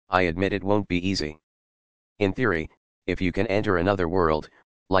responded, I admit it won't be easy. In theory, if you can enter another world,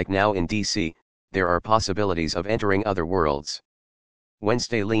 like now in DC, there are possibilities of entering other worlds.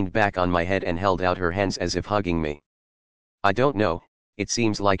 Wednesday leaned back on my head and held out her hands as if hugging me. I don't know, it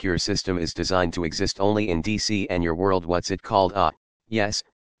seems like your system is designed to exist only in DC and your world, what's it called? Yes,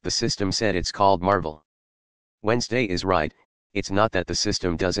 the system said it's called Marvel. Wednesday is right, it's not that the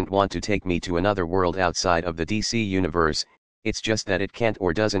system doesn't want to take me to another world outside of the DC universe, it's just that it can't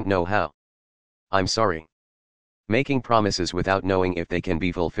or doesn't know how. I'm sorry. Making promises without knowing if they can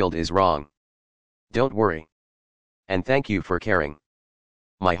be fulfilled is wrong. Don't worry. And thank you for caring.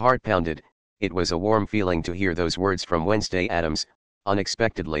 My heart pounded, it was a warm feeling to hear those words from Wednesday Addams.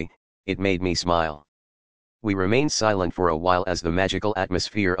 Unexpectedly, it made me smile. We remained silent for a while as the magical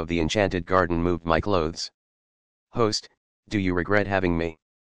atmosphere of the enchanted garden moved my clothes. Host, do you regret having me?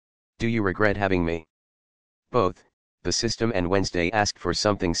 Do you regret having me? Both, the system and Wednesday asked for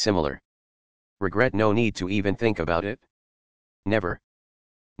something similar. Regret? No need to even think about it. Never.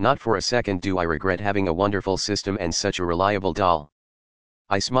 Not for a second do I regret having a wonderful system and such a reliable doll.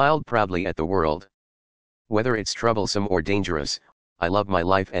 I smiled proudly at the world. Whether it's troublesome or dangerous, I love my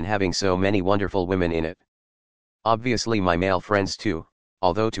life and having so many wonderful women in it. Obviously my male friends too,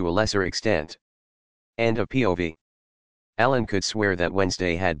 although to a lesser extent. End of POV. Alan could swear that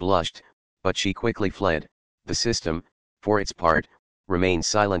Wednesday had blushed, but she quickly fled. The system, for its part, remained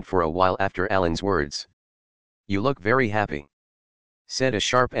silent for a while after Alan's words. You look very happy, said a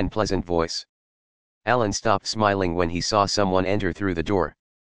sharp and pleasant voice. Alan stopped smiling when he saw someone enter through the door.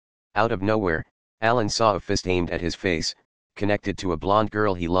 Out of nowhere, Alan saw a fist aimed at his face, connected to a blonde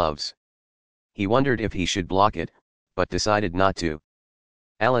girl he loves. He wondered if he should block it, but decided not to.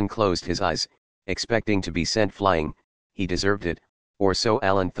 Alan closed his eyes, expecting to be sent flying. He deserved it, or so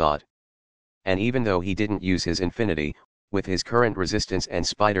Alan thought. And even though he didn't use his infinity, with his current resistance and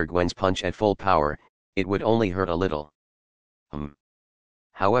Spider-Gwen's punch at full power, it would only hurt a little.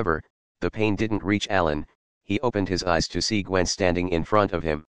 However, the pain didn't reach Alan. He opened his eyes to see Gwen standing in front of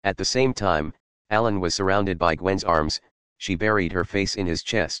him. At the same time, Alan was surrounded by Gwen's arms. She buried her face in his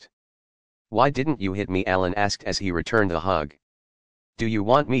chest. Why didn't you hit me? Alan asked as he returned the hug. Do you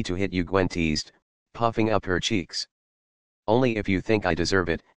want me to hit you? Gwen teased, puffing up her cheeks. Only if you think I deserve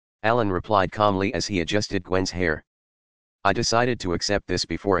it, Alan replied calmly as he adjusted Gwen's hair. I decided to accept this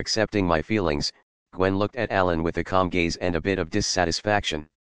before accepting my feelings. Gwen looked at Alan with a calm gaze and a bit of dissatisfaction.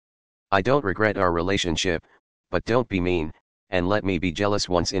 I don't regret our relationship, but don't be mean, and let me be jealous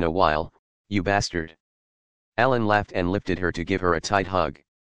once in a while, you bastard. Alan laughed and lifted her to give her a tight hug.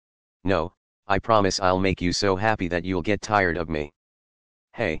 No, I promise I'll make you so happy that you'll get tired of me.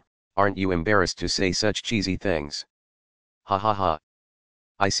 Hey, aren't you embarrassed to say such cheesy things? Ha ha ha.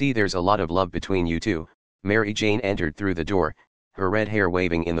 I see there's a lot of love between you two. Mary Jane entered through the door, her red hair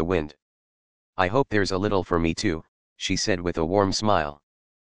waving in the wind. I hope there's a little for me too, she said with a warm smile.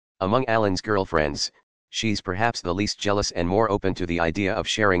 Among Alan's girlfriends, she's perhaps the least jealous and more open to the idea of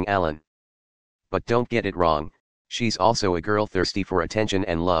sharing Alan. But don't get it wrong, she's also a girl thirsty for attention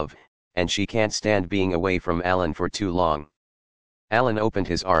and love, and she can't stand being away from Alan for too long. Alan opened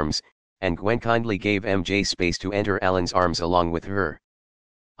his arms, and Gwen kindly gave MJ space to enter Alan's arms along with her.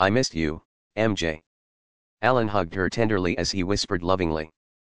 I missed you, MJ. Alan hugged her tenderly as he whispered lovingly.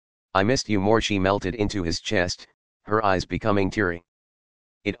 I missed you more. She melted into his chest, her eyes becoming teary.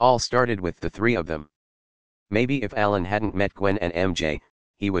 It all started with the three of them. Maybe if Alan hadn't met Gwen and MJ,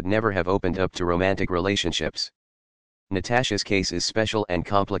 he would never have opened up to romantic relationships. Natasha's case is special and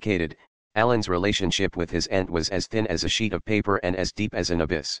complicated. Alan's relationship with his aunt was as thin as a sheet of paper and as deep as an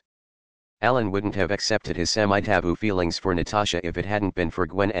abyss. Alan wouldn't have accepted his semi-taboo feelings for Natasha if it hadn't been for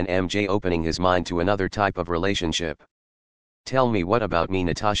Gwen and MJ opening his mind to another type of relationship. Tell me what about me?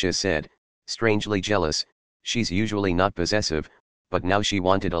 Natasha said, strangely jealous. She's usually not possessive, but now she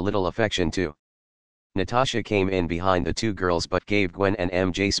wanted a little affection too. Natasha came in behind the two girls but gave Gwen and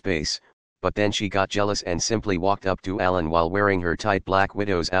MJ space, but then she got jealous and simply walked up to Alan while wearing her tight Black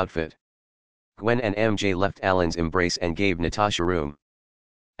Widow's outfit. Gwen and MJ left Alan's embrace and gave Natasha room.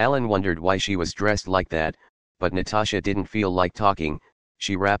 Alan wondered why she was dressed like that, but Natasha didn't feel like talking.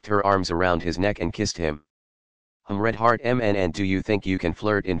 She wrapped her arms around his neck and kissed him. Red heart MNN, do you think you can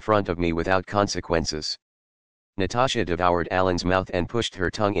flirt in front of me without consequences? Natasha devoured Alan's mouth and pushed her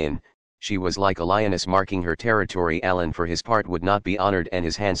tongue in. She was like a lioness marking her territory. Alan for his part would not be honored and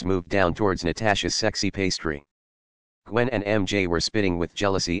his hands moved down towards Natasha's sexy pastry. Gwen and MJ were spitting with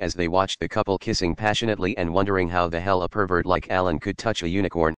jealousy as they watched the couple kissing passionately and wondering how the hell a pervert like Alan could touch a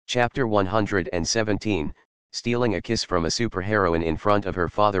unicorn. Chapter 117, Stealing a Kiss from a Superheroine in Front of Her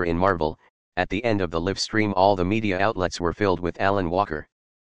Father. In Marvel, at the end of the live stream all the media outlets were filled with Alan Walker.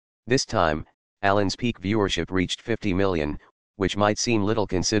 This time, Alan's peak viewership reached 50 million, which might seem little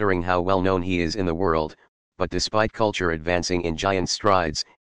considering how well known he is in the world, but despite culture advancing in giant strides,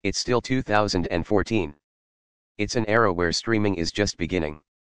 it's still 2014. It's an era where streaming is just beginning.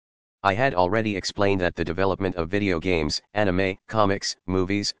 I had already explained that the development of video games, anime, comics,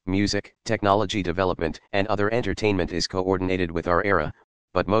 movies, music, technology development, and other entertainment is coordinated with our era,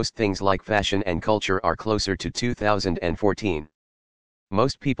 but most things like fashion and culture are closer to 2014.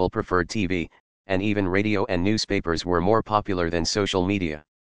 Most people preferred TV, and even radio and newspapers were more popular than social media.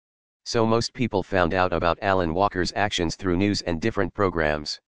 So most people found out about Alan Walker's actions through news and different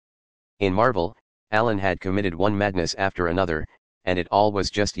programs. In Marvel, Alan had committed one madness after another, and it all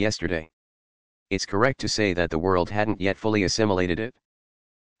was just yesterday. It's correct to say that the world hadn't yet fully assimilated it.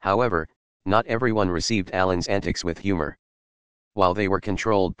 However, not everyone received Alan's antics with humor. While they were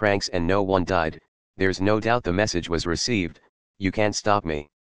controlled pranks and no one died, there's no doubt the message was received: you can't stop me.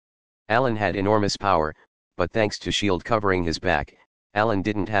 Alan had enormous power, but thanks to S.H.I.E.L.D. covering his back, Alan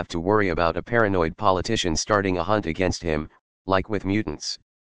didn't have to worry about a paranoid politician starting a hunt against him, like with mutants.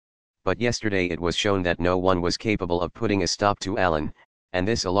 But yesterday it was shown that no one was capable of putting a stop to Alan, and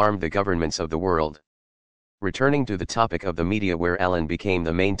this alarmed the governments of the world. Returning to the topic of the media where Alan became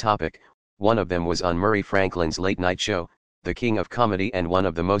the main topic, one of them was on Murray Franklin's late-night show, the king of comedy and one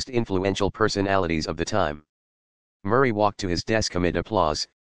of the most influential personalities of the time. Murray walked to his desk amid applause,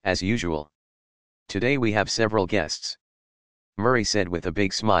 as usual. Today we have several guests. Murray said with a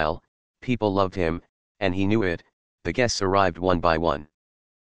big smile. People loved him, and he knew it. The guests arrived one by one.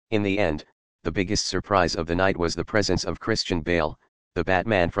 In the end, the biggest surprise of the night was the presence of Christian Bale, the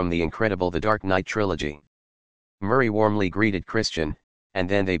Batman from the incredible The Dark Knight trilogy. Murray warmly greeted Christian, and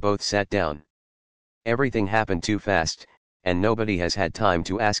then they both sat down. Everything happened too fast, and nobody has had time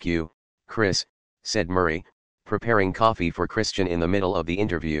to ask you, Chris, said Murray, preparing coffee for Christian in the middle of the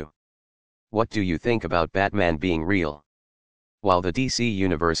interview. What do you think about Batman being real? While the DC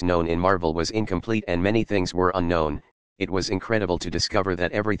universe known in Marvel was incomplete and many things were unknown, it was incredible to discover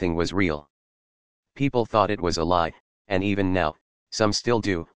that everything was real. People thought it was a lie, and even now, some still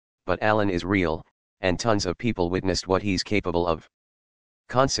do, but Alan is real, and tons of people witnessed what he's capable of.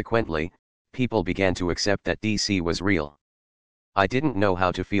 Consequently, people began to accept that DC was real. I didn't know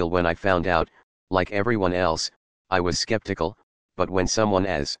how to feel when I found out. Like everyone else, I was skeptical, but when someone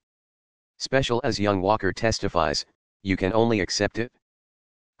as special as young Walker testifies, you can only accept it.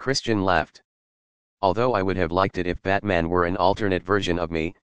 Christian laughed. Although I would have liked it if Batman were an alternate version of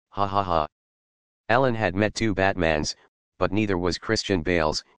me, ha ha ha. Alan had met two Batmans, but neither was Christian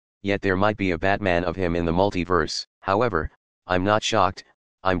Bale's, yet there might be a Batman of him in the multiverse. However, I'm not shocked.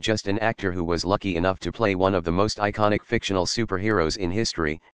 I'm just an actor who was lucky enough to play one of the most iconic fictional superheroes in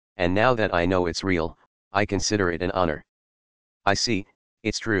history, and now that I know it's real, I consider it an honor. I see,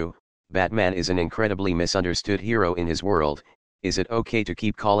 it's true, Batman is an incredibly misunderstood hero in his world. Is it okay to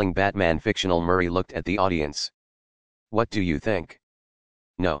keep calling Batman fictional? Murray looked at the audience. What do you think?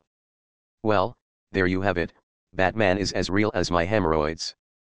 No. Well, there you have it, Batman is as real as my hemorrhoids.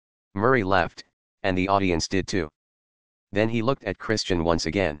 Murray laughed, and the audience did too. Then he looked at Christian once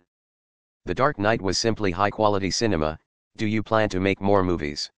again. The Dark Knight was simply high-quality cinema. Do you plan to make more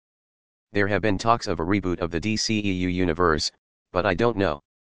movies? There have been talks of a reboot of the DCEU universe, but I don't know.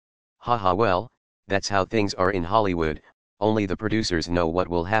 Haha, well, that's how things are in Hollywood, only the producers know what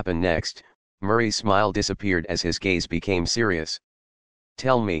will happen next. Murray's smile disappeared as his gaze became serious.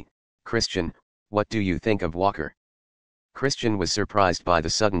 Tell me, Christian, what do you think of Walker? Christian was surprised by the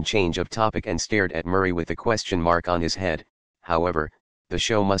sudden change of topic and stared at Murray with a question mark on his head. However, the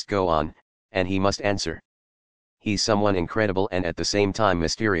show must go on, and he must answer. He's someone incredible and at the same time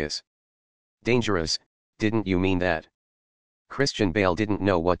mysterious. Dangerous, didn't you mean that? Christian Bale didn't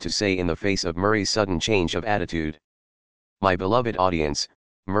know what to say in the face of Murray's sudden change of attitude. My beloved audience,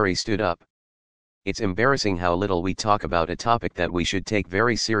 Murray stood up. It's embarrassing how little we talk about a topic that we should take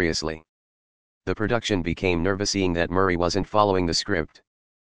very seriously. The production became nervous seeing that Murray wasn't following the script.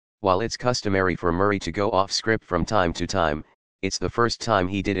 While it's customary for Murray to go off script from time to time, it's the first time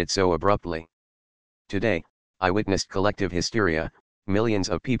he did it so abruptly. Today, I witnessed collective hysteria, millions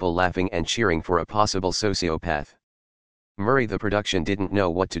of people laughing and cheering for a possible sociopath. Murray, the production, didn't know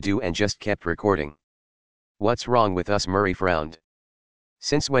what to do and just kept recording. What's wrong with us? Murray frowned.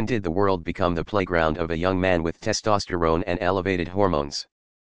 Since when did the world become the playground of a young man with testosterone and elevated hormones?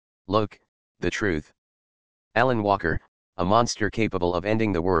 Look, the truth. Alan Walker, a monster capable of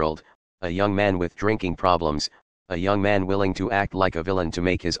ending the world, a young man with drinking problems, a young man willing to act like a villain to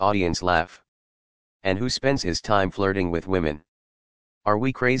make his audience laugh. And who spends his time flirting with women. Are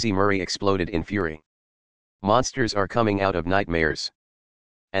we crazy? Murray exploded in fury. Monsters are coming out of nightmares.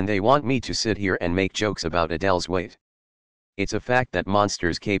 And they want me to sit here and make jokes about Adele's weight. It's a fact that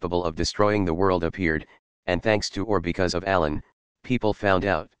monsters capable of destroying the world appeared, and thanks to or because of Alan, people found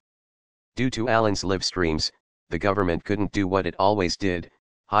out. Due to Alan's live streams, the government couldn't do what it always did,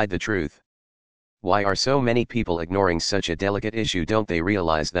 hide the truth. Why are so many people ignoring such a delicate issue? Don't they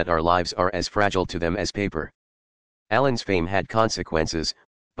realize that our lives are as fragile to them as paper? Alan's fame had consequences,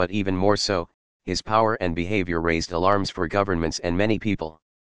 but even more so, his power and behavior raised alarms for governments and many people.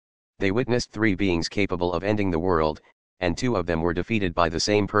 They witnessed 3 beings capable of ending the world, and 2 of them were defeated by the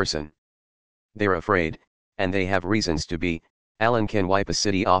same person. They're afraid, and they have reasons to be. Alan can wipe a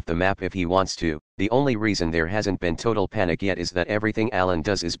city off the map if he wants to. The only reason there hasn't been total panic yet is that everything Alan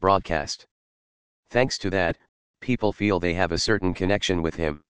does is broadcast. Thanks to that, people feel they have a certain connection with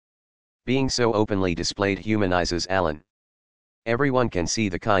him. Being so openly displayed humanizes Alan. Everyone can see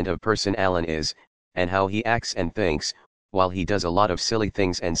the kind of person Alan is, and how he acts and thinks. While he does a lot of silly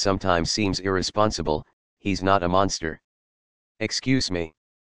things and sometimes seems irresponsible, he's not a monster. Excuse me.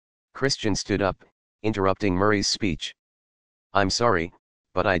 Christian stood up, interrupting Murray's speech. I'm sorry,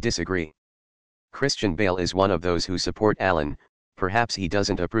 but I disagree. Christian Bale is one of those who support Alan. Perhaps he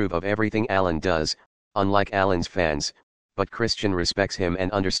doesn't approve of everything Alan does, unlike Alan's fans, but Christian respects him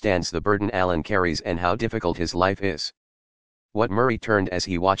and understands the burden Alan carries and how difficult his life is. What? Murray turned as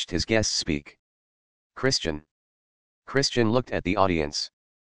he watched his guest speak. Christian. Christian looked at the audience.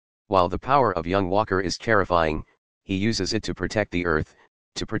 While the power of young Walker is terrifying, he uses it to protect the earth,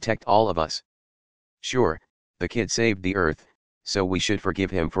 to protect all of us. Sure, the kid saved the earth, so we should forgive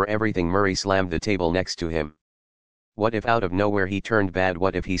him for everything. Murray slammed the table next to him. What if out of nowhere he turned bad?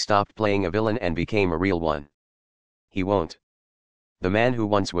 What if he stopped playing a villain and became a real one? He won't. The man who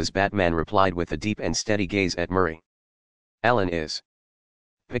once was Batman replied with a deep and steady gaze at Murray. Alan is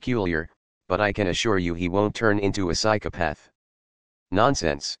peculiar, but I can assure you he won't turn into a psychopath.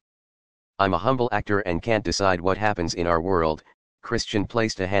 Nonsense. I'm a humble actor and can't decide what happens in our world. Christian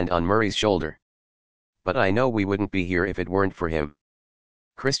placed a hand on Murray's shoulder. But I know we wouldn't be here if it weren't for him.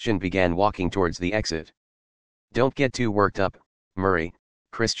 Christian began walking towards the exit. Don't get too worked up, Murray,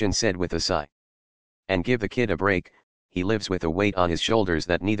 Christian said with a sigh. And give the kid a break, he lives with a weight on his shoulders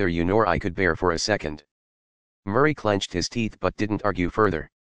that neither you nor I could bear for a second. Murray clenched his teeth but didn't argue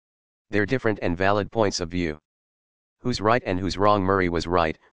further. They're different and valid points of view. Who's right and who's wrong? Murray was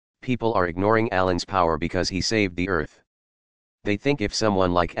right. People are ignoring Alan's power because he saved the earth. They think if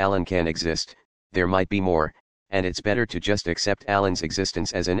someone like Alan can exist, there might be more, and it's better to just accept Alan's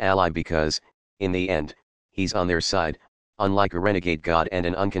existence as an ally because, in the end, he's on their side, unlike a renegade god and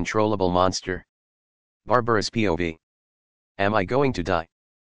an uncontrollable monster. Barbara's POV. Am I going to die?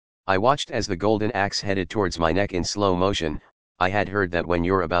 I watched as the golden axe headed towards my neck in slow motion. I had heard that when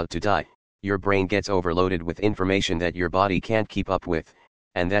you're about to die, your brain gets overloaded with information that your body can't keep up with,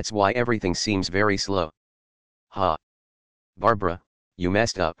 and that's why everything seems very slow. Ha! Barbara, you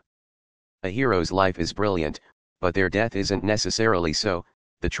messed up. A hero's life is brilliant, but their death isn't necessarily so.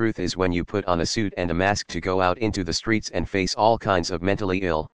 The truth is when you put on a suit and a mask to go out into the streets and face all kinds of mentally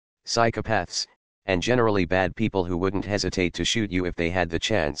ill, psychopaths, and generally bad people who wouldn't hesitate to shoot you if they had the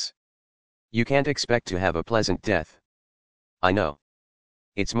chance. You can't expect to have a pleasant death. I know.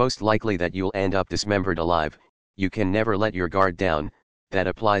 It's most likely that you'll end up dismembered alive. You can never let your guard down. That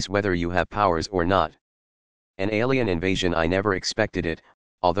applies whether you have powers or not. An alien invasion, I never expected it,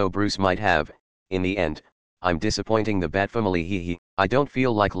 although Bruce might have. In the end, I'm disappointing the Bat family. Hee. I don't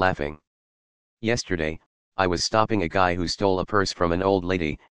feel like laughing. Yesterday, I was stopping a guy who stole a purse from an old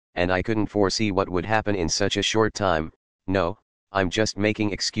lady, and I couldn't foresee what would happen in such a short time. No, I'm just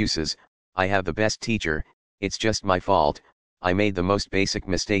making excuses. I have the best teacher, it's just my fault. I made the most basic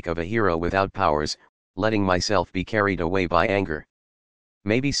mistake of a hero without powers, letting myself be carried away by anger.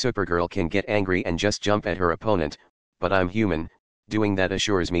 Maybe Supergirl can get angry and just jump at her opponent, but I'm human. Doing that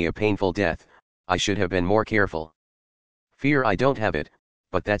assures me a painful death. I should have been more careful. Fear, I don't have it,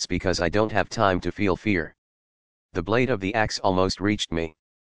 but that's because I don't have time to feel fear. The blade of the axe almost reached me.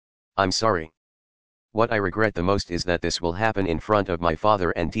 I'm sorry. What I regret the most is that this will happen in front of my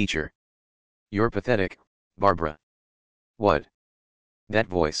father and teacher. You're pathetic, Barbara. What? That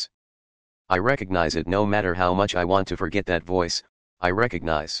voice. I recognize it no matter how much I want to forget that voice, I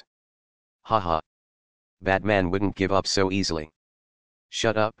recognize. Haha. Batman wouldn't give up so easily.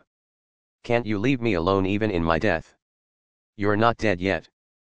 Shut up. Can't you leave me alone even in my death? You're not dead yet.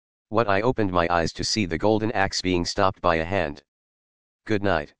 What? I opened my eyes to see the golden axe being stopped by a hand. Good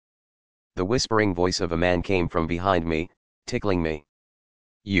night. The whispering voice of a man came from behind me, tickling me.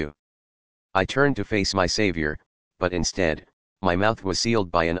 You. I turned to face my savior, but instead, my mouth was sealed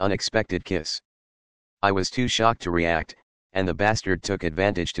by an unexpected kiss. I was too shocked to react, and the bastard took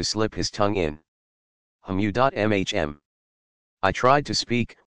advantage to slip his tongue in. I tried to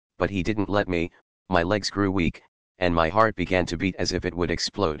speak, but he didn't let me. My legs grew weak, and my heart began to beat as if it would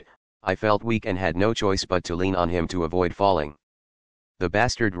explode. I felt weak and had no choice but to lean on him to avoid falling. The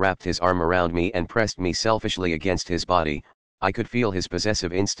bastard wrapped his arm around me and pressed me selfishly against his body. I could feel his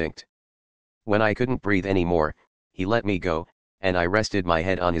possessive instinct. When I couldn't breathe anymore, he let me go, and I rested my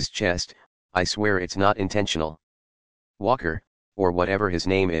head on his chest. I swear it's not intentional. Walker, or whatever his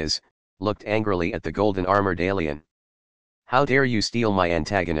name is, looked angrily at the golden-armored alien. How dare you steal my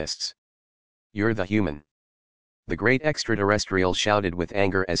antagonists? You're the human. The great extraterrestrial shouted with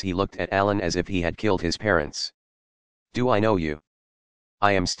anger as he looked at Alan as if he had killed his parents. Do I know you?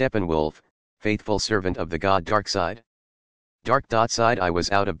 I am Steppenwolf, faithful servant of the god Darkside. Dark.side. I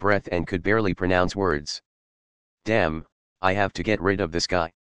was out of breath and could barely pronounce words. Damn, I have to get rid of this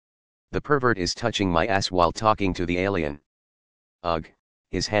guy. The pervert is touching my ass while talking to the alien. Ugh,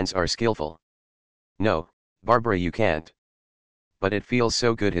 his hands are skillful. No, Barbara, you can't. But it feels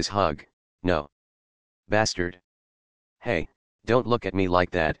so good, his hug. No. Bastard. Hey, don't look at me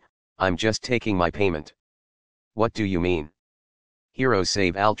like that, I'm just taking my payment. What do you mean? Heroes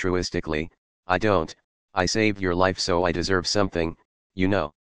save altruistically, I don't. I saved your life, so I deserve something, you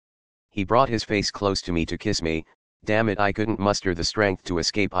know. He brought his face close to me to kiss me. Damn it, I couldn't muster the strength to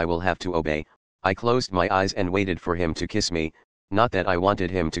escape. I will have to obey. I closed my eyes and waited for him to kiss me, not that I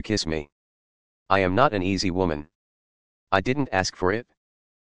wanted him to kiss me. I am not an easy woman. I didn't ask for it.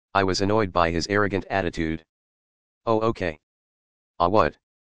 I was annoyed by his arrogant attitude. Oh, okay. Ah, what?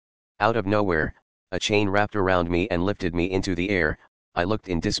 Out of nowhere, a chain wrapped around me and lifted me into the air. I looked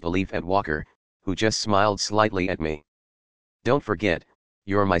in disbelief at Walker, who just smiled slightly at me. Don't forget,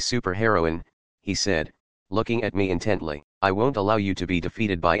 you're my superheroine, he said, looking at me intently. I won't allow you to be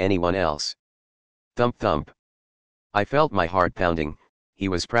defeated by anyone else. Thump thump. I felt my heart pounding. He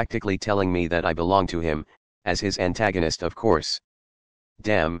was practically telling me that I belonged to him, as his antagonist, of course.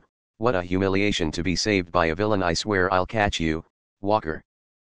 Damn, what a humiliation to be saved by a villain. I swear I'll catch you, Walker.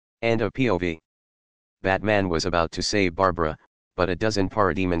 End of POV. Batman was about to save Barbara, but a dozen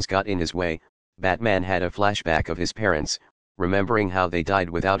parademons got in his way. Batman had a flashback of his parents, remembering how they died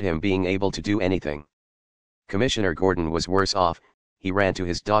without him being able to do anything. Commissioner Gordon was worse off. He ran to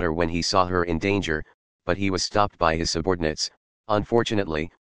his daughter when he saw her in danger, but he was stopped by his subordinates.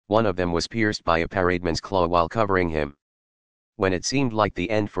 Unfortunately, one of them was pierced by a parademon's claw while covering him. When it seemed like the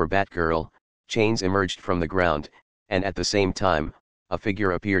end for Batgirl, chains emerged from the ground, and at the same time, a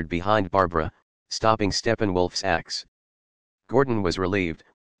figure appeared behind Barbara, stopping Steppenwolf's axe. Gordon was relieved,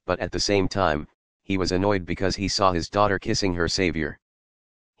 but at the same time, he was annoyed because he saw his daughter kissing her savior.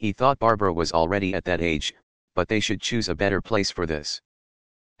 He thought Barbara was already at that age, but they should choose a better place for this.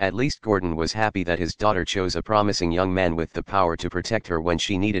 At least Gordon was happy that his daughter chose a promising young man with the power to protect her when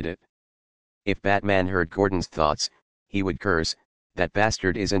she needed it. If Batman heard Gordon's thoughts, he would curse, that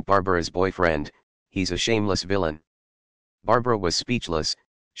bastard isn't Barbara's boyfriend, he's a shameless villain. Barbara was speechless.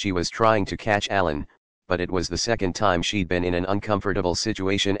 She was trying to catch Alan, but it was the second time she'd been in an uncomfortable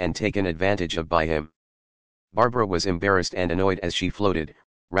situation and taken advantage of by him. Barbara was embarrassed and annoyed as she floated,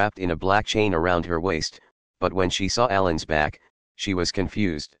 wrapped in a black chain around her waist, but when she saw Alan's back, she was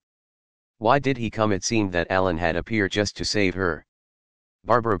confused. Why did he come? It seemed that Alan had appeared just to save her.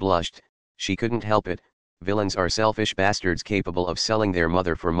 Barbara blushed. She couldn't help it. Villains are selfish bastards capable of selling their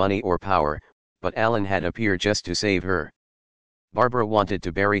mother for money or power, but Alan had appeared just to save her. Barbara wanted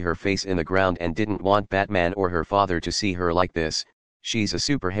to bury her face in the ground and didn't want Batman or her father to see her like this. She's a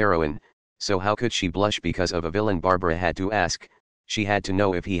superheroine, so how could she blush because of a villain? Barbara had to ask. She had to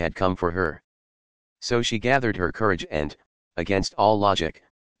know if he had come for her. So she gathered her courage and, against all logic,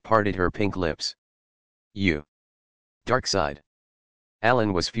 parted her pink lips. You. Darkside.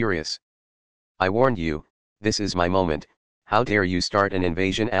 Alan was furious. I warned you, this is my moment. How dare you start an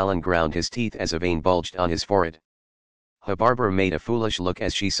invasion? Alan ground his teeth as a vein bulged on his forehead. Barbara made a foolish look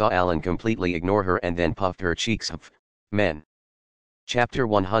as she saw Alan completely ignore her and then puffed her cheeks. Men. Chapter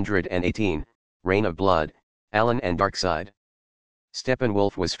 118, Reign of Blood, Alan and Darkside.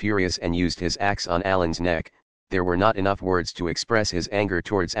 Steppenwolf was furious and used his axe on Alan's neck. There were not enough words to express his anger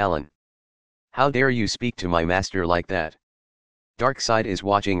towards Alan. How dare you speak to my master like that? Darkside is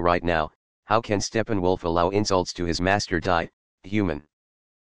watching right now. How can Steppenwolf allow insults to his master? Die, human.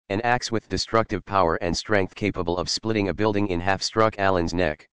 An axe with destructive power and strength capable of splitting a building in half struck Alan's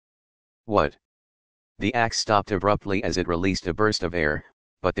neck. What? The axe stopped abruptly as it released a burst of air,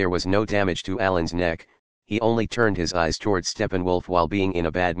 but there was no damage to Alan's neck. He only turned his eyes towards Steppenwolf while being in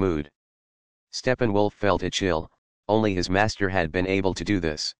a bad mood. Steppenwolf felt a chill. Only his master had been able to do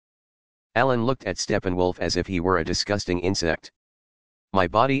this. Alan looked at Steppenwolf as if he were a disgusting insect. My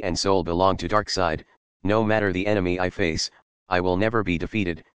body and soul belong to Darkside. No matter the enemy I face, I will never be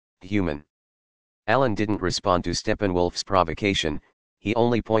defeated, human. Alan didn't respond to Steppenwolf's provocation. He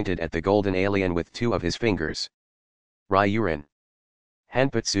only pointed at the golden alien with two of his fingers. Ryurin.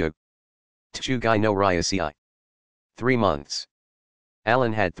 Hanpatsu. Tsugai no Ryasei. 3 months.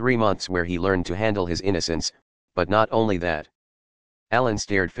 Alan had 3 months where he learned to handle his innocence, but not only that. Alan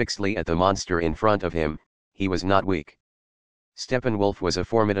stared fixedly at the monster in front of him. He was not weak. Steppenwolf was a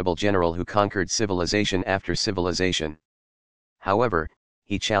formidable general who conquered civilization after civilization. However,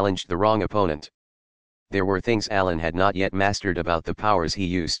 he challenged the wrong opponent. There were things Alan had not yet mastered about the powers he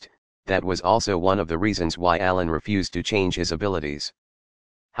used. That was also one of the reasons why Alan refused to change his abilities.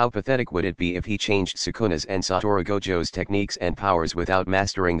 How pathetic would it be if he changed Sukuna's and Satoru Gojo's techniques and powers without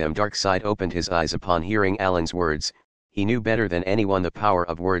mastering them? Darkside opened his eyes upon hearing Alan's words. He knew better than anyone the power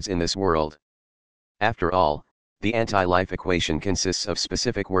of words in this world. After all, the anti-life equation consists of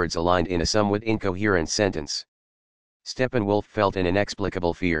specific words aligned in a somewhat incoherent sentence. Steppenwolf felt an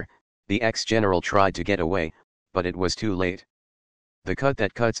inexplicable fear. The ex-general tried to get away, but it was too late. The cut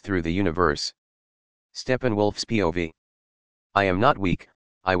that cuts through the universe. Steppenwolf's POV. I am not weak.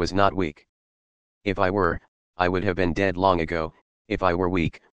 I was not weak. If I were, I would have been dead long ago. If I were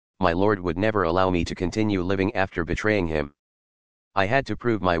weak, my lord would never allow me to continue living after betraying him. I had to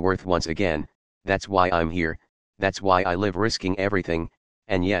prove my worth once again. That's why I'm here. That's why I live risking everything,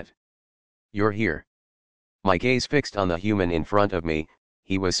 and yet. You're here. My gaze fixed on the human in front of me.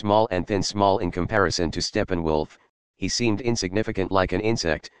 He was small and thin, small in comparison to Steppenwolf. He seemed insignificant like an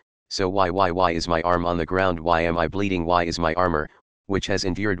insect. So why is my arm on the ground? Why am I bleeding? Why is my armor, which has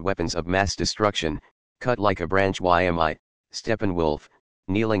endured weapons of mass destruction, cut like a branch? Why am I, Steppenwolf,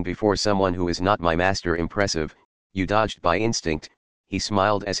 kneeling before someone who is not my master? Impressive, you dodged by instinct. He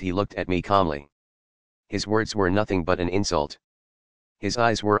smiled as he looked at me calmly. His words were nothing but an insult. His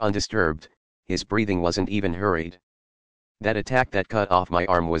eyes were undisturbed, his breathing wasn't even hurried. That attack that cut off my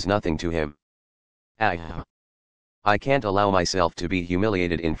arm was nothing to him. I can't allow myself to be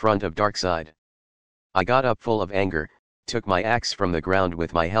humiliated in front of Darkside. I got up full of anger, took my axe from the ground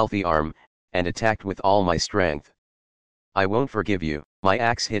with my healthy arm, and attacked with all my strength. I won't forgive you. My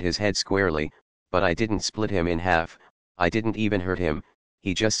axe hit his head squarely, but I didn't split him in half. I didn't even hurt him.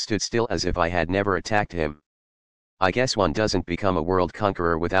 He just stood still as if I had never attacked him. I guess one doesn't become a world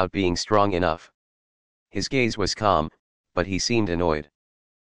conqueror without being strong enough. His gaze was calm, but he seemed annoyed.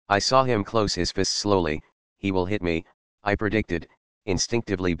 I saw him close his fist slowly. He will hit me, I predicted,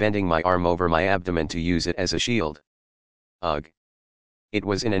 instinctively bending my arm over my abdomen to use it as a shield. Ugh. It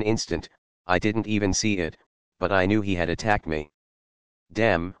was in an instant. I didn't even see it, but I knew he had attacked me.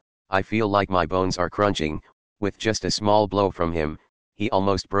 Damn, I feel like my bones are crunching. With just a small blow from him, he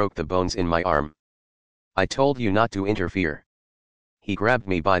almost broke the bones in my arm. I told you not to interfere. He grabbed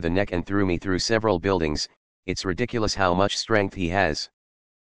me by the neck and threw me through several buildings. It's ridiculous how much strength he has.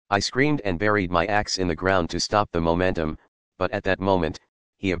 I screamed and buried my axe in the ground to stop the momentum, but at that moment,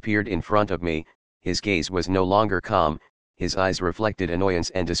 he appeared in front of me. His gaze was no longer calm, his eyes reflected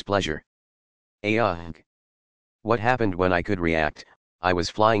annoyance and displeasure. Ugh. What happened when I could react? I was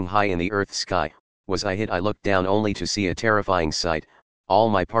flying high in the earth's sky. Was I hit? I looked down only to see a terrifying sight. All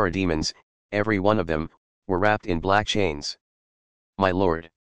my parademons, every one of them, were wrapped in black chains. My lord.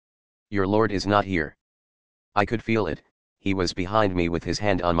 Your lord is not here. I could feel it. He was behind me with his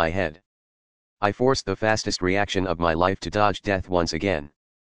hand on my head. I forced the fastest reaction of my life to dodge death once again.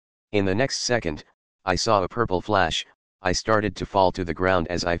 In the next second, I saw a purple flash. I started to fall to the ground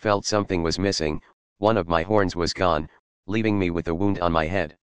as I felt something was missing. One of my horns was gone, leaving me with a wound on my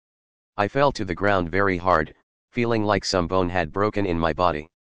head. I fell to the ground very hard, feeling like some bone had broken in my body.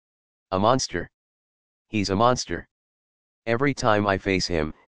 A monster. He's a monster. Every time I face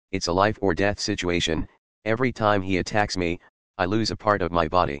him, it's a life or death situation. Every time he attacks me, I lose a part of my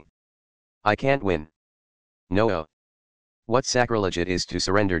body. I can't win. No. What sacrilege it is to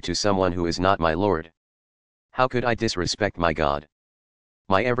surrender to someone who is not my lord. How could I disrespect my god?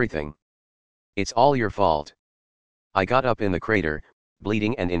 My everything. It's all your fault. I got up in the crater,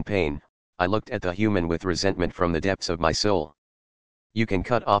 bleeding and in pain. I looked at the human with resentment from the depths of my soul. You can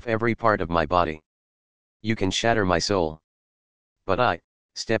cut off every part of my body. You can shatter my soul. But I,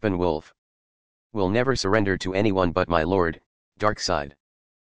 Steppenwolf, will never surrender to anyone but my lord, Darkseid.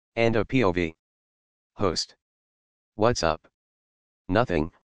 End of POV. Host. What's up?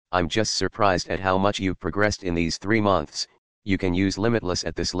 Nothing, I'm just surprised at how much you've progressed in these 3 months. You can use Limitless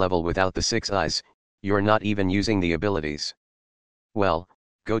at this level without the 6 eyes, you're not even using the abilities. Well,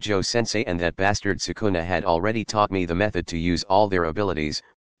 Gojo-sensei and that bastard Sukuna had already taught me the method to use all their abilities,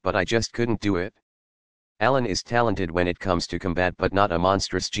 but I just couldn't do it. Alan is talented when it comes to combat but not a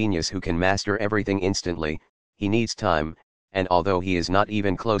monstrous genius who can master everything instantly. He needs time, and although he is not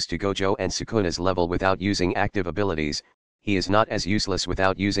even close to Gojo and Sukuna's level without using active abilities, he is not as useless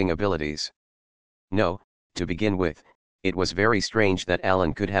without using abilities. No, to begin with, it was very strange that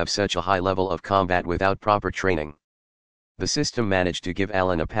Alan could have such a high level of combat without proper training. The system managed to give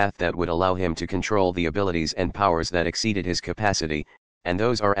Alan a path that would allow him to control the abilities and powers that exceeded his capacity, and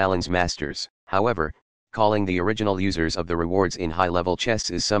those are Alan's masters. However, calling the original users of the rewards in high-level chests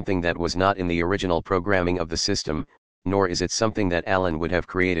is something that was not in the original programming of the system, nor is it something that Alan would have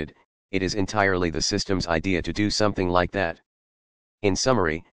created. It is entirely the system's idea to do something like that. In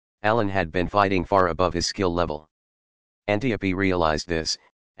summary, Alan had been fighting far above his skill level. Antiope realized this,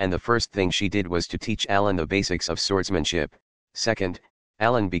 and the first thing she did was to teach Alan the basics of swordsmanship. Second,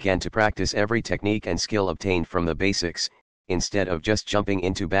 Alan began to practice every technique and skill obtained from the basics, instead of just jumping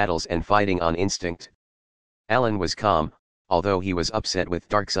into battles and fighting on instinct. Alan was calm, although he was upset with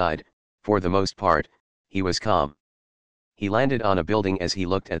Darkseid. For the most part, he was calm. He landed on a building as he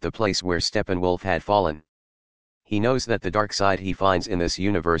looked at the place where Steppenwolf had fallen. He knows that the Darkseid he finds in this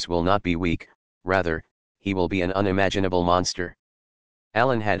universe will not be weak, rather, he will be an unimaginable monster.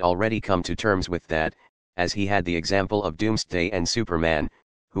 Alan had already come to terms with that, as he had the example of Doomsday and Superman,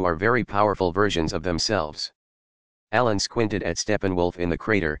 who are very powerful versions of themselves. Alan squinted at Steppenwolf in the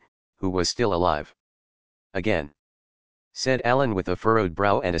crater, who was still alive. Again, said Alan with a furrowed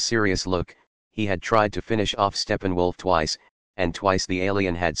brow and a serious look. He had tried to finish off Steppenwolf twice, and twice the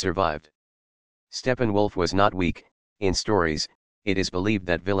alien had survived. Steppenwolf was not weak. In stories, it is believed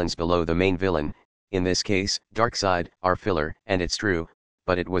that villains below the main villain, in this case, Darkseid, are filler, and it's true,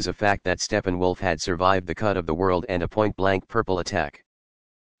 but it was a fact that Steppenwolf had survived the cut of the world and a point-blank purple attack.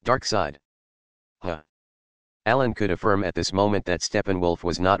 Darkseid. Huh. Alan could affirm at this moment that Steppenwolf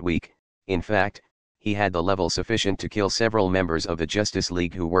was not weak. In fact, he had the level sufficient to kill several members of the Justice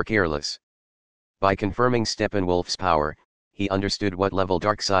League who were careless. By confirming Steppenwolf's power, he understood what level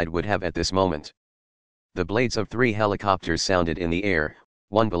Darkseid would have at this moment. The blades of 3 helicopters sounded in the air.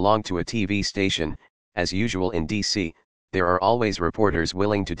 One belonged to a TV station. As usual in DC, there are always reporters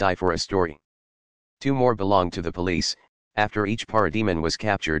willing to die for a story. 2 more belonged to the police. After each parademon was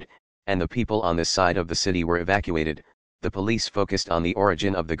captured, and the people on this side of the city were evacuated, the police focused on the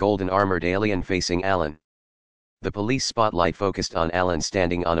origin of the golden armored alien facing Alan. The police spotlight focused on Alan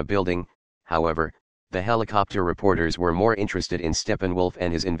standing on a building. However, the helicopter reporters were more interested in Steppenwolf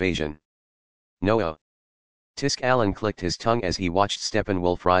and his invasion. Noah. Tisk. Alan clicked his tongue as he watched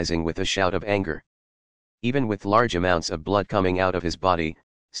Steppenwolf rising with a shout of anger. Even with large amounts of blood coming out of his body,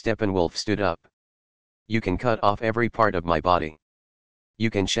 Steppenwolf stood up. You can cut off every part of my body. You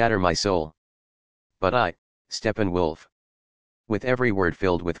can shatter my soul. But I, Steppenwolf. With every word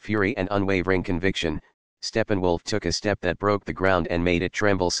filled with fury and unwavering conviction, Steppenwolf took a step that broke the ground and made it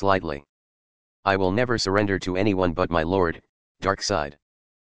tremble slightly. I will never surrender to anyone but my lord, Darkseid.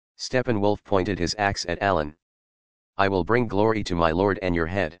 Steppenwolf pointed his axe at Alan. I will bring glory to my lord and your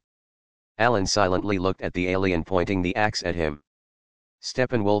head. Alan silently looked at the alien pointing the axe at him.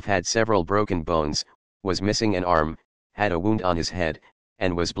 Steppenwolf had several broken bones, was missing an arm, had a wound on his head,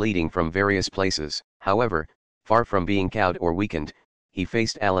 and was bleeding from various places. However, far from being cowed or weakened, he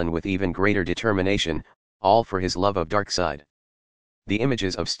faced Alan with even greater determination, all for his love of Darkseid. The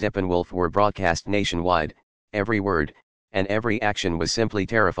images of Steppenwolf were broadcast nationwide. Every word, and every action was simply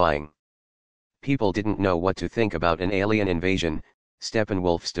terrifying. People didn't know what to think about an alien invasion.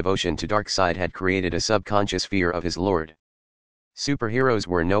 Steppenwolf's devotion to Darkseid had created a subconscious fear of his lord. Superheroes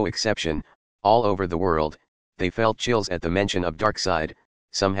were no exception. All over the world, they felt chills at the mention of Darkseid.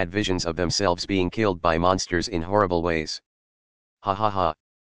 Some had visions of themselves being killed by monsters in horrible ways. Ha ha ha.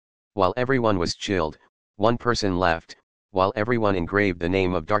 While everyone was chilled, one person laughed. While everyone engraved the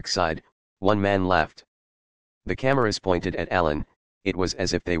name of Darkseid, one man laughed. The cameras pointed at Alan, it was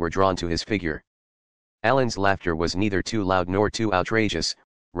as if they were drawn to his figure. Alan's laughter was neither too loud nor too outrageous,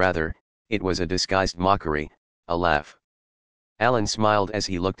 rather, it was a disguised mockery, a laugh. Alan smiled as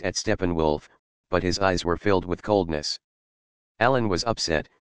he looked at Steppenwolf, but his eyes were filled with coldness. Alan was upset,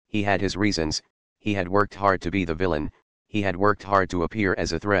 he had his reasons, he had worked hard to be the villain, he had worked hard to appear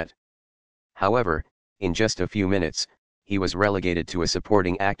as a threat. However, in just a few minutes, he was relegated to a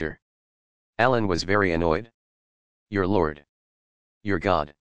supporting actor. Alan was very annoyed. Your lord. Your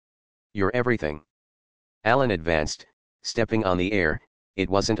god. Your everything. Alan advanced, stepping on the air, it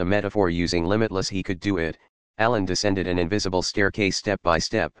wasn't a metaphor using limitless, he could do it. Alan descended an invisible staircase step by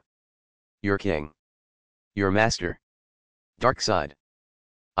step. Your king. Your master. Darkseid.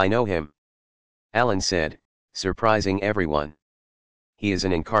 I know him. Alan said, surprising everyone. He is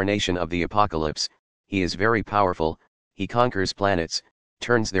an incarnation of the apocalypse, he is very powerful, he conquers planets,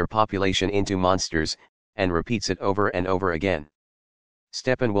 turns their population into monsters, and repeats it over and over again.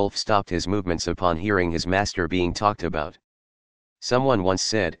 Steppenwolf stopped his movements upon hearing his master being talked about. Someone once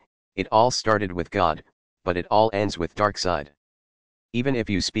said, it all started with God, but it all ends with Darkseid. Even if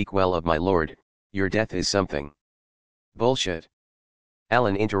you speak well of my lord, your death is something. Bullshit.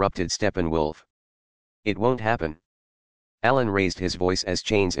 Alan interrupted Steppenwolf. It won't happen. Alan raised his voice as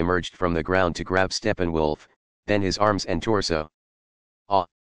chains emerged from the ground to grab Steppenwolf, then his arms and torso. Ah!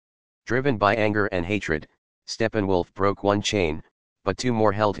 Driven by anger and hatred, Steppenwolf broke one chain, but two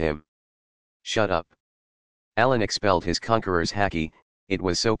more held him. Shut up. Alan expelled his conqueror's haki, it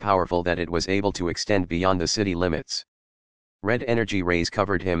was so powerful that it was able to extend beyond the city limits. Red energy rays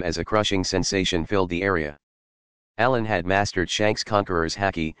covered him as a crushing sensation filled the area. Alan had mastered Shank's conqueror's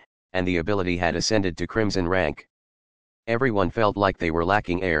haki, and the ability had ascended to crimson rank. Everyone felt like they were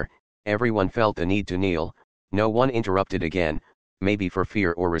lacking air, everyone felt the need to kneel, no one interrupted again, maybe for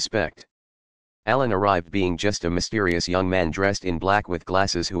fear or respect. Alan arrived being just a mysterious young man dressed in black with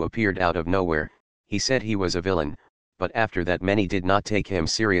glasses who appeared out of nowhere. He said he was a villain, but after that many did not take him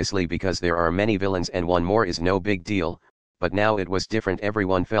seriously because there are many villains and one more is no big deal, but now it was different,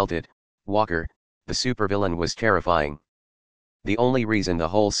 everyone felt it. Walker, the supervillain, was terrifying. The only reason the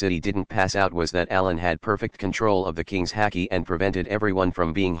whole city didn't pass out was that Alan had perfect control of the king's haki and prevented everyone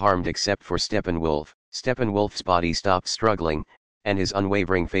from being harmed except for Steppenwolf. Steppenwolf's body stopped struggling, and his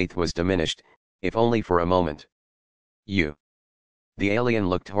unwavering faith was diminished, if only for a moment. You. The alien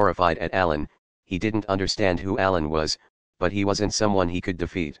looked horrified at Alan, he didn't understand who Alan was, but he wasn't someone he could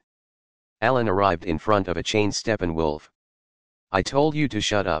defeat. Alan arrived in front of a chained Steppenwolf. I told you to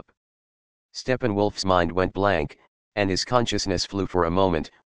shut up. Steppenwolf's mind went blank, and his consciousness flew for a moment,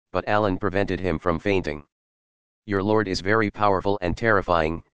 but Alan prevented him from fainting. Your lord is very powerful and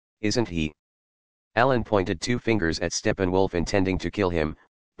terrifying, isn't he? Alan pointed two fingers at Steppenwolf intending to kill him,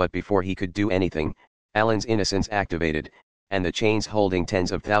 but before he could do anything, Alan's innocence activated, and the chains holding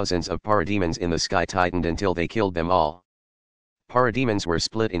tens of thousands of parademons in the sky tightened until they killed them all. Parademons were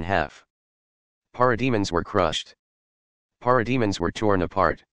split in half. Parademons were crushed. Parademons were torn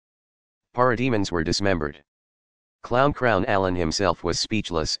apart. Parademons were dismembered. Clown Crown Alan himself was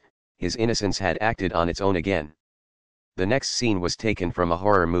speechless, his innocence had acted on its own again. The next scene was taken from a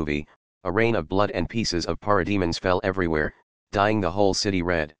horror movie, a rain of blood and pieces of parademons fell everywhere, dyeing the whole city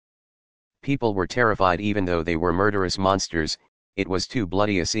red. People were terrified even though they were murderous monsters, it was too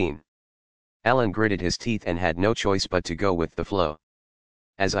bloody a scene. Alan gritted his teeth and had no choice but to go with the flow.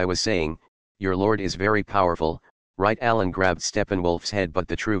 As I was saying, your lord is very powerful, right? Alan grabbed Steppenwolf's head, but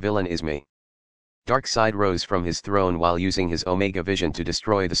the true villain is me. Darkseid rose from his throne while using his Omega Vision to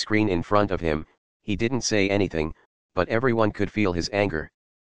destroy the screen in front of him. He didn't say anything, but everyone could feel his anger.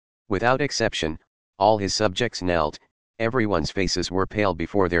 Without exception, all his subjects knelt, everyone's faces were pale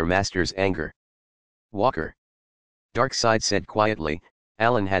before their master's anger. Walker. Darkseid said quietly.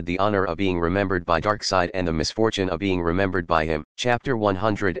 Alan had the honor of being remembered by Darkseid and the misfortune of being remembered by him. Chapter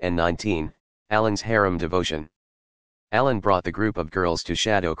 119, Alan's Harem Devotion. Alan brought the group of girls to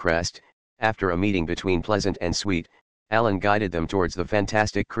Shadowcrest. After a meeting between Pleasant and Sweet, Alan guided them towards the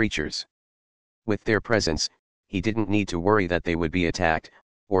fantastic creatures. With their presence, he didn't need to worry that they would be attacked,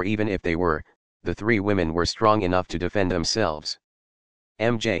 or even if they were, the three women were strong enough to defend themselves.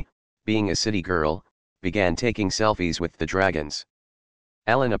 MJ, being a city girl, began taking selfies with the dragons.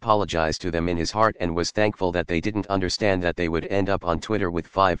 Alan apologized to them in his heart and was thankful that they didn't understand that they would end up on Twitter with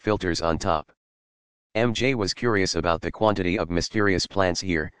 5 filters on top. MJ was curious about the quantity of mysterious plants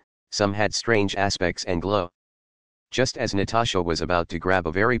here. Some had strange aspects and glow. Just as Natasha was about to grab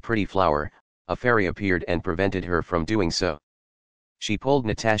a very pretty flower, a fairy appeared and prevented her from doing so. She pulled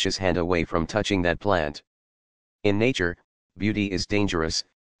Natasha's hand away from touching that plant. In nature, beauty is dangerous,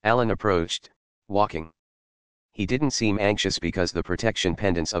 Alan approached, walking. He didn't seem anxious because the protection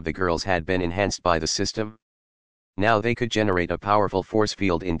pendants of the girls had been enhanced by the system. Now they could generate a powerful force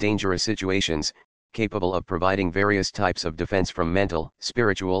field in dangerous situations, capable of providing various types of defense from mental,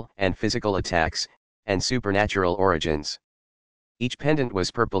 spiritual, and physical attacks, and supernatural origins. Each pendant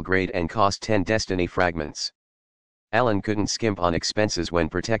was purple grade and cost 10 destiny fragments. Alan couldn't skimp on expenses when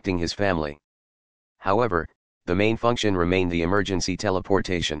protecting his family. However, the main function remained the emergency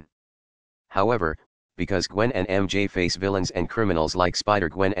teleportation. However, because Gwen and MJ face villains and criminals like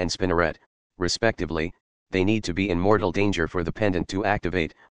Spider-Gwen and Spinneret, respectively, they need to be in mortal danger for the pendant to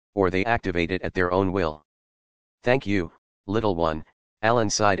activate, or they activate it at their own will. "Thank you, little one," Alan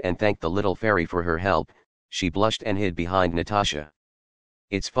sighed and thanked the little fairy for her help. She blushed and hid behind Natasha.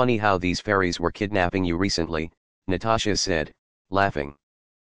 "It's funny how these fairies were kidnapping you recently," Natasha said, laughing.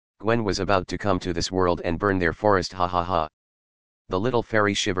 "Gwen was about to come to this world and burn their forest, ha ha ha." The little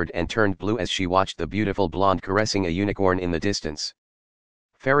fairy shivered and turned blue as she watched the beautiful blonde caressing a unicorn in the distance.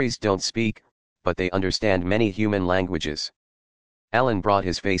 Fairies don't speak, but they understand many human languages. Alan brought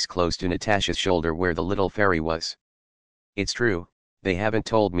his face close to Natasha's shoulder where the little fairy was. "It's true, they haven't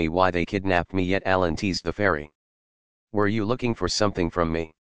told me why they kidnapped me yet," Alan teased the fairy. "Were you looking for something from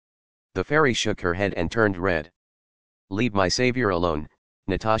me?" The fairy shook her head and turned red. "Leave my savior alone,"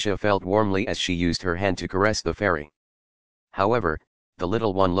 Natasha felt warmly as she used her hand to caress the fairy. However, the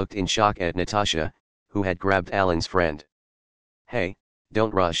little one looked in shock at Natasha, who had grabbed Alan's friend. "Hey,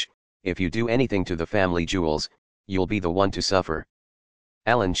 don't rush, if you do anything to the family jewels, you'll be the one to suffer,"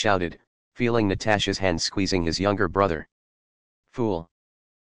 Alan shouted, feeling Natasha's hand squeezing his younger brother. "Fool,"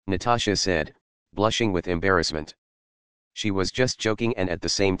 Natasha said, blushing with embarrassment. She was just joking and at the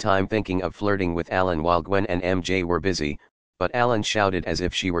same time thinking of flirting with Alan while Gwen and MJ were busy, but Alan shouted as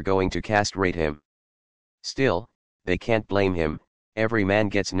if she were going to castrate him. Still, they can't blame him, every man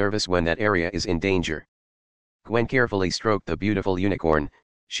gets nervous when that area is in danger. Gwen carefully stroked the beautiful unicorn.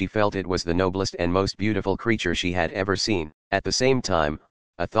 She felt it was the noblest and most beautiful creature she had ever seen. At the same time,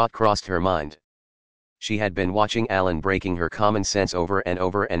 a thought crossed her mind. She had been watching Alan breaking her common sense over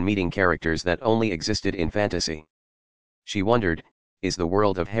and meeting characters that only existed in fantasy. She wondered, is the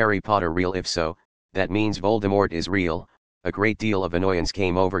world of Harry Potter real? If so, that means Voldemort is real. A great deal of annoyance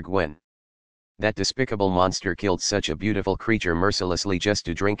came over Gwen. That despicable monster killed such a beautiful creature mercilessly just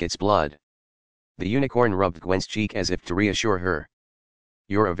to drink its blood. The unicorn rubbed Gwen's cheek as if to reassure her.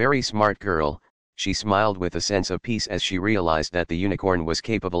 "You're a very smart girl," she smiled with a sense of peace as she realized that the unicorn was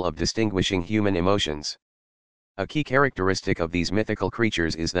capable of distinguishing human emotions. A key characteristic of these mythical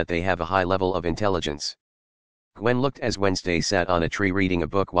creatures is that they have a high level of intelligence. Gwen looked as Wednesday sat on a tree reading a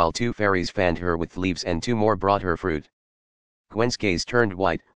book while two fairies fanned her with leaves and two more brought her fruit. Gwen's gaze turned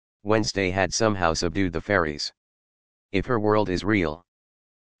white. Wednesday had somehow subdued the fairies. If her world is real,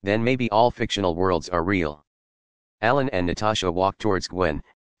 then maybe all fictional worlds are real. Alan and Natasha walked towards Gwen.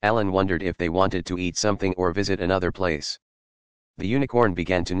 Alan wondered if they wanted to eat something or visit another place. The unicorn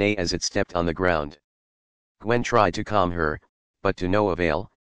began to neigh as it stepped on the ground. Gwen tried to calm her, but to no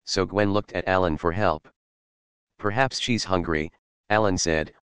avail, so Gwen looked at Alan for help. "Perhaps she's hungry," Alan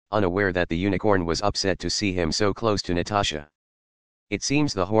said, unaware that the unicorn was upset to see him so close to Natasha. "It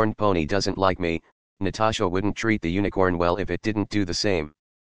seems the horned pony doesn't like me." Natasha wouldn't treat the unicorn well if it didn't do the same.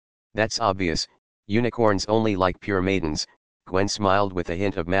 "That's obvious, unicorns only like pure maidens." Gwen smiled with a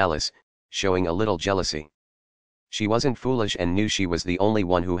hint of malice, showing a little jealousy. She wasn't foolish and knew she was the only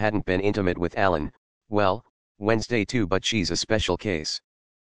one who hadn't been intimate with Alan. Well, Wednesday too, but she's a special case.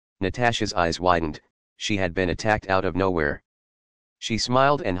 Natasha's eyes widened. She had been attacked out of nowhere. She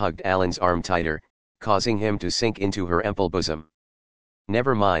smiled and hugged Alan's arm tighter, causing him to sink into her ample bosom.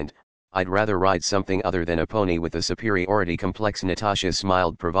 "Never mind, I'd rather ride something other than a pony with a superiority complex." Natasha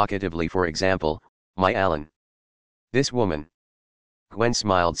smiled provocatively. "For example, my Alan." "This woman." Gwen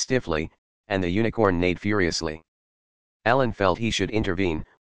smiled stiffly, and the unicorn neighed furiously. Alan felt he should intervene,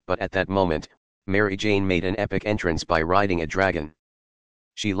 but at that moment, Mary Jane made an epic entrance by riding a dragon.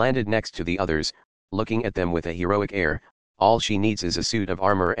 She landed next to the others, looking at them with a heroic air. "All she needs is a suit of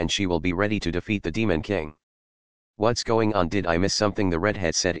armor and she will be ready to defeat the Demon King." "What's going on? Did I miss something?" the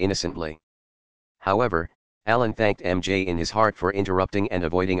redhead said innocently. However, Alan thanked MJ in his heart for interrupting and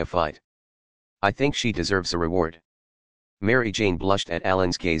avoiding a fight. "I think she deserves a reward." Mary Jane blushed at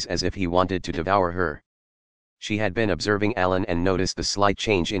Alan's gaze as if he wanted to devour her. She had been observing Alan and noticed the slight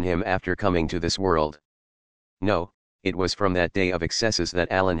change in him after coming to this world. No, it was from that day of excesses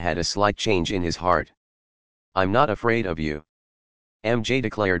that Alan had a slight change in his heart. "I'm not afraid of you," MJ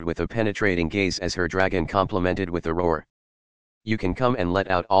declared with a penetrating gaze as her dragon complimented with a roar. "You can come and let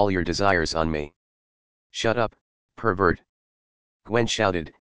out all your desires on me." "Shut up, pervert," Gwen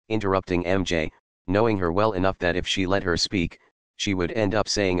shouted, interrupting MJ. knowing her well enough that if she let her speak, she would end up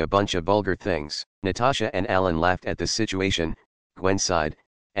saying a bunch of vulgar things. Natasha and Alan laughed at this situation, Gwen sighed,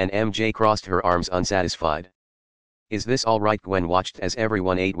 and MJ crossed her arms unsatisfied. Is this all right? Gwen watched as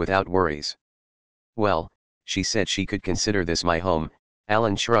everyone ate without worries. Well, she said she could consider this my home,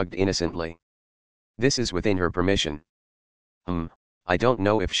 Alan shrugged innocently. This is within her permission. I don't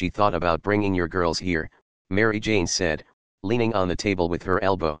know if she thought about bringing your girls here, Mary Jane said, leaning on the table with her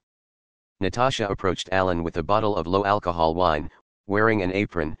elbow. Natasha approached Alan with a bottle of low-alcohol wine, wearing an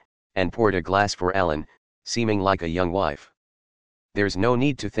apron, and poured a glass for Alan, seeming like a young wife. There's no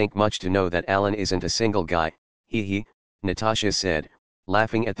need to think much to know that Alan isn't a single guy, he, Natasha said,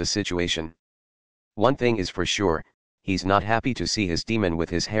 laughing at the situation. One thing is for sure, he's not happy to see his demon with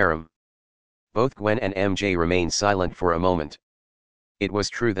his harem. Both Gwen and MJ remained silent for a moment. It was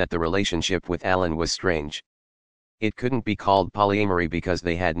true that the relationship with Alan was strange. It couldn't be called polyamory because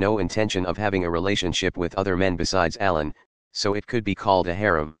they had no intention of having a relationship with other men besides Alan, so it could be called a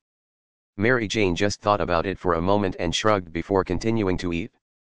harem. Mary Jane just thought about it for a moment and shrugged before continuing to eat.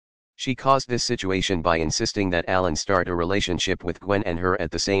 She caused this situation by insisting that Alan start a relationship with Gwen and her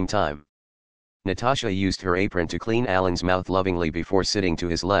at the same time. Natasha used her apron to clean Alan's mouth lovingly before sitting to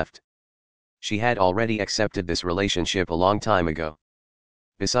his left. She had already accepted this relationship a long time ago.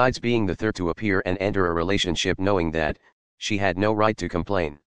 Besides being the third to appear and enter a relationship knowing that, she had no right to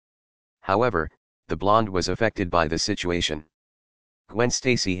complain. However, the blonde was affected by the situation. Gwen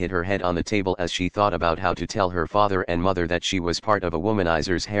Stacy hit her head on the table as she thought about how to tell her father and mother that she was part of a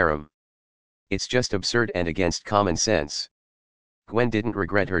womanizer's harem. It's just absurd and against common sense. Gwen didn't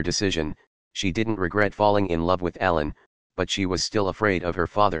regret her decision, she didn't regret falling in love with Alan, but she was still afraid of her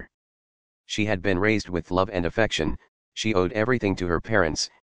father. She had been raised with love and affection, she owed everything to her parents,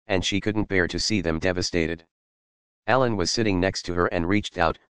 and she couldn't bear to see them devastated. Alan was sitting next to her and reached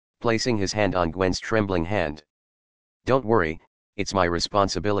out, placing his hand on Gwen's trembling hand. Don't worry, it's my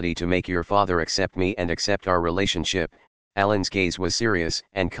responsibility to make your father accept me and accept our relationship. Alan's gaze was serious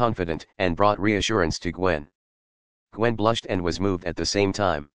and confident and brought reassurance to Gwen. Gwen blushed and was moved at the same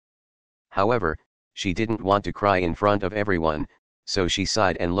time. However, she didn't want to cry in front of everyone, so she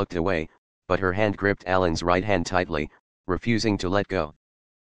sighed and looked away, but her hand gripped Alan's right hand tightly, refusing to let go.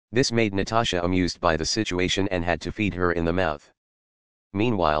 This made Natasha amused by the situation and had to feed her in the mouth.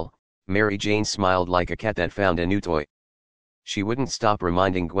 Meanwhile, Mary Jane smiled like a cat that found a new toy. She wouldn't stop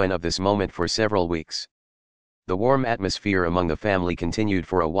reminding Gwen of this moment for several weeks. The warm atmosphere among the family continued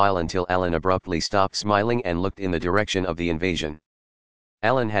for a while until Alan abruptly stopped smiling and looked in the direction of the invasion.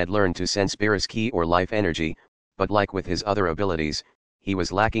 Alan had learned to sense Beerus ki or life energy, but like with his other abilities, he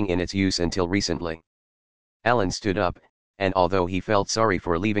was lacking in its use until recently. Alan stood up, and although he felt sorry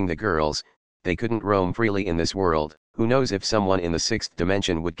for leaving the girls, they couldn't roam freely in this world. Who knows if someone in the sixth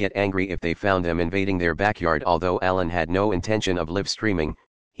dimension would get angry if they found them invading their backyard. Although Alan had no intention of live streaming,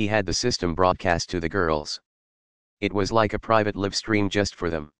 he had the system broadcast to the girls. It was like a private live stream just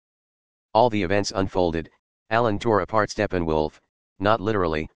for them. All the events unfolded, Alan tore apart Steppenwolf, not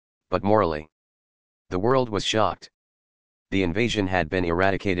literally, but morally. The world was shocked. The invasion had been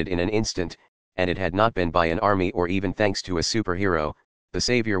eradicated in an instant, and it had not been by an army or even thanks to a superhero. The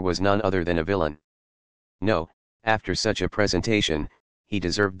savior was none other than a villain. No, after such a presentation, he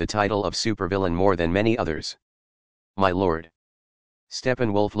deserved the title of supervillain more than many others. My lord.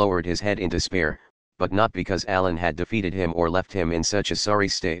 Steppenwolf lowered his head in despair, but not because Alan had defeated him or left him in such a sorry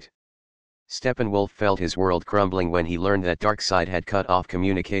state. Steppenwolf felt his world crumbling when he learned that Darkseid had cut off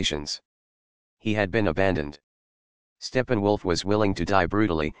communications. He had been abandoned. Steppenwolf was willing to die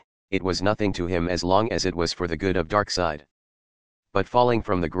brutally, it was nothing to him as long as it was for the good of Darkseid. But falling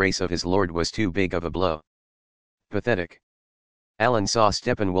from the grace of his lord was too big of a blow. Pathetic. Alan saw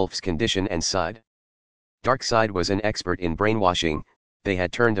Steppenwolf's condition and sighed. Darkseid was an expert in brainwashing, they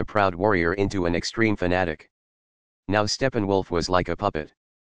had turned a proud warrior into an extreme fanatic. Now Steppenwolf was like a puppet.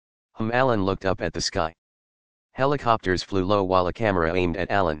 Alan looked up at the sky. Helicopters flew low while a camera aimed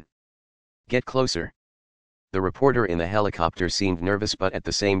at Alan. Get closer. The reporter in the helicopter seemed nervous but at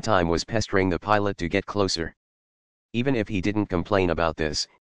the same time was pestering the pilot to get closer. Even if he didn't complain about this,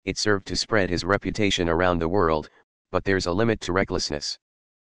 it served to spread his reputation around the world, but there's a limit to recklessness.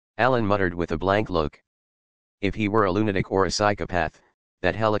 Alan muttered with a blank look. If he were a lunatic or a psychopath,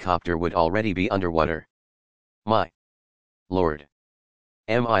 that helicopter would already be underwater. My lord.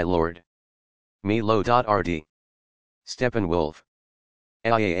 My lord. Me lo.rd. Steppenwolf.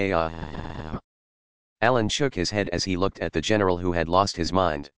 Alan shook his head as he looked at the general who had lost his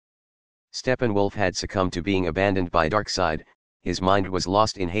mind. Steppenwolf had succumbed to being abandoned by Darkseid, his mind was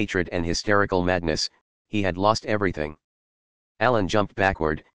lost in hatred and hysterical madness, he had lost everything. Alan jumped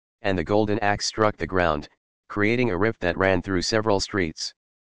backward, and the golden axe struck the ground, creating a rift that ran through several streets.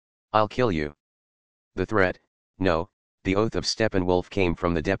 "I'll kill you." The threat, no, the oath of Steppenwolf came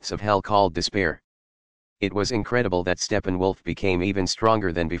from the depths of hell called despair. It was incredible that Steppenwolf became even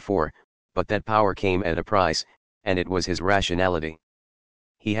stronger than before, but that power came at a price, and it was his rationality.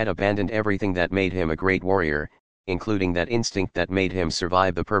 He had abandoned everything that made him a great warrior, including that instinct that made him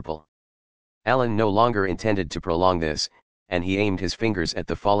survive the purple. Alan no longer intended to prolong this, and he aimed his fingers at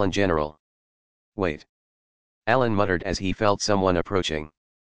the fallen general. "Wait." Alan muttered as he felt someone approaching.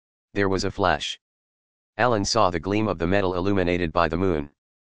 There was a flash. Alan saw the gleam of the metal illuminated by the moon.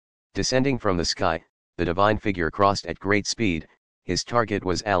 Descending from the sky, the divine figure crossed at great speed. His target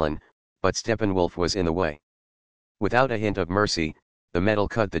was Alan, but Steppenwolf was in the way. Without a hint of mercy, the metal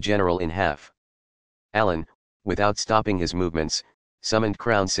cut the general in half. Alan, without stopping his movements, summoned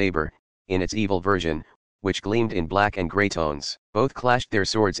Crown Saber, in its evil version, which gleamed in black and grey tones. Both clashed their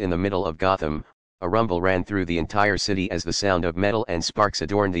swords in the middle of Gotham. A rumble ran through the entire city as the sound of metal and sparks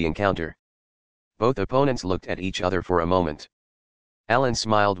adorned the encounter. Both opponents looked at each other for a moment. Alan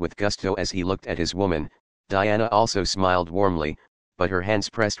smiled with gusto as he looked at his woman. Diana also smiled warmly, but her hands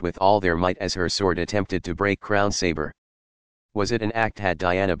pressed with all their might as her sword attempted to break Crown Saber. Was it an act? Had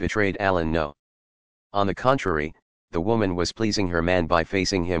Diana betrayed Alan? No. On the contrary, the woman was pleasing her man by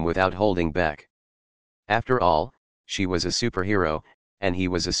facing him without holding back. After all, she was a superhero, and he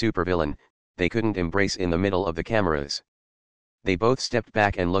was a supervillain. They couldn't embrace in the middle of the cameras. They both stepped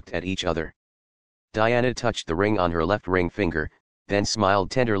back and looked at each other. Diana touched the ring on her left ring finger, then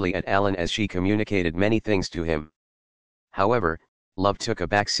smiled tenderly at Alan as she communicated many things to him. However, love took a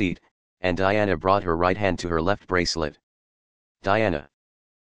back seat, and Diana brought her right hand to her left bracelet. "Diana.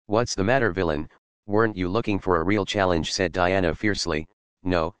 What's the matter, villain? Weren't you looking for a real challenge?" said Diana fiercely.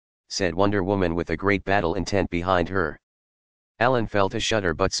 "No," said Wonder Woman with a great battle intent behind her. Alan felt a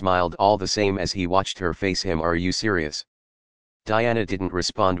shudder but smiled all the same as he watched her face him. "Are you serious?" Diana didn't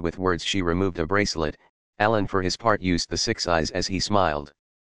respond with words. She removed a bracelet. Alan for his part used the six eyes as he smiled.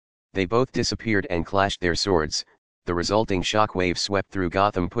 They both disappeared and clashed their swords. The resulting shockwave swept through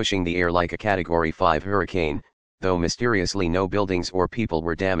Gotham, pushing the air like a Category 5 hurricane, though mysteriously no buildings or people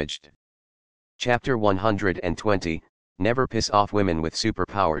were damaged. Chapter 120, Never Piss Off Women with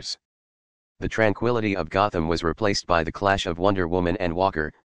Superpowers. The tranquility of Gotham was replaced by the clash of Wonder Woman and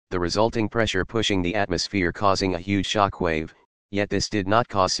Walker, the resulting pressure pushing the atmosphere causing a huge shockwave, yet this did not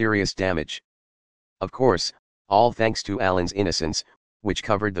cause serious damage. Of course, all thanks to Alan's innocence, which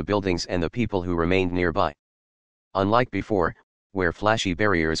covered the buildings and the people who remained nearby. Unlike before, where flashy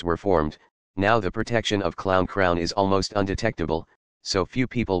barriers were formed, now the protection of Clown Crown is almost undetectable, so few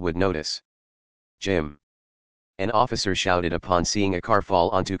people would notice. "Jim!" An officer shouted upon seeing a car fall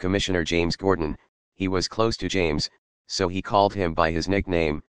onto Commissioner James Gordon. He was close to James, so he called him by his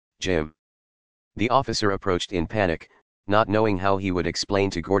nickname, Jim. The officer approached in panic, not knowing how he would explain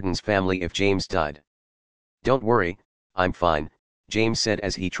to Gordon's family if James died. "Don't worry, I'm fine," James said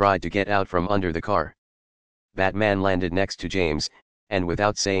as he tried to get out from under the car. Batman landed next to James, and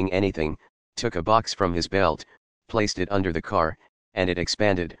without saying anything, took a box from his belt, placed it under the car, and it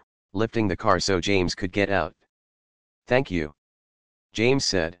expanded, lifting the car so James could get out. "Thank you," James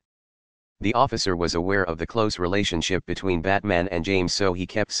said. The officer was aware of the close relationship between Batman and James, so he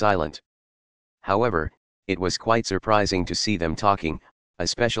kept silent. However, it was quite surprising to see them talking,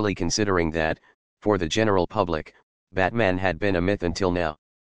 especially considering that, for the general public, Batman had been a myth until now.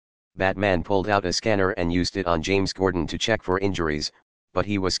 Batman pulled out a scanner and used it on James Gordon to check for injuries, but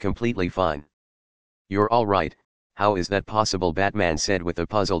he was completely fine. "You're all right, how is that possible?" Batman said with a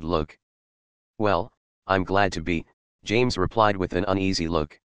puzzled look. "Well, I'm glad to be," James replied with an uneasy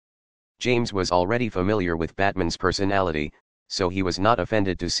look. James was already familiar with Batman's personality, so he was not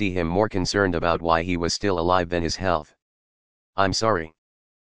offended to see him more concerned about why he was still alive than his health. "I'm sorry."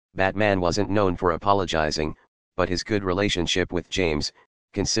 Batman wasn't known for apologizing, but his good relationship with James,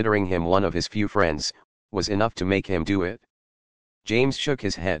 considering him one of his few friends, was enough to make him do it. James shook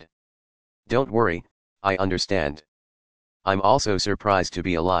his head. "Don't worry, I understand. I'm also surprised to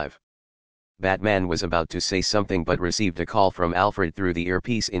be alive." Batman was about to say something but received a call from Alfred through the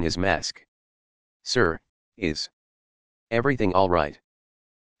earpiece in his mask. "Sir, is everything all right?"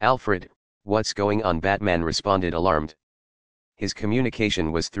 "Alfred, what's going on?" Batman responded, alarmed. His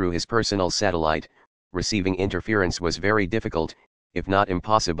communication was through his personal satellite. Receiving interference was very difficult, if not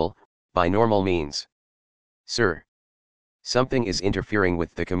impossible, by normal means. "Sir, something is interfering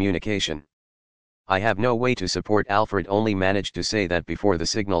with the communication. I have no way to support." Alfred only managed to say that before the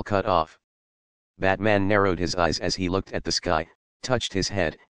signal cut off. Batman narrowed his eyes as he looked at the sky, touched his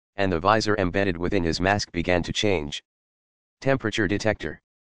head, and the visor embedded within his mask began to change. "Temperature detector."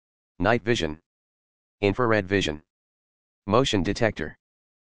 Night vision. Infrared vision. Motion detector.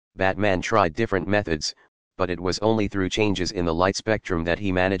 Batman tried different methods, but it was only through changes in the light spectrum that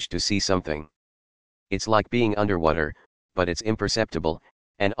he managed to see something. It's like being underwater, but it's imperceptible,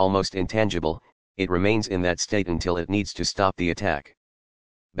 and almost intangible. It remains in that state until it needs to stop the attack.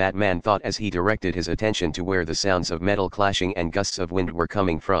 Batman thought as he directed his attention to where the sounds of metal clashing and gusts of wind were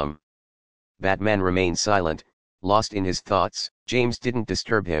coming from. Batman remained silent, lost in his thoughts. James didn't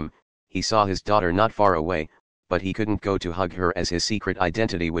disturb him. He saw his daughter not far away, but he couldn't go to hug her as his secret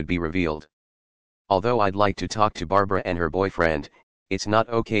identity would be revealed. Although I'd like to talk to Barbara and her boyfriend, it's not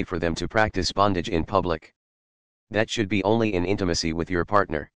okay for them to practice bondage in public. That should be only in intimacy with your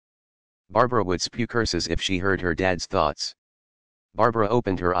partner. Barbara would spew curses if she heard her dad's thoughts. Barbara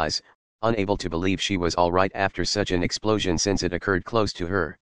opened her eyes, unable to believe she was all right after such an explosion since it occurred close to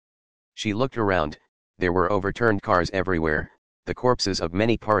her. She looked around. There were overturned cars everywhere, the corpses of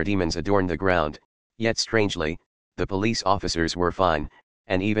many parademons adorned the ground, yet strangely, the police officers were fine,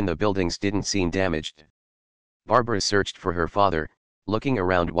 and even the buildings didn't seem damaged. Barbara searched for her father, looking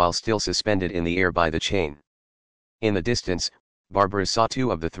around while still suspended in the air by the chain. In the distance, Barbara saw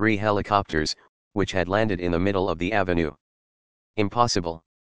 2 of the 3 helicopters, which had landed in the middle of the avenue. Impossible.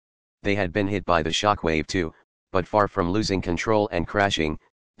 They had been hit by the shockwave too, but far from losing control and crashing,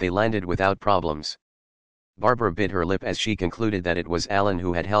 they landed without problems. Barbara bit her lip as she concluded that it was Alan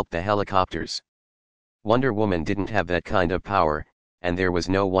who had helped the helicopters. Wonder Woman didn't have that kind of power, and there was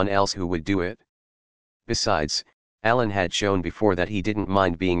no one else who would do it. Besides, Alan had shown before that he didn't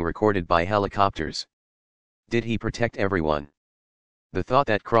mind being recorded by helicopters. Did he protect everyone? The thought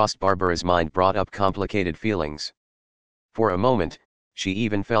that crossed Barbara's mind brought up complicated feelings. For a moment, she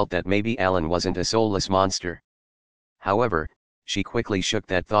even felt that maybe Alan wasn't a soulless monster. However, she quickly shook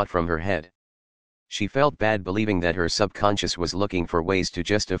that thought from her head. She felt bad believing that her subconscious was looking for ways to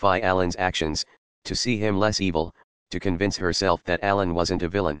justify Alan's actions, to see him less evil, to convince herself that Alan wasn't a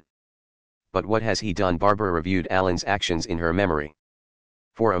villain. But what has he done? Barbara reviewed Alan's actions in her memory.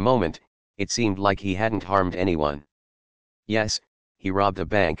 For a moment, it seemed like he hadn't harmed anyone. Yes, he robbed a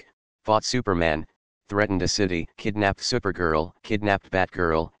bank, fought Superman, threatened a city, kidnapped Supergirl, kidnapped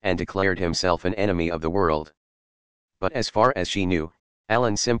Batgirl, and declared himself an enemy of the world. But as far as she knew,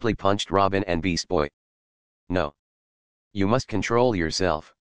 Alan simply punched Robin and Beast Boy. No. You must control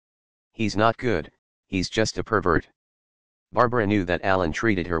yourself. He's not good, he's just a pervert. Barbara knew that Alan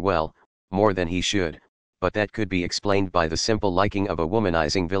treated her well, more than he should, but that could be explained by the simple liking of a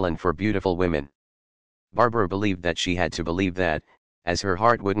womanizing villain for beautiful women. Barbara believed that she had to believe that, as her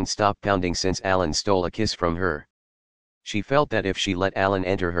heart wouldn't stop pounding since Alan stole a kiss from her. She felt that if she let Alan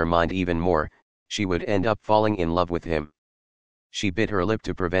enter her mind even more, she would end up falling in love with him. She bit her lip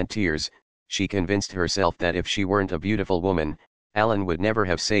to prevent tears. She convinced herself that if she weren't a beautiful woman, Alan would never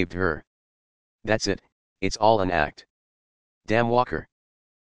have saved her. That's it, it's all an act. Damn Walker.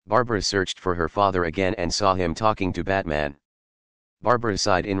 Barbara searched for her father again and saw him talking to Batman. Barbara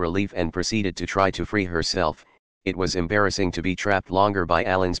sighed in relief and proceeded to try to free herself. It was embarrassing to be trapped longer by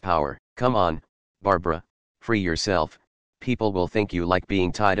Alan's power. Come on, Barbara, free yourself, people will think you like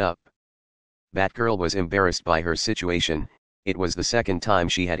being tied up. Batgirl was embarrassed by her situation. It was the second time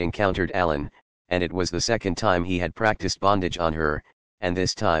she had encountered Alan, and it was the second time he had practiced bondage on her, and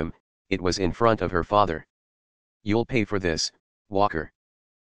this time, it was in front of her father. You'll pay for this, Walker.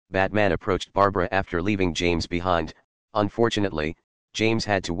 Batman approached Barbara after leaving James behind. Unfortunately, James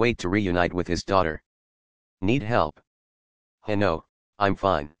had to wait to reunite with his daughter. Need help? No, I'm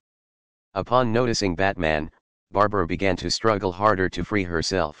fine. Upon noticing Batman, Barbara began to struggle harder to free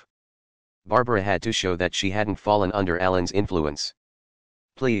herself. Barbara had to show that she hadn't fallen under Alan's influence.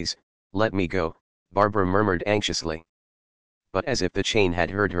 Please, let me go, Barbara murmured anxiously. But as if the chain had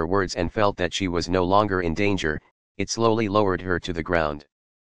heard her words and felt that she was no longer in danger, it slowly lowered her to the ground.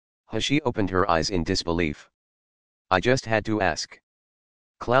 She opened her eyes in disbelief. I just had to ask.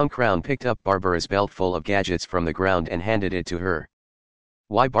 Clown Crown picked up Barbara's belt full of gadgets from the ground and handed it to her.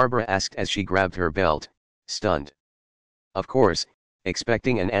 Why? Barbara asked as she grabbed her belt, stunned. Of course,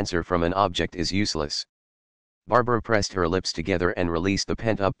 expecting an answer from an object is useless. Barbara pressed her lips together and released the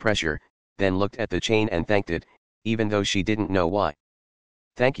pent-up pressure, then looked at the chain and thanked it, even though she didn't know why.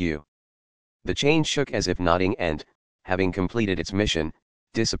 Thank you. The chain shook as if nodding and, having completed its mission,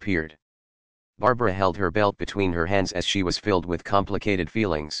 disappeared. Barbara held her belt between her hands as she was filled with complicated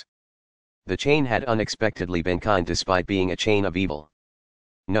feelings. The chain had unexpectedly been kind despite being a chain of evil.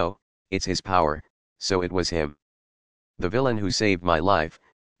 No, it's his power, so it was him. The villain who saved my life,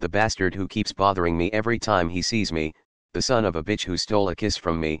 the bastard who keeps bothering me every time he sees me, the son of a bitch who stole a kiss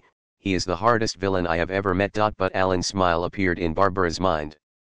from me, he is the hardest villain I have ever met. But Alan's smile appeared in Barbara's mind.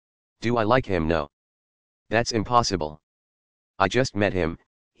 Do I like him? No. That's impossible. I just met him,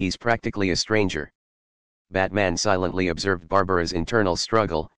 he's practically a stranger. Batman silently observed Barbara's internal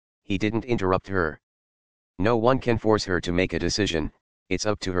struggle. He didn't interrupt her. No one can force her to make a decision, it's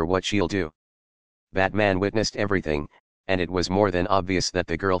up to her what she'll do. Batman witnessed everything, and it was more than obvious that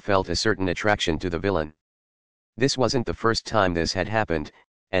the girl felt a certain attraction to the villain. This wasn't the first time this had happened,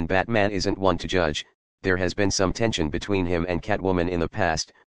 and Batman isn't one to judge. There has been some tension between him and Catwoman in the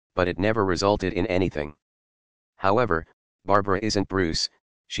past, but it never resulted in anything. However, Barbara isn't Bruce,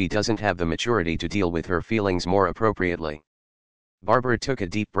 she doesn't have the maturity to deal with her feelings more appropriately. Barbara took a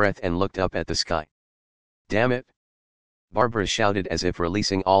deep breath and looked up at the sky. Damn it! Barbara shouted as if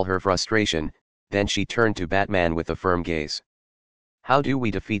releasing all her frustration, then she turned to Batman with a firm gaze. How do we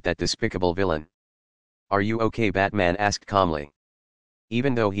defeat that despicable villain? Are you okay? Batman asked calmly.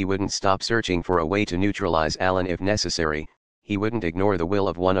 Even though he wouldn't stop searching for a way to neutralize Alan if necessary, he wouldn't ignore the will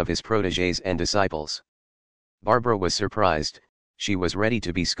of one of his protégés and disciples. Barbara was surprised, she was ready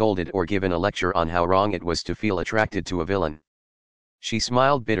to be scolded or given a lecture on how wrong it was to feel attracted to a villain. She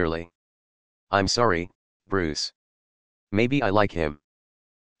smiled bitterly. I'm sorry, Bruce. Maybe I like him,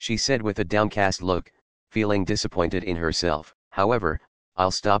 she said with a downcast look, feeling disappointed in herself. However,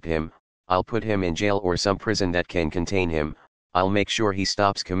 I'll stop him, I'll put him in jail or some prison that can contain him, I'll make sure he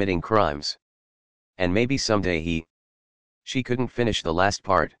stops committing crimes. And maybe someday he... She couldn't finish the last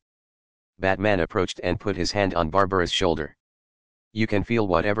part. Batman approached and put his hand on Barbara's shoulder. You can feel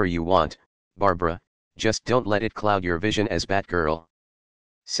whatever you want, Barbara, just don't let it cloud your vision as Batgirl.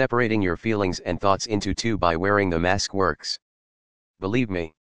 Separating your feelings and thoughts into two by wearing the mask works. Believe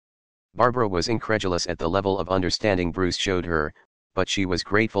me. Barbara was incredulous at the level of understanding Bruce showed her, but she was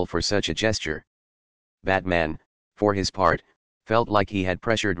grateful for such a gesture. Batman, for his part, felt like he had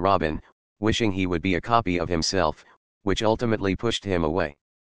pressured Robin, wishing he would be a copy of himself, which ultimately pushed him away.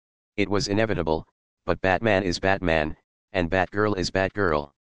 It was inevitable, but Batman is Batman, and Batgirl is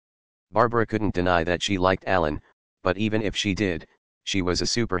Batgirl. Barbara couldn't deny that she liked Alan, but even if she did, she was a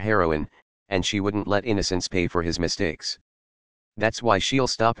superheroine, and she wouldn't let innocence pay for his mistakes. That's why she'll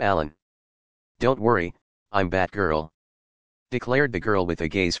stop Alan. Don't worry, I'm Batgirl, declared the girl with a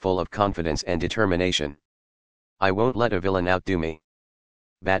gaze full of confidence and determination. I won't let a villain outdo me.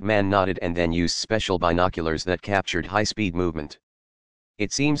 Batman nodded and then used special binoculars that captured high-speed movement.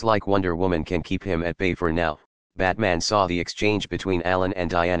 It seems like Wonder Woman can keep him at bay for now. Batman saw the exchange between Alan and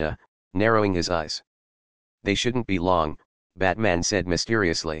Diana, narrowing his eyes. They shouldn't be long, Batman said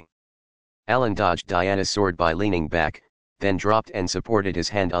mysteriously. Alan dodged Diana's sword by leaning back, then dropped and supported his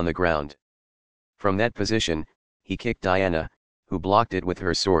hand on the ground. From that position, he kicked Diana, who blocked it with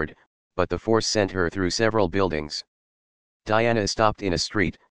her sword, but the force sent her through several buildings. Diana stopped in a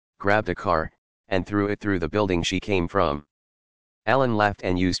street, grabbed a car, and threw it through the building she came from. Alan laughed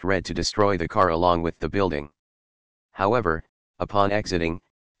and used red to destroy the car along with the building. However, upon exiting,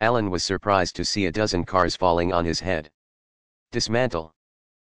 Alan was surprised to see a dozen cars falling on his head. Dismantle.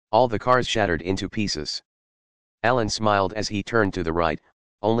 All the cars shattered into pieces. Alan smiled as he turned to the right,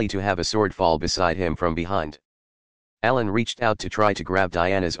 only to have a sword fall beside him from behind. Alan reached out to try to grab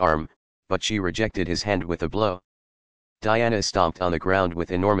Diana's arm, but she rejected his hand with a blow. Diana stomped on the ground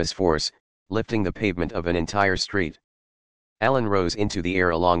with enormous force, lifting the pavement of an entire street. Alan rose into the air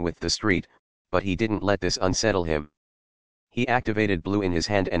along with the street, but he didn't let this unsettle him. He activated blue in his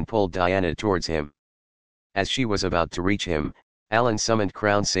hand and pulled Diana towards him. As she was about to reach him, Alan summoned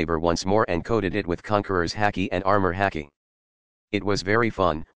Crown Saber once more and coated it with Conqueror's Haki and Armor Haki. It was very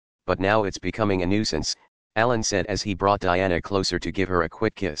fun, but now it's becoming a nuisance, Alan said as he brought Diana closer to give her a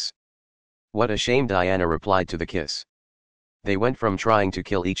quick kiss. What a shame, Diana replied to the kiss. They went from trying to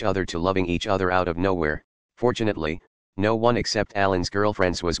kill each other to loving each other out of nowhere. Fortunately, no one except Alan's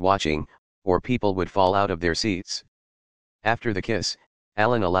girlfriends was watching, or people would fall out of their seats. After the kiss,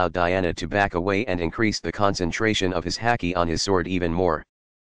 Alan allowed Diana to back away and increased the concentration of his haki on his sword even more.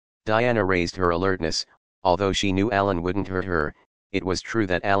 Diana raised her alertness, although she knew Alan wouldn't hurt her, it was true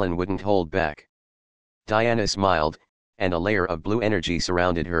that Alan wouldn't hold back. Diana smiled, and a layer of blue energy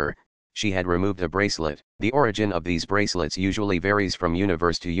surrounded her. She had removed a bracelet. The origin of these bracelets usually varies from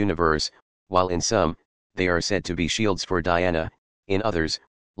universe to universe, while in some, they are said to be shields for Diana, in others,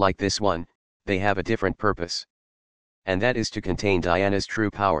 like this one, they have a different purpose. And that is to contain Diana's true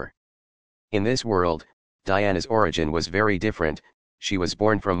power. In this world, Diana's origin was very different. She was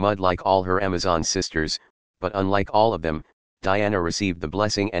born from mud like all her Amazon sisters, but unlike all of them, Diana received the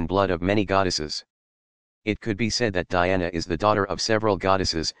blessing and blood of many goddesses. It could be said that Diana is the daughter of several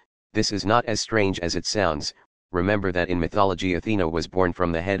goddesses. This is not as strange as it sounds. Remember that in mythology Athena was born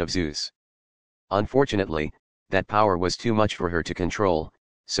from the head of Zeus. Unfortunately, that power was too much for her to control,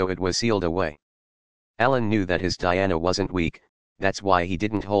 so it was sealed away. Alan knew that his Diana wasn't weak, that's why he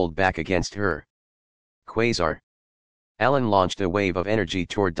didn't hold back against her. Quasar. Alan launched a wave of energy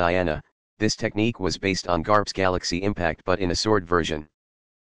toward Diana. This technique was based on Garp's Galaxy Impact but in a sword version.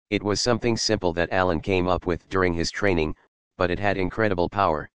 It was something simple that Alan came up with during his training, but it had incredible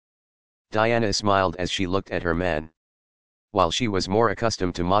power. Diana smiled as she looked at her man. While she was more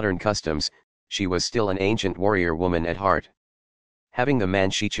accustomed to modern customs, she was still an ancient warrior woman at heart. Having the man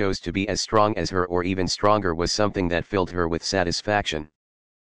she chose to be as strong as her or even stronger was something that filled her with satisfaction.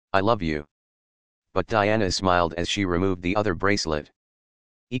 I love you. But Diana smiled as she removed the other bracelet.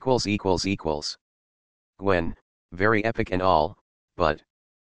 Gwen, very epic and all, but...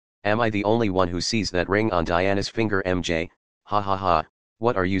 am I the only one who sees that ring on Diana's finger? MJ, ha ha ha,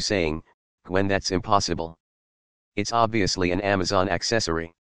 what are you saying, Gwen? That's impossible. It's obviously an Amazon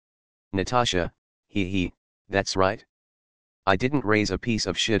accessory. Natasha, hee, that's right. I didn't raise a piece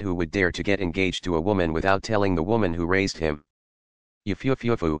of shit who would dare to get engaged to a woman without telling the woman who raised him.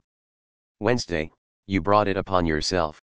 Yufu. Wednesday, you brought it upon yourself.